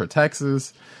to finish her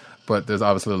taxes. But there's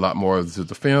obviously a lot more to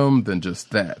the film than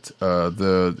just that.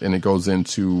 And it goes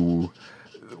into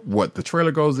what the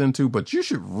trailer goes into, but you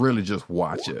should really just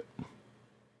watch it.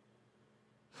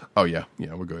 Oh yeah,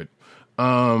 we're good.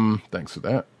 Thanks for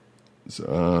that.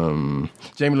 So,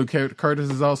 Jamie Lee Curtis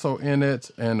is also in it,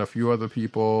 and a few other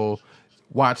people.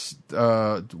 Watch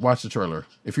the trailer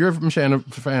if you're a fan of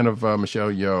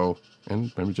Michelle Yeoh,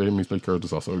 and maybe Jamie Lee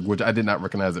Curtis also, which I did not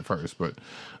recognize at first, but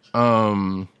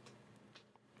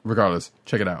regardless,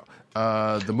 check it out.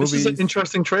 The movie. This is an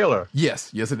interesting trailer.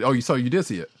 Yes. So you did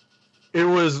see it. It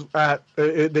was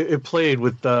it played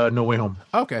with No Way Home.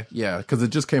 Okay, yeah, because it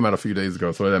just came out a few days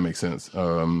ago, so that makes sense.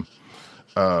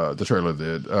 The trailer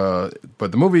did.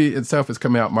 But the movie itself is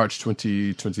coming out March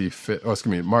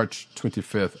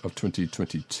 25th of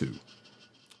 2022.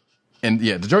 And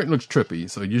yeah, the joint looks trippy,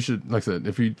 so you should, like I said,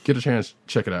 if you get a chance,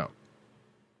 check it out.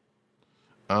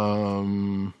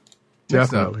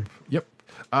 Definitely. Yep.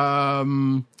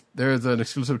 There's an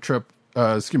exclusive clip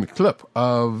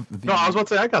of the... No, I was about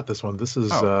to say I got this one. This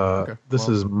is okay. this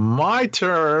is my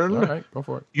turn. All right, go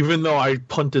for it. Even though I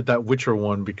punted that Witcher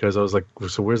one because I was like,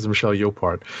 so where's the Michelle Yeoh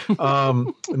part?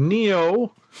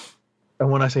 Neo,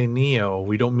 and when I say Neo,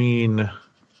 we don't mean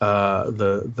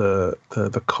the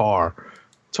car.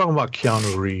 Talking about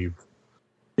Keanu Reeves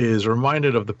is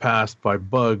reminded of the past by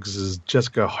Bugs'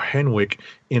 Jessica Henwick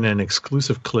in an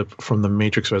exclusive clip from The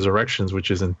Matrix Resurrections,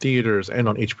 which is in theaters and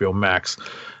on HBO Max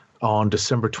on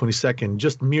December 22nd,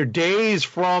 just mere days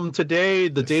from today,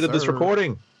 the date of this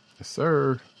recording. Yes,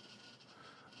 sir.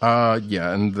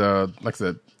 Yeah, and like I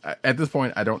said, at this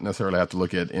point, I don't necessarily have to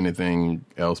look at anything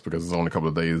else because it's only a couple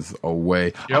of days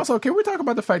away. Yep. Also, can we talk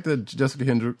about the fact that Jessica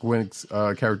Henwick's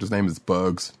character's name is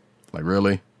Bugs? Like,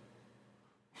 really?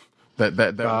 That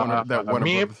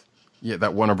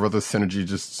Warner Brothers synergy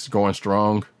just going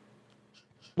strong.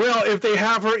 Well, if they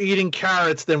have her eating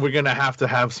carrots, then we're going to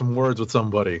have some words with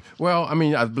somebody. Well, I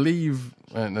mean, I believe,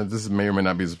 and this may or may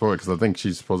not be spoiled, because I think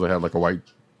she's supposed to have like a white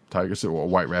tiger or a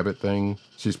white rabbit thing.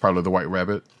 She's part of the white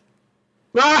rabbit.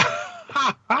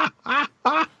 I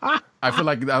feel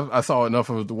like I saw enough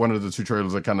of one of the two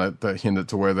trailers that kind of hinted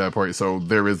to where that part. So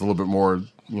there is a little bit more,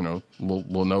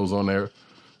 little nose on there.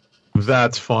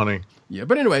 That's funny. Yeah,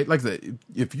 but anyway, like I said,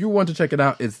 if you want to check it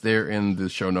out, it's there in the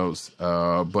show notes.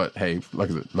 But hey, like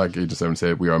Agent 7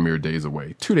 said, we are mere days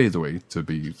away. 2 days away, to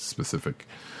be specific.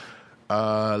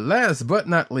 Last but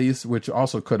not least, which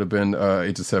also could have been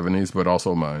Agent 7's, but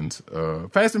also mine.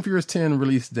 Fast and Furious 10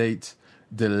 release date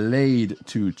delayed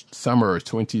to summer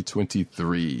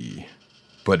 2023.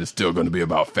 But it's still going to be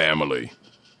about family.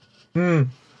 So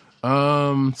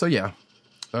yeah.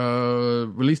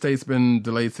 Release date's been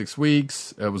delayed 6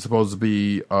 weeks. It was supposed to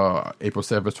be April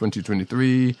 7th,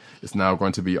 2023. It's now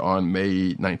going to be on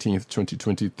May 19th,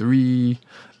 2023.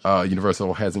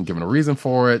 Universal hasn't given a reason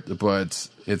for it, but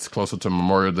it's closer to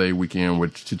Memorial Day weekend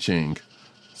with Cha-Ching.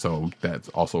 So that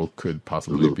also could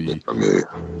possibly be...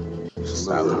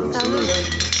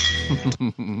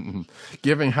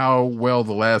 Given how well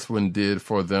the last one did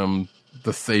for them,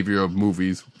 the savior of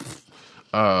movies...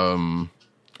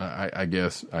 I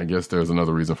guess there's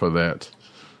another reason for that.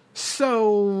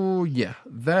 So yeah,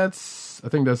 I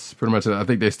think that's pretty much it. I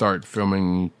think they start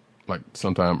filming like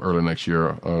sometime early next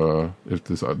year, if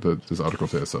this article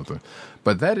says something.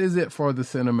 But that is it for the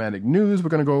cinematic news. We're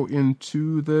gonna go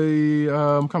into the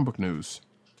comic book news.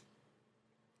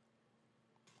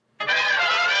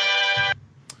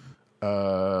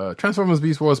 Transformers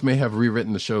Beast Wars may have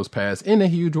rewritten the show's past in a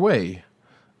huge way.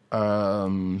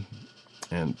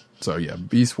 And so, yeah,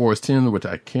 Beast Wars 10, which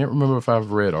I can't remember if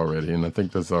I've read already, and I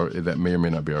think that may or may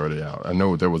not be already out. I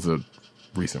know there was a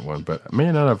recent one, but I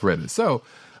may not have read it. So,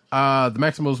 the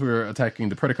Maximals were attacking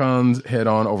the Predacons head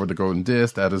on over the Golden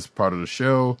Disc. That is part of the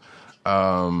show.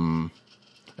 An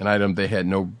item they had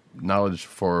no knowledge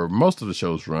for most of the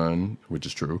show's run, which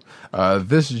is true.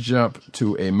 This jump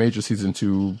to a major season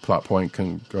 2 plot point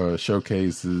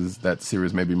showcases that the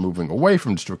series may be moving away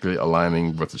from strictly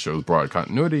aligning with the show's broad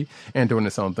continuity and doing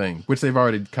its own thing, which they've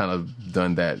already kind of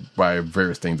done that by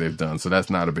various things they've done. So that's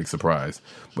not a big surprise.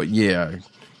 But yeah,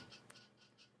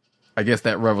 I guess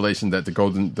that revelation that the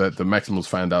Maximals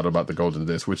find out about the Golden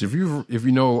Disc, which if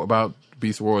you know about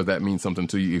Beast Wars, that means something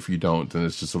to you. If you don't, then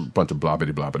it's just a bunch of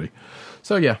blobbity.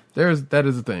 So yeah, that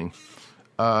is a thing.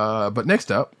 But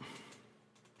next up,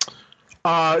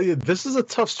 this is a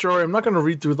tough story. I'm not going to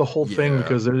read through the whole thing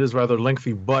because it is rather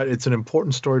lengthy, but it's an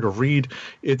important story to read.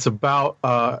 It's about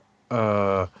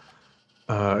this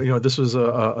was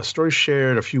a story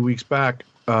shared a few weeks back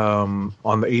on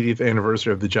the 80th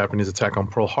anniversary of the Japanese attack on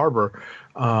Pearl Harbor.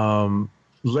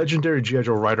 Legendary G.I.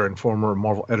 Joe writer and former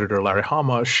Marvel editor Larry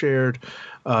Hama shared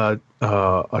a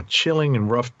chilling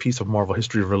and rough piece of Marvel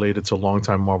history related to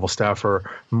longtime Marvel staffer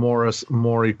Morris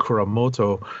Mori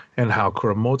Kuramoto and how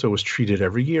Kuramoto was treated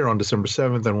every year on December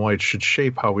 7th and why it should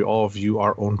shape how we all view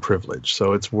our own privilege.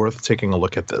 So it's worth taking a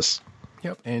look at this.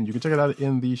 Yep, and you can check it out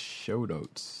in the show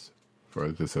notes for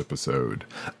this episode.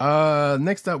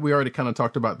 Next up, we already kind of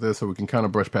talked about this, so we can kind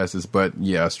of brush past this. But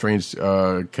yeah, Strange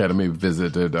Academy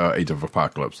visited Age of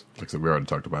Apocalypse. Like I said, we already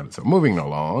talked about it. So moving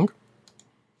along.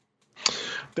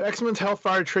 The X-Men's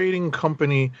Hellfire Trading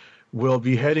Company will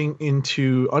be heading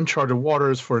into uncharted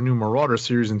waters for a new Marauder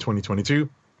series in 2022.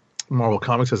 Marvel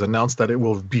Comics has announced that it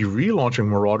will be relaunching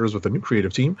Marauders with a new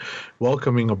creative team,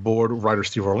 welcoming aboard writer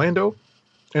Steve Orlando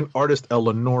and artist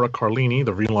Eleonora Carlini.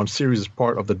 The relaunch series is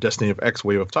part of the Destiny of X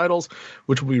wave of titles,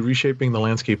 which will be reshaping the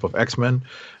landscape of X-Men.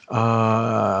 In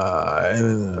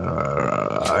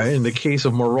the case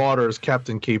of Marauders,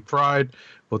 Captain Kate Pryde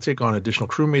will take on additional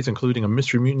crewmates, including a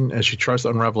mystery mutant, as she tries to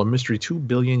unravel a mystery 2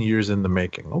 billion years in the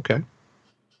making. Okay.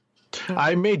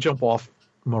 I may jump off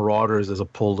Marauders as a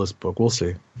pull list book. We'll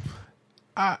see.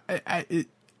 I'll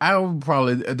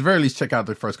probably, at the very least, check out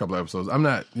the first couple of episodes. I'm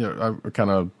not, I'm kind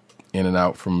of in and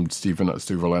out from Steve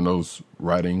Orlando's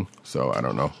writing, so I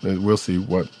don't know. We'll see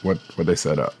what they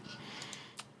set up,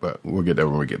 but we'll get there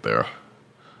when we get there.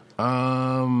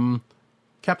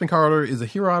 Captain Carter is a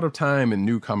hero out of time in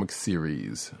new comic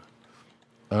series.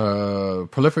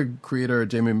 Prolific creator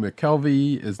Jamie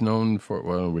McKelvey is known for,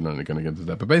 well, we're not going to get into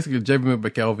that, but basically Jamie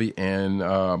McKelvey and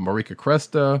Marika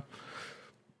Cresta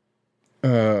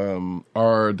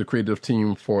are the creative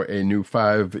team for a new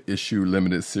 5-issue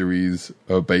limited series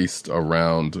based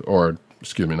around, or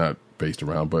excuse me, not based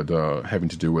around, but having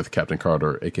to do with Captain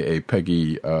Carter, aka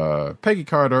Peggy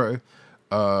Carter,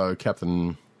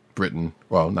 Captain Britain.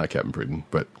 Well, not Captain Britain,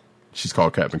 but she's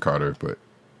called Captain Carter, but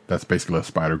that's basically a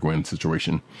Spider-Gwen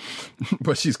situation.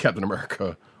 But she's Captain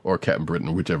America or Captain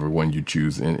Britain, whichever one you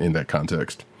choose in that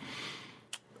context.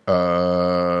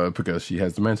 Because she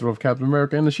has the mantle of Captain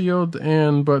America and the shield,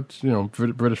 but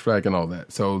British flag and all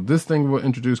that. So this thing will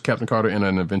introduce Captain Carter in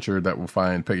an adventure that will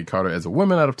find Peggy Carter as a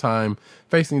woman out of time,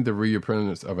 facing the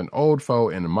reappearance of an old foe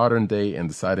in the modern day and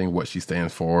deciding what she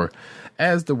stands for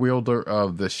as the wielder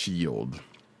of the shield.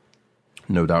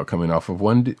 No doubt coming off of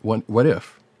one What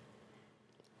If.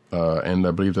 And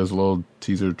I believe there's a little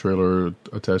teaser trailer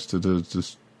attached to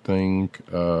this thing.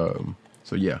 So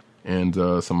yeah, and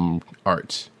some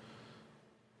art.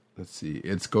 Let's see.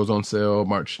 It goes on sale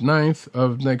March 9th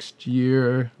of next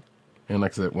year. And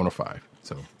like I said, 105.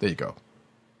 So there you go.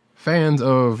 Fans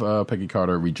of Peggy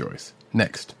Carter, rejoice.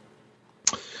 Next.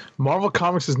 Marvel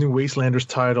Comics' new Wastelanders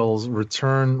titles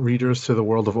return readers to the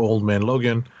world of Old Man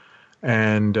Logan.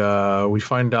 And we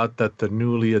find out that the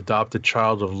newly adopted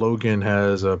child of Logan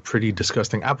has a pretty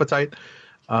disgusting appetite.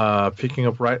 Picking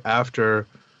up right after...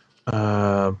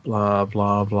 blah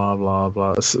blah blah blah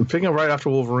blah. So, picking up right after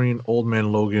Wolverine, Old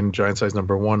Man Logan, Giant Size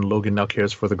 #1. Logan now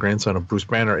cares for the grandson of Bruce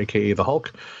Banner, aka the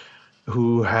Hulk,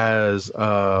 who has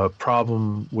a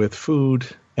problem with food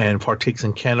and partakes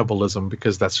in cannibalism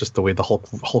because that's just the way the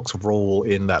Hulk's roll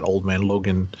in that Old Man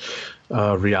Logan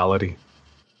reality.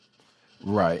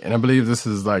 Right, and I believe this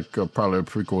is like probably a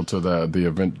prequel to the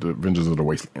Avengers of the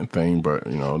Wasteland thing, but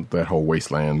that whole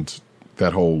Wasteland.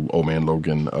 That whole Old Man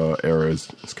Logan era is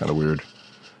kind of weird.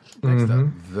 Next up,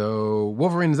 though,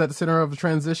 Wolverine is at the center of the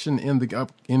transition in the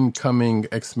incoming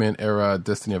X-Men era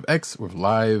Destiny of X with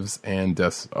lives and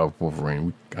deaths of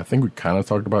Wolverine. I think we kind of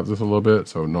talked about this a little bit,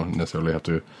 so don't necessarily have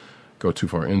to go too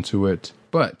far into it.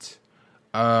 But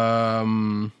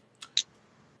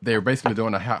they're basically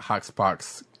doing a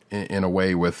Hoxpox in a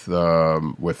way with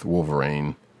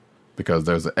Wolverine. Because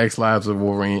there's the X Lives of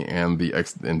Wolverine and the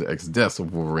X Deaths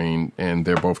of Wolverine, and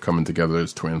they're both coming together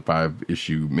as twin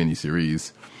 5-issue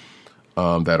miniseries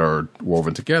that are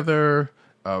woven together.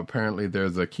 Apparently,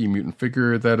 there's a key mutant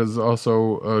figure that is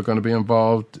also going to be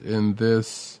involved in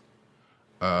this,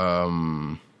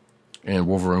 and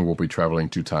Wolverine will be traveling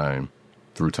through time.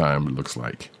 It looks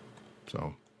like.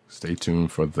 So stay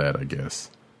tuned for that, I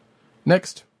guess.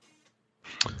 Next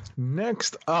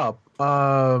up.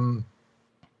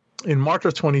 In March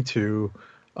of 22,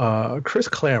 Chris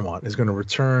Claremont is going to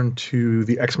return to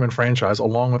the X-Men franchise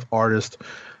along with artist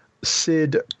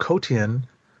Sid Kotian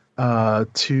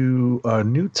to a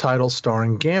new title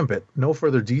starring Gambit. No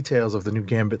further details of the new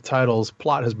Gambit title's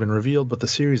plot has been revealed, but the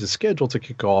series is scheduled to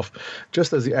kick off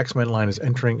just as the X-Men line is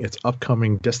entering its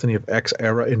upcoming Destiny of X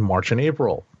era in March and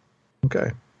April.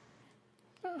 Okay.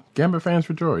 Gambit fans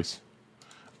rejoice.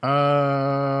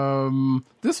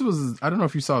 This was, I don't know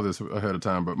if you saw this ahead of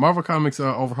time, but Marvel Comics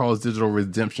overhauls digital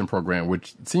redemption program,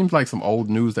 which seems like some old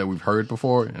news that we've heard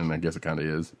before, and I guess it kind of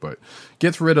is, but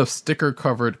gets rid of sticker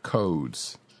covered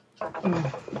codes.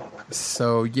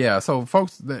 So yeah, so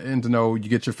folks that need to know, you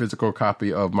get your physical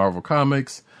copy of Marvel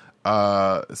Comics.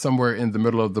 Somewhere in the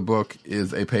middle of the book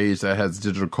is a page that has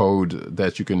digital code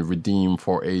that you can redeem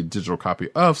for a digital copy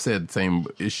of said same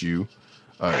issue.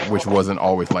 Which wasn't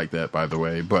always like that, by the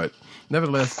way. But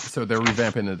nevertheless, so they're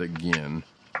revamping it again.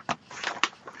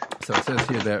 So it says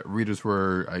here that readers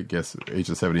were, I guess,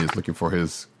 Agent 70 is looking for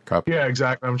his copy. Yeah,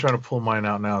 exactly. I'm trying to pull mine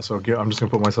out now, so I'm just going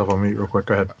to put myself on mute real quick.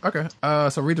 Go ahead. Okay.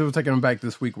 So readers were taken back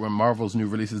this week when Marvel's new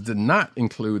releases did not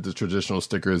include the traditional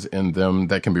stickers in them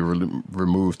that can be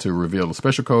removed to reveal a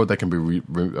special code that can be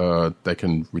that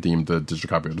can redeem the digital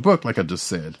copy of the book, like I just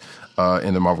said,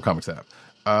 in the Marvel Comics app.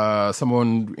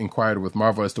 Someone inquired with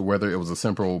Marvel as to whether it was a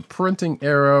simple printing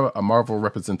error. A Marvel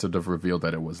representative revealed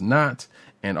that it was not,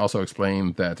 and also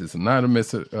explained that it's not a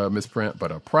misprint,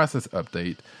 but a process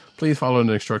update. Please follow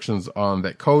the instructions on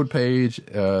that code page.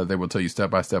 They will tell you step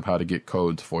by step how to get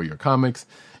codes for your comics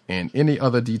and any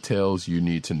other details you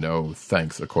need to know.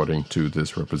 Thanks, according to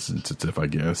this representative, I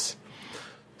guess.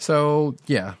 So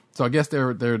yeah, so I guess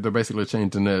they're basically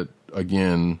changing it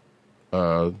again.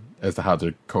 As to how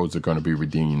the codes are going to be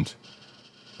redeemed.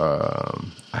 I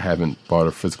haven't bought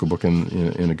a physical book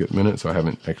in a good minute, so I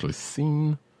haven't actually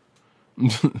seen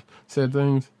said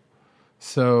things.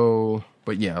 So,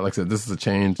 but yeah, like I said, this is a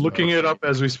change. Looking it up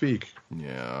as we speak.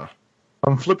 Yeah.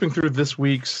 I'm flipping through this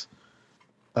week's...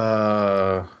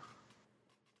 Oh,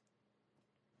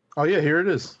 yeah, here it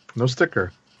is. No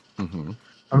sticker. Mm-hmm.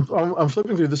 I'm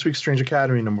flipping through this week's Strange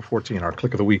Academy number 14, our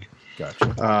click of the week.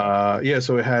 Gotcha. Yeah,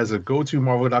 so it has a go to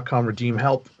Marvel.com redeem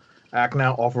help. Act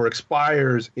now offer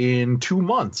expires in 2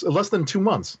 months, less than 2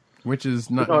 months. Which is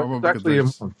not normal. It's actually a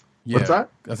month. Yeah, what's that?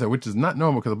 I said, which is not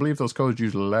normal because I believe those codes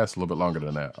usually last a little bit longer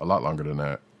than that, a lot longer than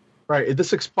that. Right.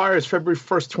 This expires February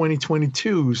 1st,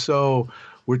 2022. So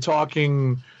we're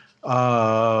talking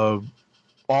all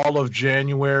of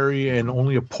January and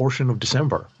only a portion of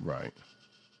December. Right.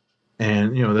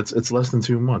 And, it's less than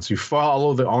 2 months. You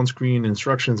follow the on-screen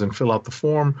instructions and fill out the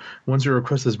form. Once your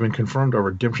request has been confirmed, our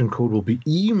redemption code will be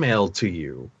emailed to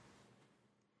you.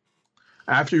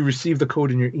 After you receive the code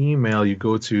in your email, you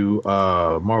go to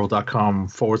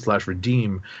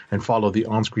marvel.com/redeem and follow the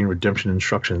on-screen redemption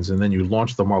instructions. And then you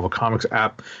launch the Marvel Comics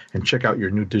app and check out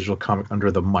your new digital comic under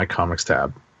the My Comics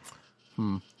tab.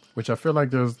 Which I feel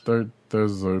like there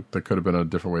could have been a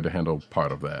different way to handle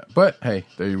part of that. But hey,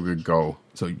 there you go.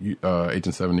 So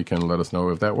Agent 70 can let us know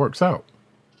if that works out.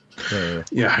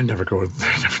 Yeah, I never do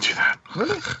that.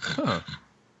 Really? Huh.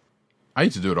 I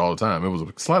used to do it all the time. It was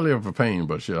slightly of a pain,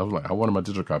 but shit, I was like, I wanted my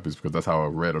digital copies because that's how I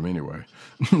read them anyway.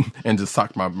 And just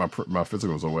socked my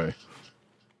physicals away.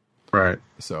 Right.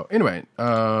 So anyway,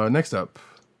 next up.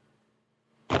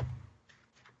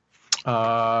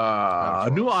 A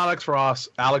new Alex Ross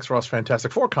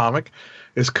Fantastic Four comic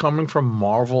is coming from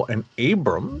Marvel and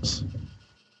Abrams.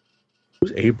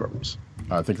 Who's Abrams?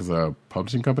 I think it's a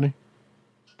publishing company.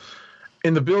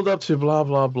 In the build up to blah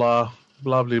blah blah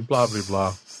blah blah blah blah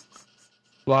blah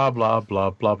blah blah blah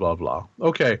blah blah blah.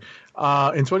 Okay.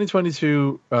 In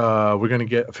 2022, we're going to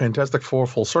get Fantastic Four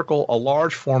Full Circle, a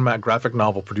large format graphic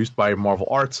novel produced by Marvel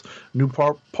Arts, new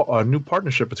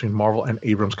partnership between Marvel and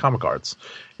Abrams Comic Arts.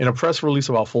 In a press release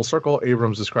about Full Circle,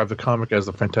 Abrams described the comic as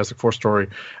the Fantastic Four story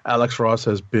Alex Ross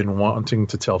has been wanting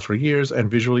to tell for years, and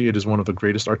visually it is one of the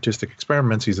greatest artistic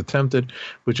experiments he's attempted,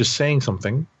 which is saying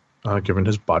something, given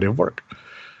his body of work.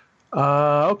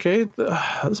 Okay,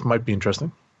 this might be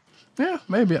interesting. Yeah,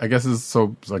 maybe. I guess it's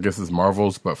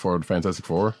Marvel's, but for the Fantastic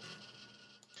Four.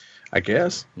 I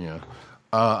guess. Yeah.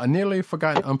 A nearly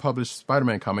forgotten unpublished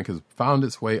Spider-Man comic has found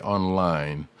its way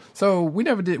online. So we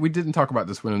didn't talk about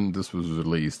this when this was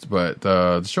released, but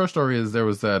the short story is there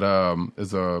was that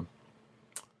is a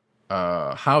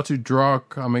How to Draw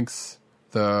Comics,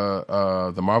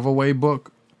 the Marvel Way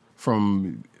book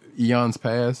from eons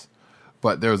past.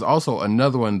 But there's also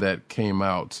another one that came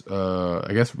out,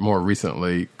 I guess, more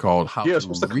recently called How to Read.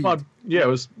 It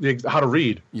was How to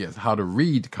Read. Yes, How to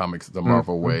Read Comics the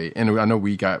Marvel Way. And I know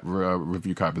we got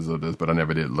review copies of this, but I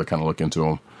never did kind of look into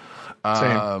them.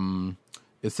 Same.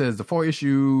 It says the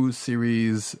 4-issue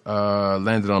series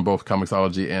landed on both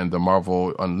Comixology and the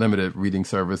Marvel Unlimited reading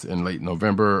service in late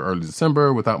November, early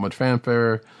December, without much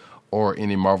fanfare or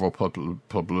any Marvel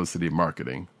publicity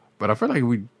marketing. But I feel like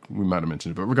we might have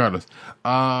mentioned it, but regardless.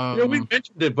 We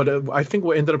mentioned it, but I think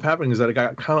what ended up happening is that it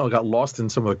got lost in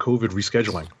some of the COVID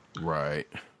rescheduling. Right.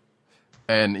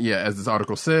 And yeah, as this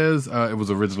article says, it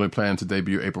was originally planned to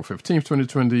debut April 15th,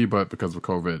 2020, but because of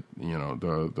COVID,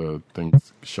 the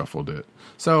things shuffled it.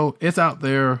 So it's out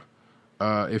there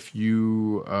if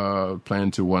you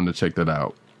plan to want to check that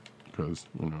out. Because,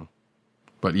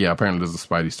 But yeah, apparently there's a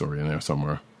Spidey story in there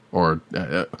somewhere. Or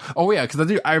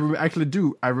because I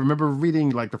remember reading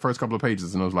like the first couple of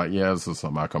pages and I was like, yeah, this is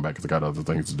something I'll come back because I got other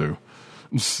things to do.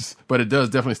 But it does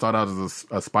definitely start out as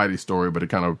a Spidey story, but it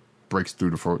kind of breaks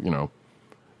through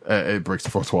it breaks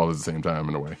the fourth wall at the same time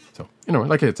in a way. So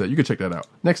like I said, you can check that out.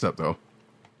 Next up though,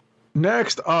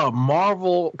 Next up,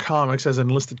 Marvel Comics has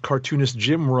enlisted cartoonist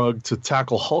Jim Rugg to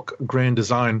tackle Hulk Grand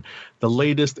Design, the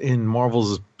latest in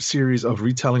Marvel's series of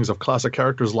retellings of classic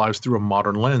characters' lives through a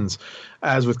modern lens.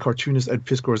 As with cartoonist Ed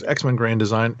Piskor's X-Men Grand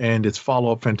Design and its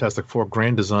follow-up Fantastic Four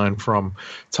Grand Design from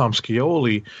Tom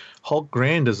Scioli, Hulk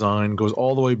Grand Design goes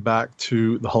all the way back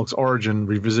to the Hulk's origin,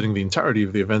 revisiting the entirety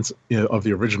of the events of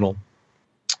the original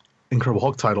Incredible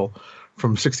Hulk title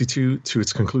from 62 to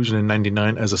its conclusion in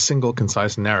 99 as a single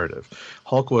concise narrative.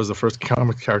 Hulk was the first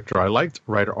comic character I liked.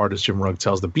 Writer-artist Jim Rugg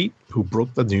tells The Beat, who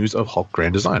broke the news of Hulk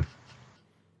Grand Design.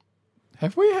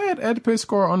 Have we had Ed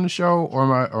Piskor on the show, or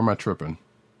am I tripping?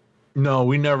 No,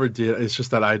 we never did. It's just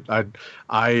that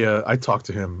I talked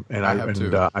to him and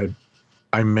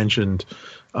I mentioned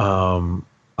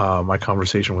my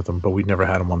conversation with him, but we never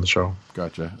had him on the show.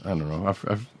 Gotcha. I don't know. I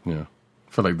feel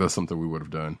like that's something we would have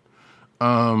done.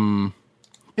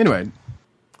 Anyway,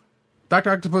 Dr.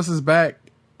 Octopus is back,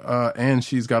 and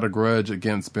she's got a grudge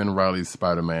against Ben Reilly's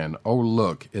Spider-Man. Oh,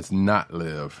 look, it's not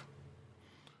Liv.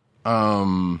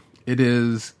 It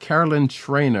is Carolyn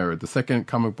Trainer, the second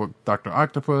comic book Dr.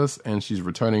 Octopus, and she's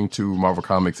returning to Marvel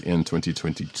Comics in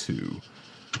 2022.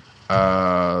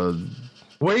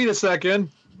 Wait a second.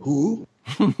 Who?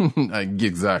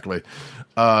 Exactly.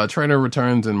 Trainer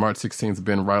returns in March 16th,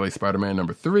 Ben Reilly Spider-Man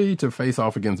number 3 to face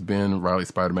off against Ben Reilly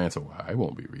Spider-Man, so I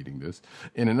won't be reading this,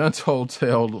 in an untold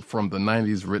tale from the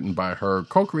 90s written by her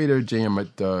co-creator J.M.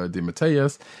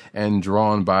 DeMatteis and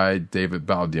drawn by David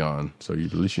Baldeón. So at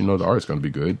least you know the art's going to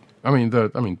be good.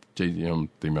 J.M.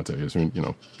 DeMatteis,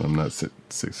 I'm not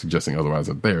suggesting otherwise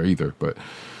there either, but...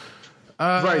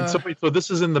 right, so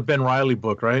this is in the Ben Reilly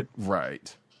book, right?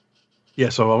 Right. Yeah,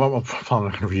 so I'm probably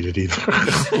not going to read it either.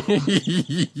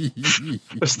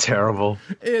 It's terrible.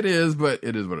 It is, but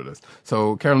it is what it is.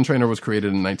 So, Carolyn Trainer was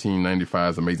created in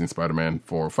 1995's Amazing Spider-Man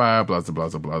 4 or 5, blah, blah,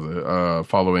 blah, blah,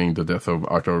 following the death of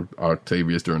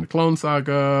Octavius during the Clone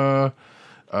Saga.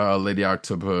 Lady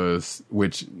Octopus,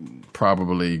 which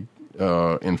probably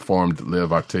informed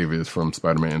Liv Octavius from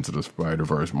Spider-Man Into the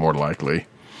Spider-Verse, more likely.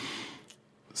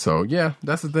 So, yeah,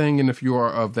 that's the thing. And if you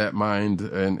are of that mind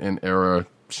and era,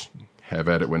 have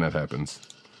at it when that happens.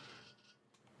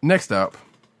 Next up.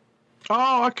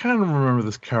 Oh, I kind of remember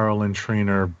this Carolyn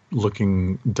Trainer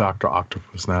looking Dr.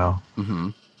 Octopus now. Mm-hmm.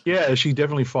 Yeah, she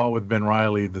definitely fought with Ben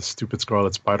Reilly, the stupid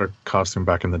Scarlet Spider costume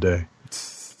back in the day.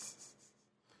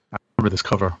 I remember this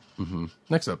cover. Mm-hmm.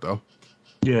 Next up, though.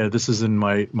 Yeah, this is in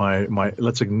my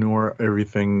let's ignore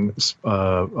everything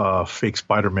fake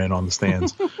Spider-Man on the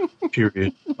stands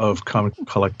period of comic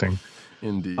collecting.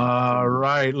 Indeed.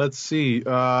 Right, let's see.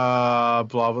 Blah,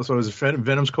 blah. So is it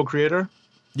Venom's co-creator?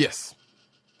 Yes.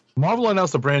 Marvel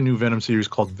announced a brand new Venom series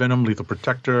called Venom Lethal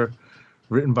Protector,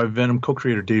 written by Venom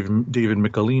co-creator David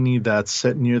Michelini, that's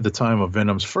set near the time of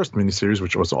Venom's first miniseries,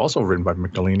 which was also written by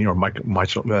Michelini or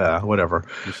whatever.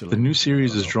 The new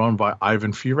series is drawn by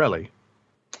Ivan Fiorelli.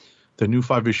 The new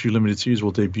 5-issue limited series will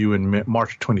debut in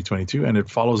March 2022, and it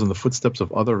follows in the footsteps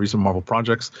of other recent Marvel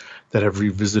projects that have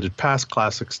revisited past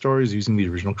classic stories using the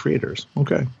original creators.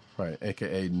 Okay. Right,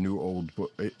 a.k.a. new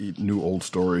old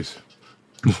stories.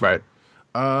 Right.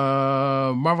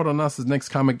 Marvel announced its next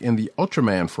comic in the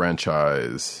Ultraman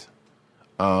franchise.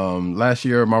 Last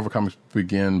year, Marvel Comics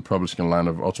began publishing a line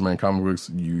of Ultraman comic books.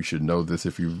 You should know this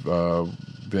if you've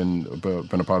been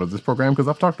a part of this program, because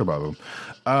I've talked about them.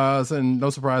 So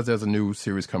no surprise, there's a new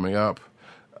series coming up,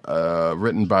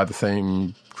 written by the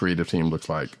same creative team, looks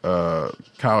like.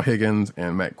 Kyle Higgins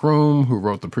and Matt Groom, who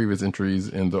wrote the previous entries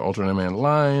in the Ultraman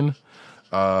line.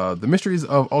 The Mysteries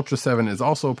of Ultra 7 is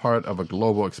also part of a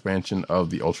global expansion of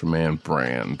the Ultraman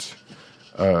brand.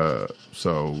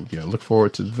 So yeah, look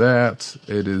forward to that.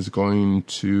 It is going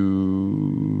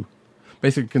to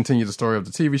basically continue the story of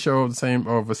the TV show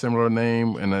of a similar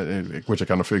name, and which I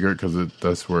kind of figured because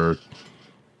that's where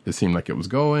it seemed like it was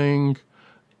going.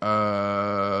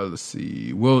 Let's see.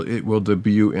 It will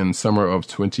debut in summer of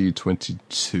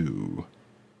 2022.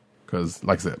 Because,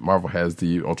 like I said, Marvel has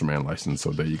the Ultraman license,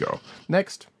 so there you go.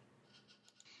 Next.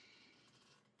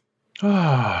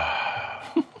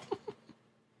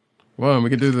 Well, we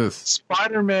can do this.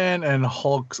 Spider-Man and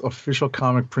Hulk's official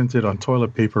comic printed on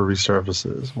toilet paper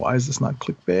resurfaces. Why is this not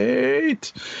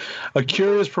clickbait? A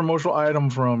curious promotional item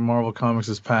from Marvel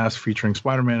Comics' past featuring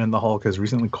Spider-Man and the Hulk has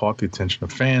recently caught the attention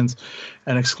of fans.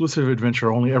 An exclusive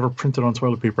adventure only ever printed on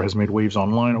toilet paper has made waves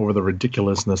online over the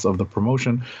ridiculousness of the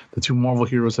promotion. The two Marvel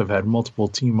heroes have had multiple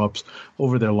team-ups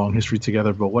over their long history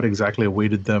together, but what exactly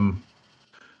awaited them?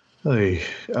 This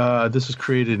was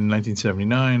created in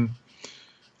 1979.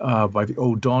 By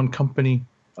the Dawn Company.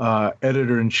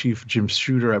 Editor-in-chief Jim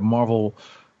Shooter at Marvel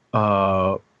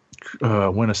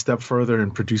went a step further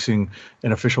in producing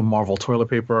an official Marvel toilet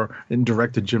paper and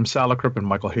directed Jim Salicrup and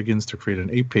Michael Higgins to create an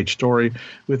 8-page story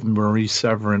with Marie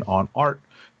Severin on art.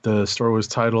 The story was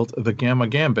titled The Gamma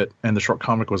Gambit, and the short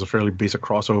comic was a fairly basic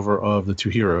crossover of the two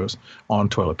heroes on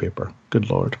toilet paper.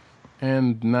 Good Lord.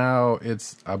 And now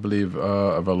it's, I believe,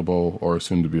 available or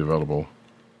soon to be available,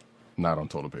 not on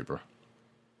toilet paper.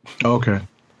 Okay.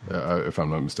 If I'm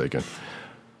not mistaken.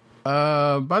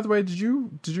 By the way, did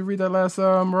you read that last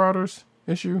Marauders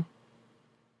issue?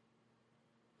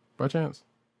 By chance?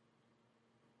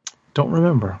 Don't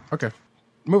remember. Okay.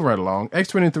 Moving right along.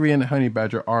 X-23 and Honey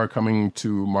Badger are coming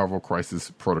to Marvel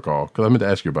Crisis Protocol. Because I meant to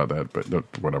ask you about that, but no,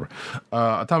 whatever.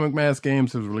 Atomic Mass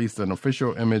Games has released an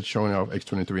official image showing off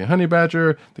X-23 and Honey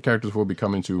Badger. The characters will be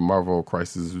coming to Marvel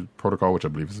Crisis Protocol, which I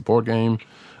believe is a board game,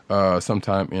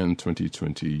 sometime in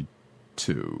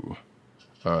 2022.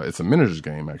 It's a miniatures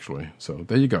game, actually. So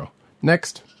there you go.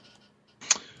 Next.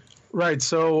 Right.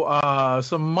 So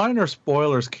some minor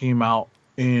spoilers came out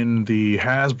in the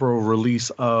Hasbro release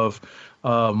of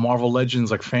Marvel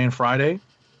Legends, like Fan Friday,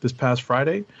 this past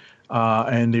Friday.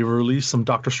 And they released some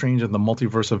Doctor Strange and the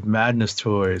Multiverse of Madness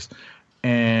toys.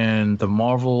 And the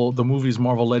movie's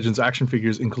Marvel Legends action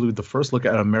figures include the first look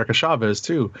at America Chavez,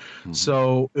 too. Mm-hmm.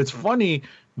 So it's funny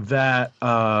that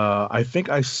I think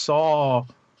I saw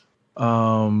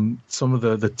some of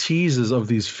the teases of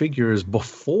these figures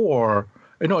before.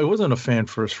 No, it wasn't a Fan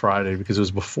First Friday because it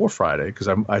was before Friday, because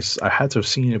I had to have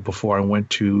seen it before I went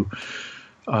to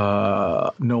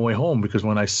No Way Home, because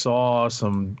when I saw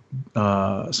some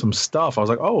stuff, I was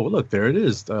like, oh, look, there it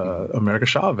is, America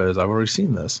Chavez. I've already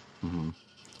seen this. Mm-hmm.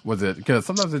 Was it? Because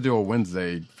sometimes they do a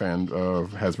Wednesday fan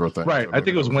Hasbro thing. Right, I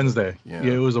think it was Wednesday. Yeah,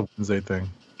 it was a Wednesday thing.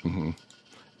 Mm-hmm.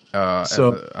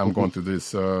 So I'm going through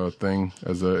this thing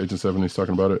as Agent 70 is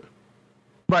talking about it.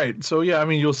 Right. So, yeah, I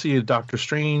mean, you'll see a Doctor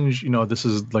Strange. You know, this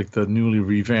is like the newly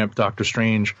revamped Doctor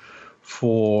Strange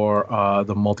for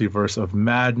the Multiverse of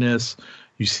Madness.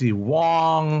 You see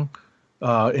Wong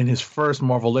in his first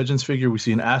Marvel Legends figure. We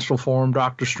see an astral form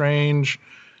Doctor Strange.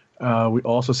 We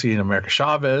also see an America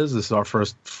Chavez. This is our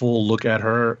first full look at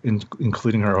her,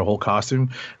 including her whole costume.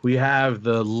 We have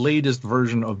the latest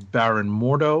version of Baron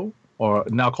Mordo, or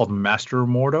now called Master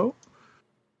Mordo.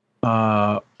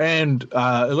 And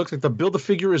it looks like the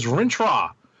Build-A-Figure is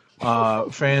Rintrah.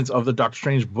 Fans of the Doctor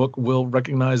Strange book will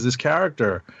recognize this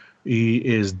character. He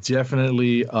is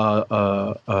definitely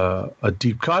a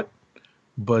deep cut,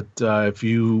 but if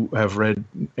you have read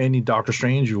any Doctor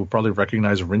Strange, you will probably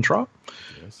recognize Rintrah.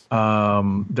 Yes.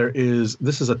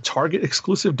 This is a Target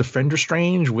exclusive Defender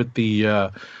Strange with the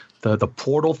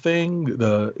portal thing.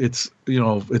 It's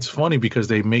funny because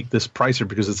they make this pricier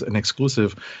because it's an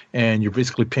exclusive and you're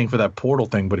basically paying for that portal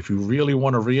thing. But if you really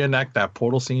want to reenact that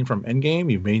portal scene from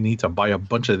Endgame, you may need to buy a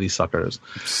bunch of these suckers.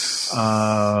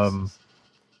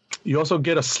 You also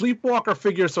get a Sleepwalker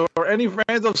figure. So are any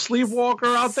fans of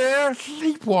Sleepwalker out there?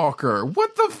 Sleepwalker?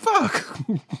 What the fuck?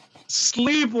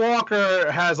 Sleepwalker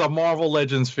has a Marvel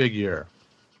Legends figure.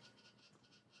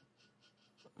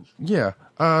 Yeah.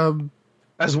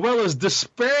 As well as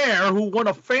Despair, who won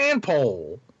a fan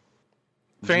poll.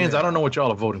 Fans, I don't know what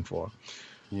y'all are voting for.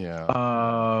 Yeah.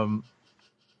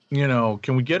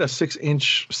 Can we get a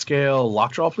 6-inch scale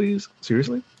Lockjaw, please?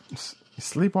 Seriously?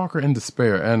 Sleepwalker and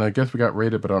Despair. And I guess we got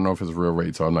rated, but I don't know if it's a real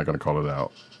rate, so I'm not going to call it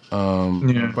out.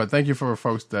 But thank you for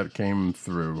folks that came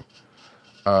through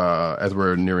as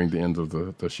we're nearing the end of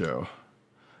the show.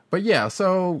 But yeah,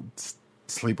 so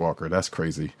Sleepwalker, that's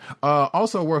crazy.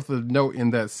 Also worth a note in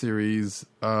that series,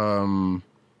 or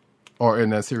in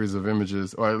that series of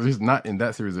images, or at least not in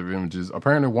that series of images.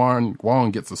 Apparently,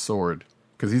 Wong gets a sword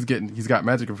because he's got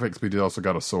magic effects, but he's also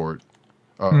got a sword,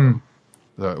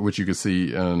 which you can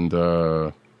see in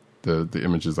the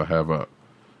images I have up.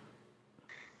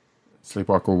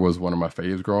 Sleepwalker was one of my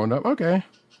faves growing up. Okay,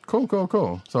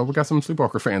 cool. So we got some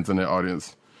Sleepwalker fans in the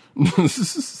audience.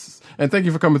 And thank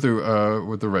you for coming through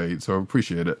with the raid, so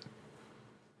appreciate it.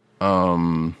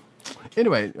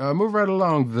 Anyway, move right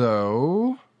along,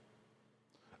 though.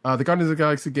 The Guardians of the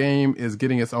Galaxy game is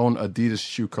getting its own Adidas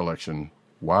shoe collection.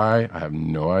 Why? I have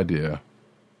no idea.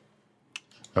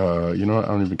 You know what? I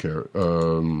don't even care.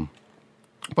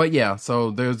 But yeah,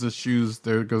 so there's the shoes.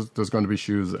 There's going to be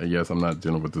shoes. Yes, I'm not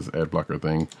dealing with this ad blocker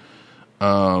thing.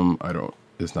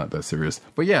 It's not that serious.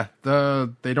 But yeah,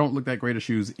 they don't look that great of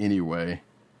shoes anyway.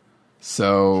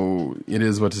 So it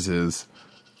is what it is.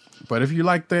 But if you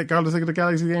like that Guardians of the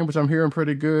Galaxy game, which I'm hearing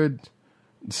pretty good,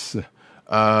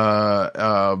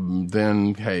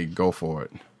 then hey, go for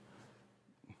it.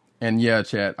 And yeah,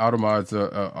 chat,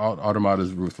 Automod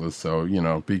is ruthless, so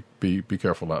be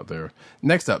careful out there.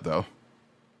 Next up, though.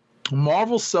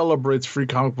 Marvel celebrates Free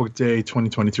Comic Book Day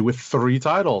 2022 with 3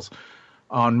 titles.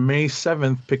 On May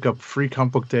 7th, pick up Free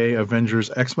Comic Book Day Avengers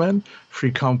X-Men,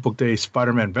 Free Comic Book Day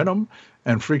Spider-Man Venom,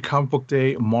 and Free Comic Book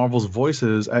Day Marvel's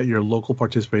Voices at your local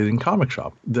participating comic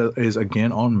shop. That is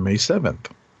again on May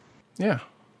 7th. Yeah.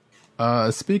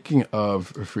 Speaking of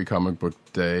Free Comic Book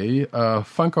Day,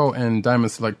 Funko and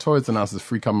Diamond Select Toys announces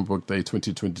Free Comic Book Day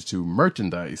 2022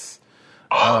 merchandise.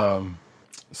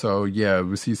 So yeah,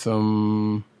 we see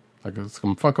some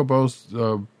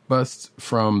Funko busts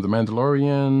from The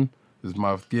Mandalorian. There's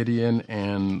Moff Gideon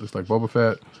and looks like Boba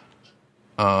Fett.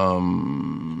 I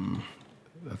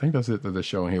think that's it that they're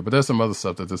showing here. But there's some other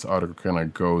stuff that this article kind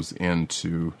of goes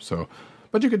into. So,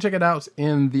 but you can check it out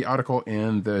in the article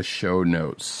in the show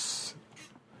notes.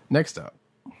 Next up.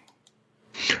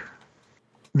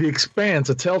 The Expanse,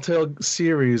 a Telltale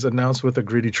series announced with a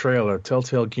gritty trailer.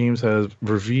 Telltale Games has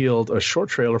revealed a short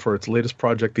trailer for its latest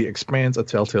project, The Expanse, a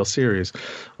Telltale series.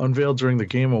 Unveiled during the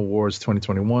Game Awards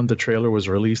 2021, the trailer was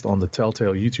released on the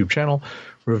Telltale YouTube channel,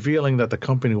 revealing that the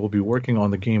company will be working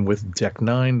on the game with Deck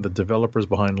 9, the developers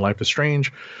behind Life is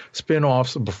Strange,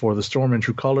 spin-offs Before the Storm and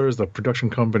True Colors. The production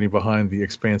company behind The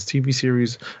Expanse TV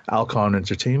series, Alcon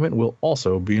Entertainment, will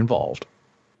also be involved.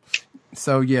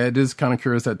 So, yeah, it is kind of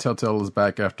curious that Telltale is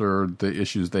back after the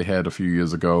issues they had a few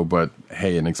years ago. But,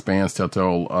 hey, an Expanse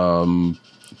Telltale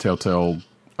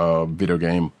video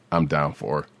game, I'm down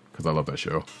for, because I love that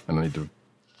show. And I need to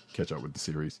catch up with the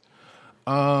series.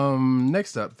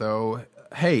 Next up, though,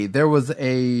 hey, there was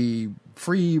a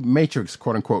free Matrix,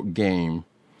 quote-unquote, game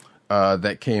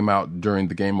that came out during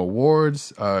the Game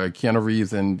Awards. Keanu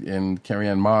Reeves and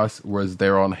Carrie-Anne Moss was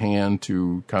there on hand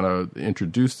to kind of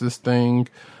introduce this thing.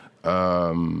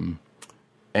 And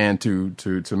to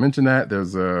mention that,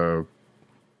 there's a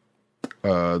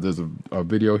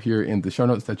video here in the show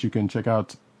notes that you can check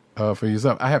out for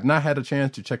yourself. I have not had a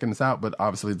chance to check this out, but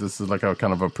obviously this is like a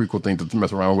kind of a prequel thing to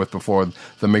mess around with before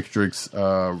The Matrix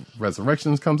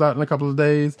Resurrections comes out in a couple of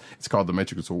days. It's called The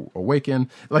Matrix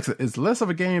Awaken. Like I said, it's less of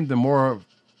a game than more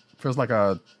feels like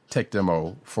a tech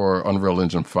demo for Unreal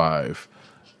Engine 5.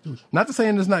 Not to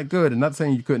saying it's not good, and not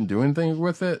saying you couldn't do anything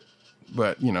with it.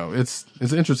 But, you know, it's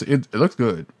interesting. It looks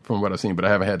good from what I've seen, but I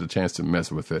haven't had the chance to mess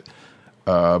with it.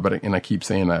 And I keep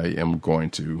saying I am going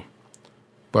to.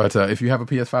 But if you have a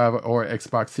PS5 or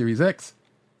Xbox Series X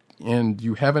and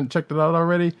you haven't checked it out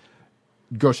already,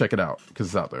 go check it out because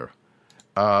it's out there.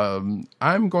 I'm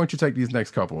going to take these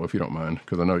next couple, if you don't mind,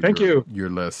 because I know you're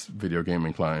less video game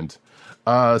inclined.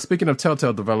 Speaking of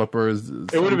Telltale developers,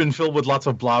 it would have been filled with lots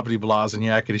of blobbity blahs and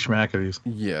yakety schmackities.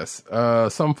 Yes.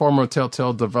 Some former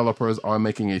Telltale developers are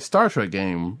making a Star Trek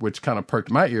game, which kind of perked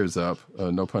my ears up.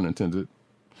 No pun intended.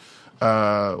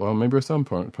 Well, maybe there's some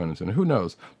pun intended. Who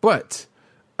knows? But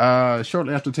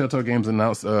shortly after Telltale Games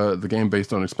announced the game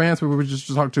based on Expanse, we were just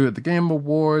talking to at the Game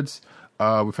Awards.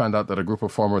 We found out that a group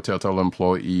of former Telltale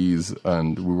employees,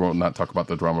 and we will not talk about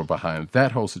the drama behind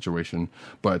that whole situation,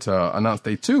 but announced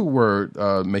they too were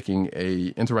making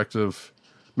a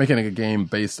game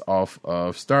based off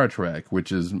of Star Trek,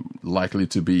 which is likely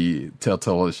to be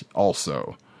Telltale-ish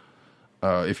also.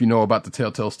 If you know about the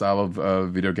Telltale style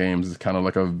of video games, it's kind of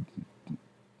like I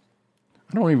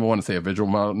don't even want to say a visual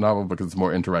novel because it's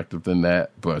more interactive than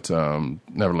that, but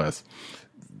nevertheless.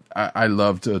 I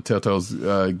loved Telltale's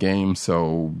game,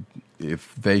 so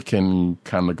if they can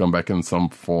kind of come back in some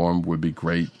form, would be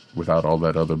great without all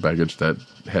that other baggage that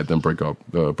had them break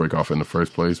off in the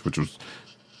first place, which was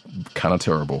kind of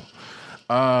terrible.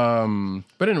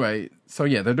 But anyway, so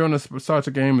yeah, they're doing a Star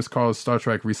Trek game. It's called Star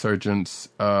Trek Resurgence,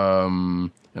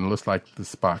 and it looks like the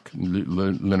Spock,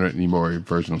 Leonard Nimoy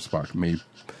version of Spock may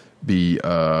be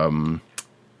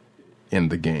in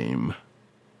the game,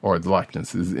 or the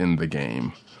likeness is in the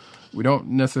game. We don't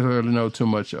necessarily know too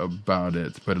much about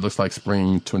it, but it looks like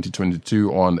spring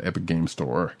 2022 on the Epic Game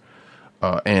Store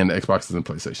and Xboxes and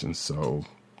PlayStation. So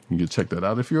you can check that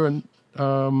out if you're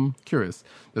curious.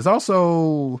 There's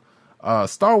also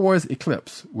Star Wars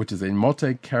Eclipse, which is a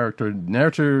multi-character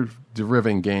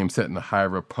narrative-driven game set in the High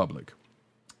Republic.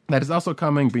 That is also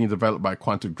being developed by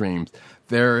Quantic Dreams.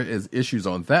 There is issues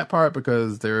on that part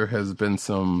because there has been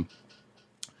some,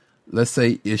 let's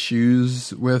say,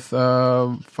 issues with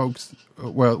folks,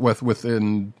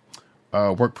 within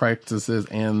work practices,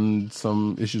 and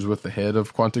some issues with the head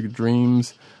of Quantic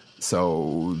Dreams.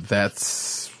 So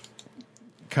that's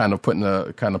kind of putting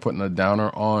a downer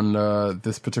on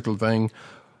this particular thing.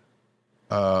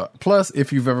 Plus,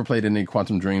 if you've ever played any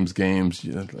Quantum Dreams games,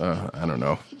 I don't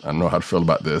know how to feel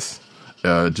about this.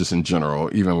 just in general,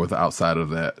 even with outside of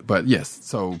that. But yes,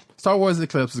 so Star Wars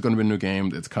Eclipse is going to be a new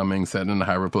game. It's coming, set in the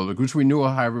High Republic, which we knew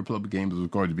a High Republic game was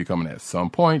going to be coming at some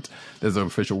point. There's an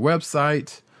official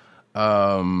website.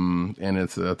 And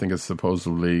it's, I think it's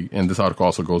supposedly, and this article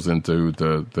also goes into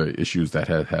the issues that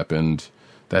had happened,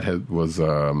 was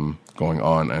going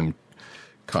on in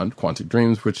Quantic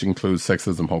Dreams, which includes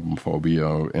sexism,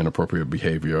 homophobia, inappropriate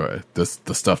behavior, the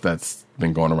stuff that's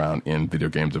been going around in video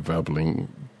game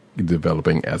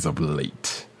developing as of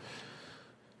late.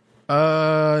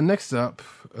 Next up,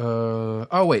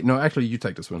 oh wait, no, actually you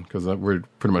take this one, because we're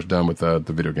pretty much done with the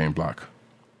video game block.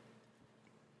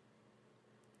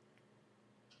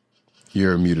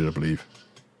 You're muted, I believe.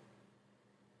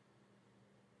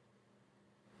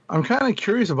 I'm kind of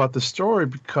curious about the story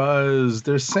because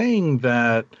they're saying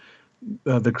that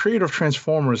the creator of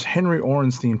Transformers, Henry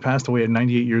Orenstein, passed away at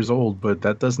 98 years old, but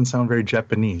that doesn't sound very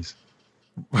Japanese.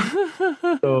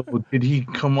 So did he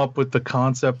come up with the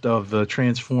concept of the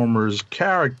Transformers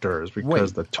characters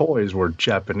because the toys were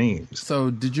Japanese?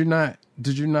 So did you not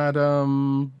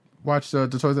watch the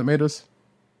Toys That Made Us?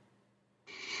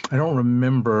 I don't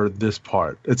remember this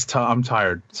part. I'm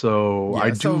tired, so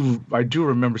yeah, I do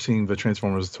remember seeing the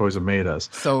Transformers Toys That Made Us.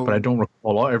 But I don't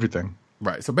recall everything.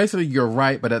 Right. So basically, you're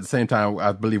right, but at the same time,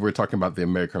 I believe we're talking about the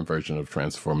American version of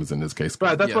Transformers in this case.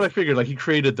 Right. That's what I figured. Like he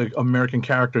created the American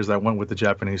characters that went with the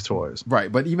Japanese toys.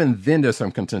 Right. But even then, there's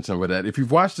some contention with that. If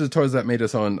you've watched the Toys That Made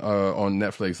Us on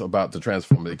Netflix about the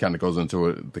Transformers, it kind of goes into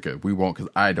it. Because we won't,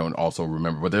 because I don't also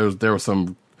remember. But there was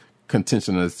some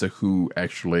contention as to who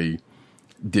actually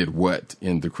did what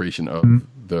in the creation of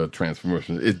the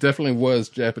transformation. It definitely was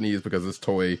Japanese because it's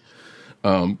toy.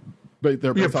 But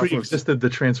they're pre-existed the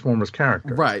Transformers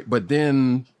character, right? But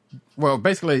then, well,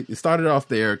 basically, it started off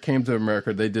there, came to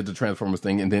America, they did the Transformers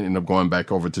thing, and then ended up going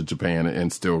back over to Japan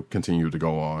and still continue to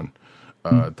go on.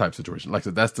 Type situation. Like I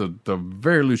said, that's the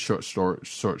very loose short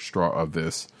straw of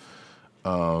this.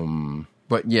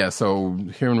 But yeah, so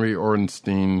Henry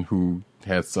Orenstein, who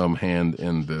had some hand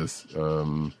in this.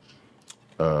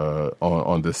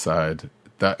 On this side,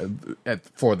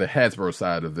 for the Hasbro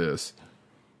side of this,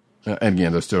 and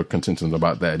again, there's still contention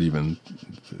about that, even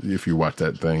if you watch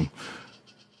that thing.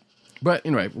 But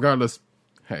anyway, regardless,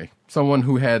 hey, someone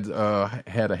who had a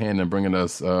hand in bringing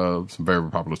us some very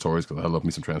popular toys, because I love me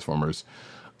some Transformers,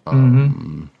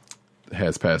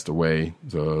 has passed away.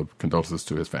 So condolences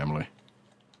to his family.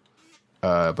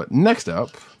 But next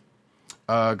up,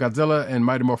 Godzilla and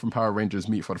Mighty Morphin Power Rangers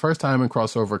meet for the first time in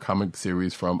crossover comic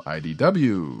series from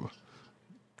IDW.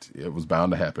 It was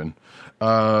bound to happen.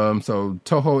 So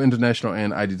Toho International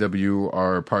and IDW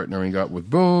are partnering up with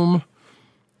Boom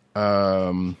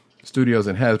Studios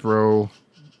and Hasbro.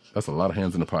 That's a lot of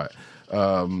hands in the pot.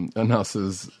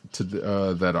 Announces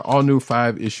that an all-new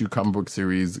 5-issue comic book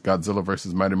series, Godzilla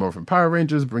vs. Mighty Morphin Power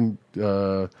Rangers,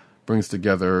 brings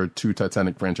together two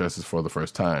Titanic franchises for the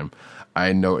first time.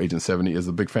 I know Agent 70 is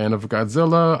a big fan of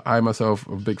Godzilla. I myself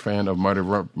am a big fan of Mighty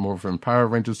Morphin Power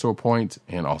Rangers to a point,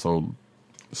 and also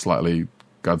slightly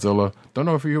Godzilla. Don't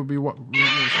know if he'll be what. There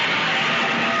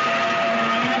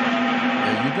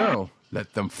you go.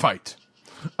 Let them fight.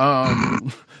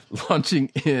 Launching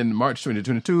in March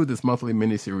 2022, this monthly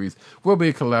miniseries will be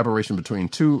a collaboration between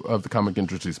two of the comic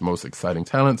industry's most exciting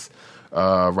talents,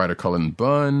 writer Cullen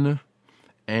Bunn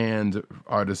and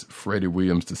artist Freddie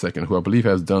Williams II, who I believe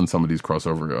has done some of these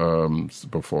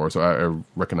crossover before, so I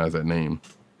recognize that name.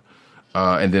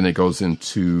 And then it goes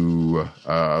into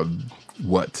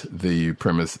what the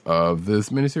premise of this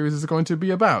miniseries is going to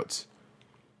be about.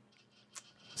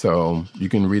 So you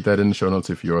can read that in the show notes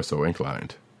if you're so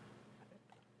inclined.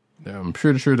 I'm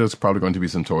pretty sure there's probably going to be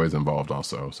some toys involved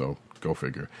also, so go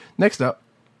figure. Next up,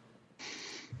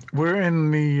 we're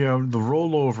in the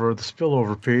rollover, the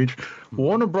spillover page.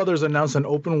 Warner Brothers announced an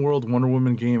open-world Wonder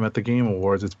Woman game at the Game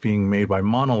Awards. It's being made by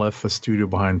Monolith, the studio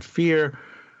behind Fear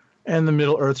and the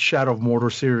Middle-earth Shadow of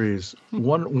Mordor series.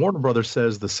 Warner Brothers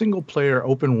says the single-player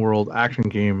open-world action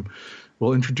game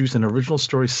will introduce an original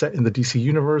story set in the DC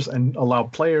universe and allow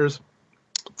players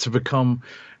to become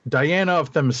Diana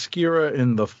of Themyscira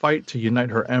in the fight to unite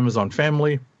her Amazon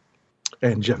family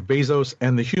and Jeff Bezos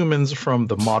and the humans from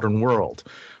the modern world.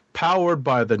 Powered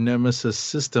by the Nemesis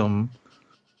system,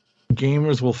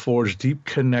 gamers will forge deep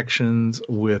connections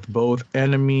with both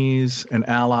enemies and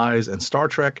allies in Star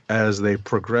Trek as they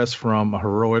progress from a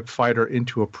heroic fighter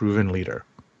into a proven leader.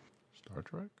 Star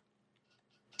Trek?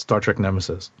 Star Trek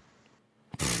Nemesis.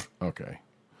 Okay.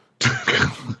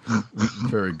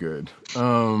 Very good.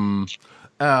 And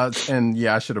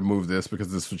yeah, I should have moved this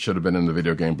because this should have been in the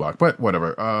video game block, but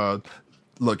whatever.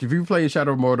 look, if you play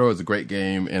Shadow of Mordor, it's a great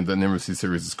game, and the Nemesis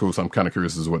series is cool, so I'm kind of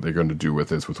curious as to what they're going to do with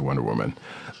this with Wonder Woman.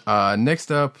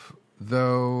 Next up,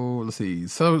 though, let's see.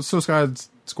 Suicide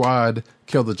Squad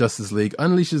Kill the Justice League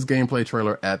unleashes gameplay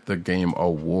trailer at the Game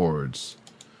Awards.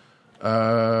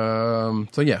 So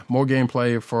yeah, more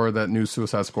gameplay for that new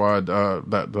Suicide Squad,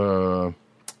 the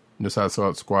new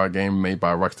Suicide Squad game made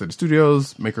by Rocksteady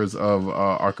Studios, makers of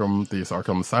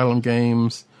Arkham Asylum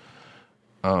games.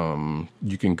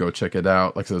 You can go check it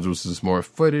out. Like I said, there's just more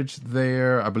footage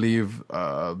there. I believe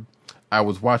I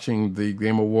was watching the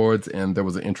Game Awards, and there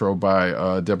was an intro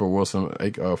by Deborah Wilson,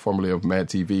 formerly of Mad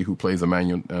TV, who plays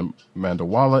Amanda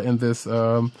Waller in this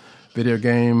video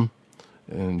game,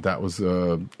 and that was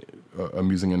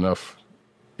amusing enough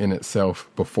in itself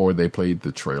before they played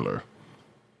the trailer.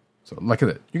 So, like I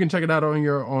said, you can check it out on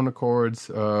your own accords,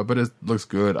 but it looks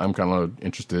good. I'm kind of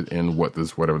interested in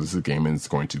whatever this game is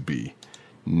going to be.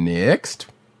 Next.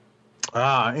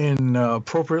 In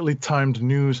appropriately timed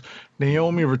news,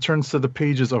 Naomi returns to the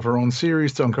pages of her own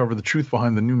series to uncover the truth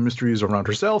behind the new mysteries around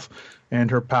herself and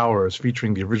her powers,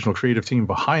 featuring the original creative team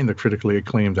behind the critically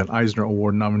acclaimed and Eisner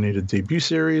Award-nominated debut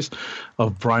series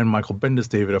of Brian Michael Bendis,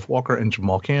 David F. Walker, and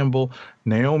Jamal Campbell.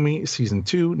 Naomi Season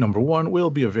 2, Number 1, will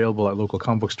be available at local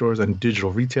comic book stores and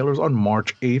digital retailers on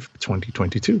March 8th,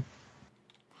 2022.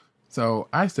 So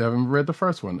I still haven't read the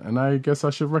first one, and I guess I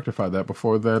should rectify that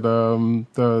before that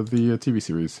the TV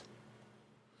series.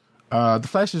 The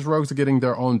Flash's Rogues are getting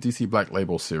their own DC Black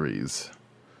Label series.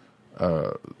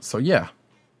 So yeah,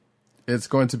 it's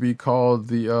going to be called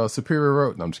the Superior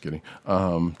Road. No, I'm just kidding.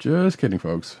 Just kidding,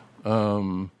 folks.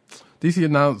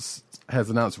 DC has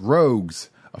announced Rogues,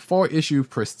 a 4-issue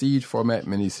prestige format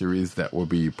miniseries that will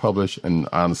be published. And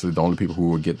honestly, the only people who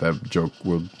will get that joke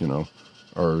will,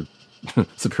 are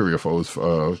Superior Foes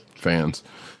fans.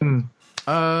 But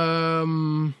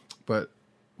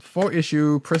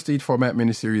 4-issue prestige format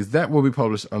miniseries that will be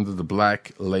published under the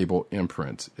Black Label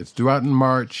imprint. It's due out in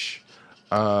March.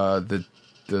 The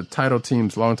title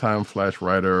team's longtime Flash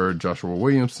writer Joshua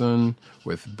Williamson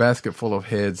with Basket Full of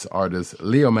Heads artist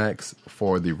Leo Max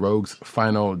for the Rogues'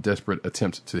 final desperate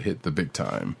attempt to hit the big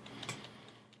time.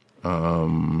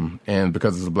 And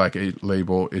because it's a Black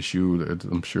Label issue,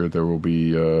 I'm sure there will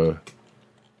be a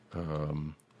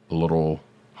little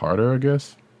harder, I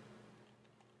guess,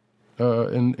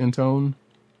 in tone.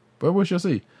 But we shall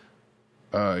see.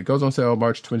 It goes on sale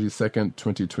March 22nd,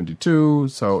 2022.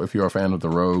 So if you're a fan of the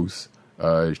Rogues,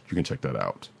 you can check that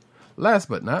out. Last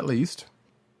but not least,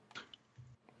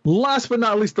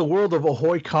 the world of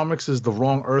Ahoy Comics' The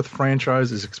Wrong Earth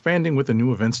franchise is expanding with a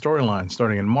new event storyline.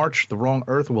 Starting in March, The Wrong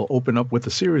Earth will open up with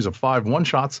a series of 5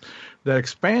 one-shots that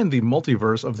expand the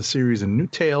multiverse of the series in new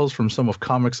tales from some of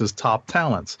comics' top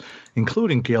talents,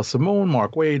 including Gail Simone,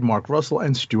 Mark Waid, Mark Russell,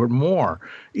 and Stuart Moore.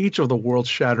 Each of the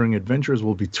world-shattering adventures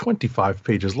will be 25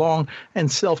 pages long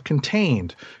and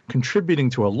self-contained,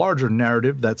 contributing to a larger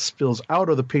narrative that spills out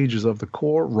of the pages of the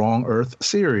core Wrong Earth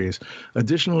series.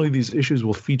 Additionally, these issues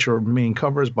will feature main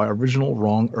covers by original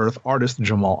Wrong Earth artist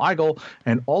Jamal Igle,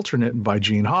 and alternate by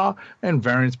Gene Ha, and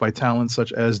variants by talents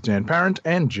such as Dan Parent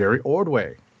and Jerry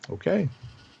Ordway. Okay.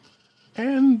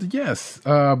 And yes,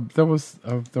 there was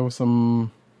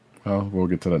some. Well, we'll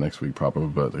get to that next week probably,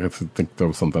 but I think there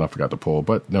was something I forgot to pull.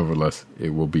 But nevertheless, it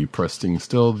will be pressing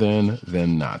still then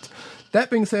not.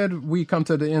 That being said, we come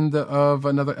to the end of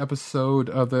another episode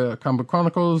of the Comic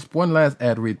Chronicles. One last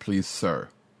ad read, please, sir.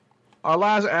 Our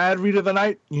last ad read of the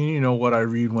night. You know what I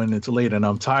read when it's late and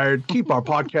I'm tired. Keep our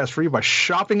podcast free by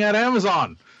shopping at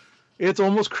Amazon. It's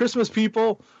almost Christmas,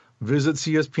 people. Visit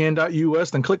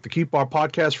CSPN.us, then click the Keep Our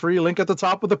Podcast Free link at the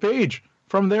top of the page.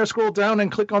 From there, scroll down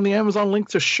and click on the Amazon link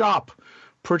to shop.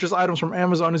 Purchase items from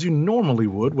Amazon as you normally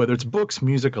would, whether it's books,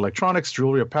 music, electronics,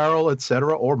 jewelry, apparel,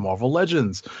 etc., or Marvel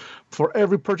Legends. For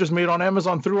every purchase made on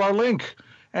Amazon through our link,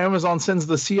 Amazon sends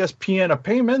the CSPN a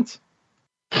payment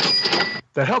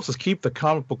that helps us keep the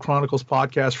Comic Book Chronicles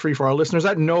podcast free for our listeners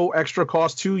at no extra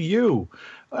cost to you.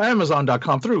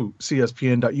 Amazon.com through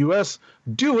CSPN.us.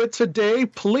 Do it today,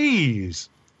 please.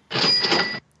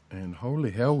 And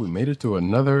holy hell, we made it to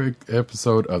another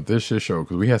episode of this shit show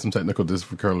because we had some technical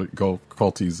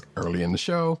difficulties early in the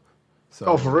show. So,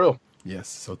 oh, for real? Yes.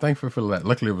 So thankful for that.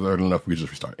 Luckily, it was early enough we could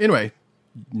just restart. Anyway,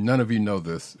 none of you know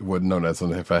this. Wouldn't know that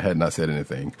if I had not said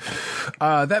anything.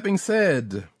 That being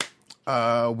said,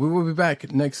 we will be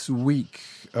back next week.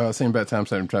 Same bad time,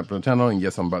 same channel. And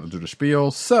yes, I'm about to do the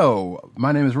spiel. So,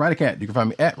 my name is Ridercat. You can find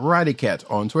me at Ridercat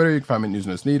on Twitter. You can find me at News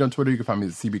Notes Need on Twitter. You can find me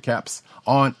at CBCaps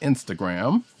on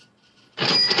Instagram.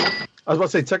 I was about to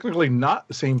say, technically not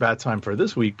the same bad time for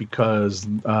this week because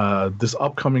this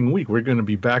upcoming week, we're going to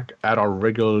be back at our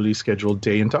regularly scheduled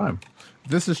day and time.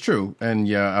 This is true, and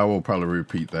yeah, I will probably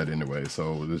repeat that anyway.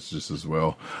 So this just as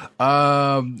well.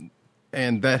 And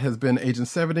that has been Agent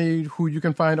 70, who you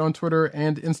can find on Twitter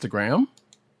and Instagram.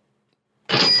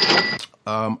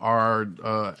 Our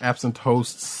absent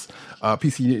hosts,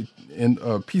 PC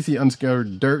underscore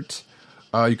Dirt.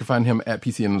 You can find him at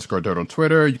PC underscore Dirt on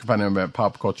Twitter. You can find him at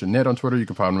Pop Culture Net on Twitter. You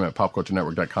can find him at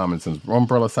popculturenetwork.com and his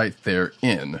umbrella site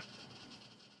therein.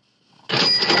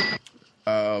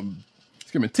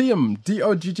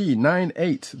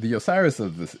 TMDOGG98, the Osiris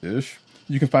of this ish.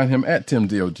 You can find him at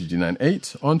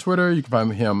TimDOGG98 on Twitter. You can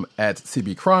find him at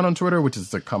CBCron on Twitter, which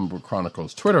is the Comic Book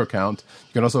Chronicles Twitter account.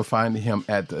 You can also find him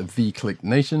at The Click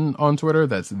Nation on Twitter.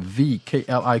 That's the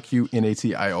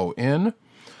KLIQNATION.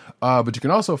 But you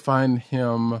can also find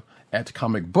him at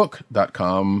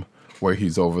comicbook.com, where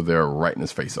he's over there writing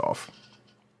his face off.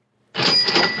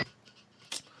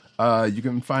 You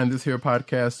can find this here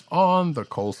podcast on the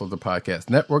Coastal of the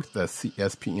Podcast Network. That's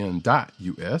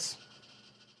CSPN.US.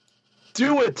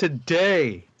 Do it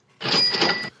today.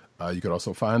 You can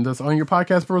also find us on your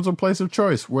podcast perusal place of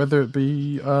choice, whether it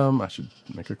be, I should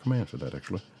make a command for that,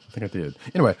 actually. I think I did.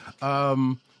 Anyway,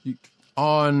 on your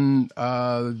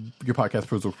podcast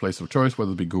perusal place of choice,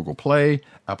 whether it be Google Play,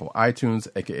 Apple iTunes,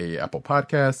 aka Apple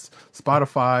Podcasts,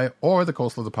 Spotify, or the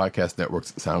Coastal of the Podcast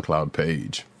Network's SoundCloud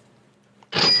page.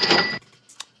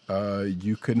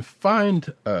 You can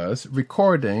find us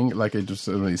recording, like I just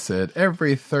said,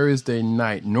 every Thursday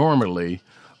night, normally,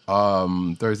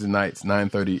 Thursday nights,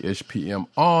 9:30-ish p.m.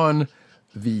 on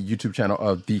the YouTube channel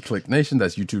of The Click Nation.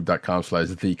 That's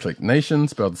youtube.com/TheClickNation,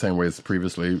 spelled the same way as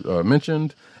previously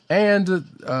mentioned, and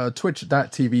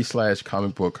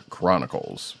twitch.tv/Comic Book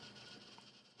Chronicles.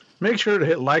 Make sure to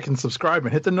hit like and subscribe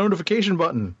and hit the notification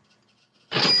button.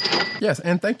 Yes,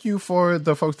 and thank you for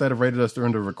the folks that have rated us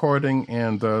during the recording,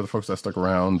 and the folks that stuck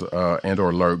around and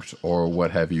or lurked or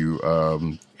what have you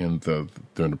during the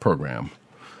program.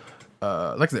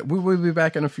 Like I said, we will be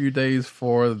back in a few days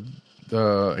for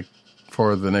the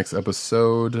next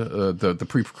episode, the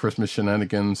pre-Christmas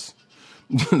shenanigans.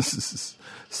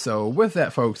 So with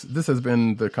that, folks, this has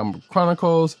been the Comic Book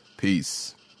Chronicles.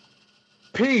 Peace.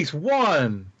 Peace.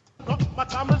 One. My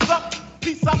time is up.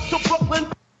 Peace out to Brooklyn.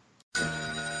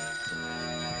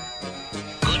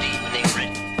 Good evening,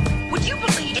 Rick. Would you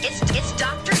believe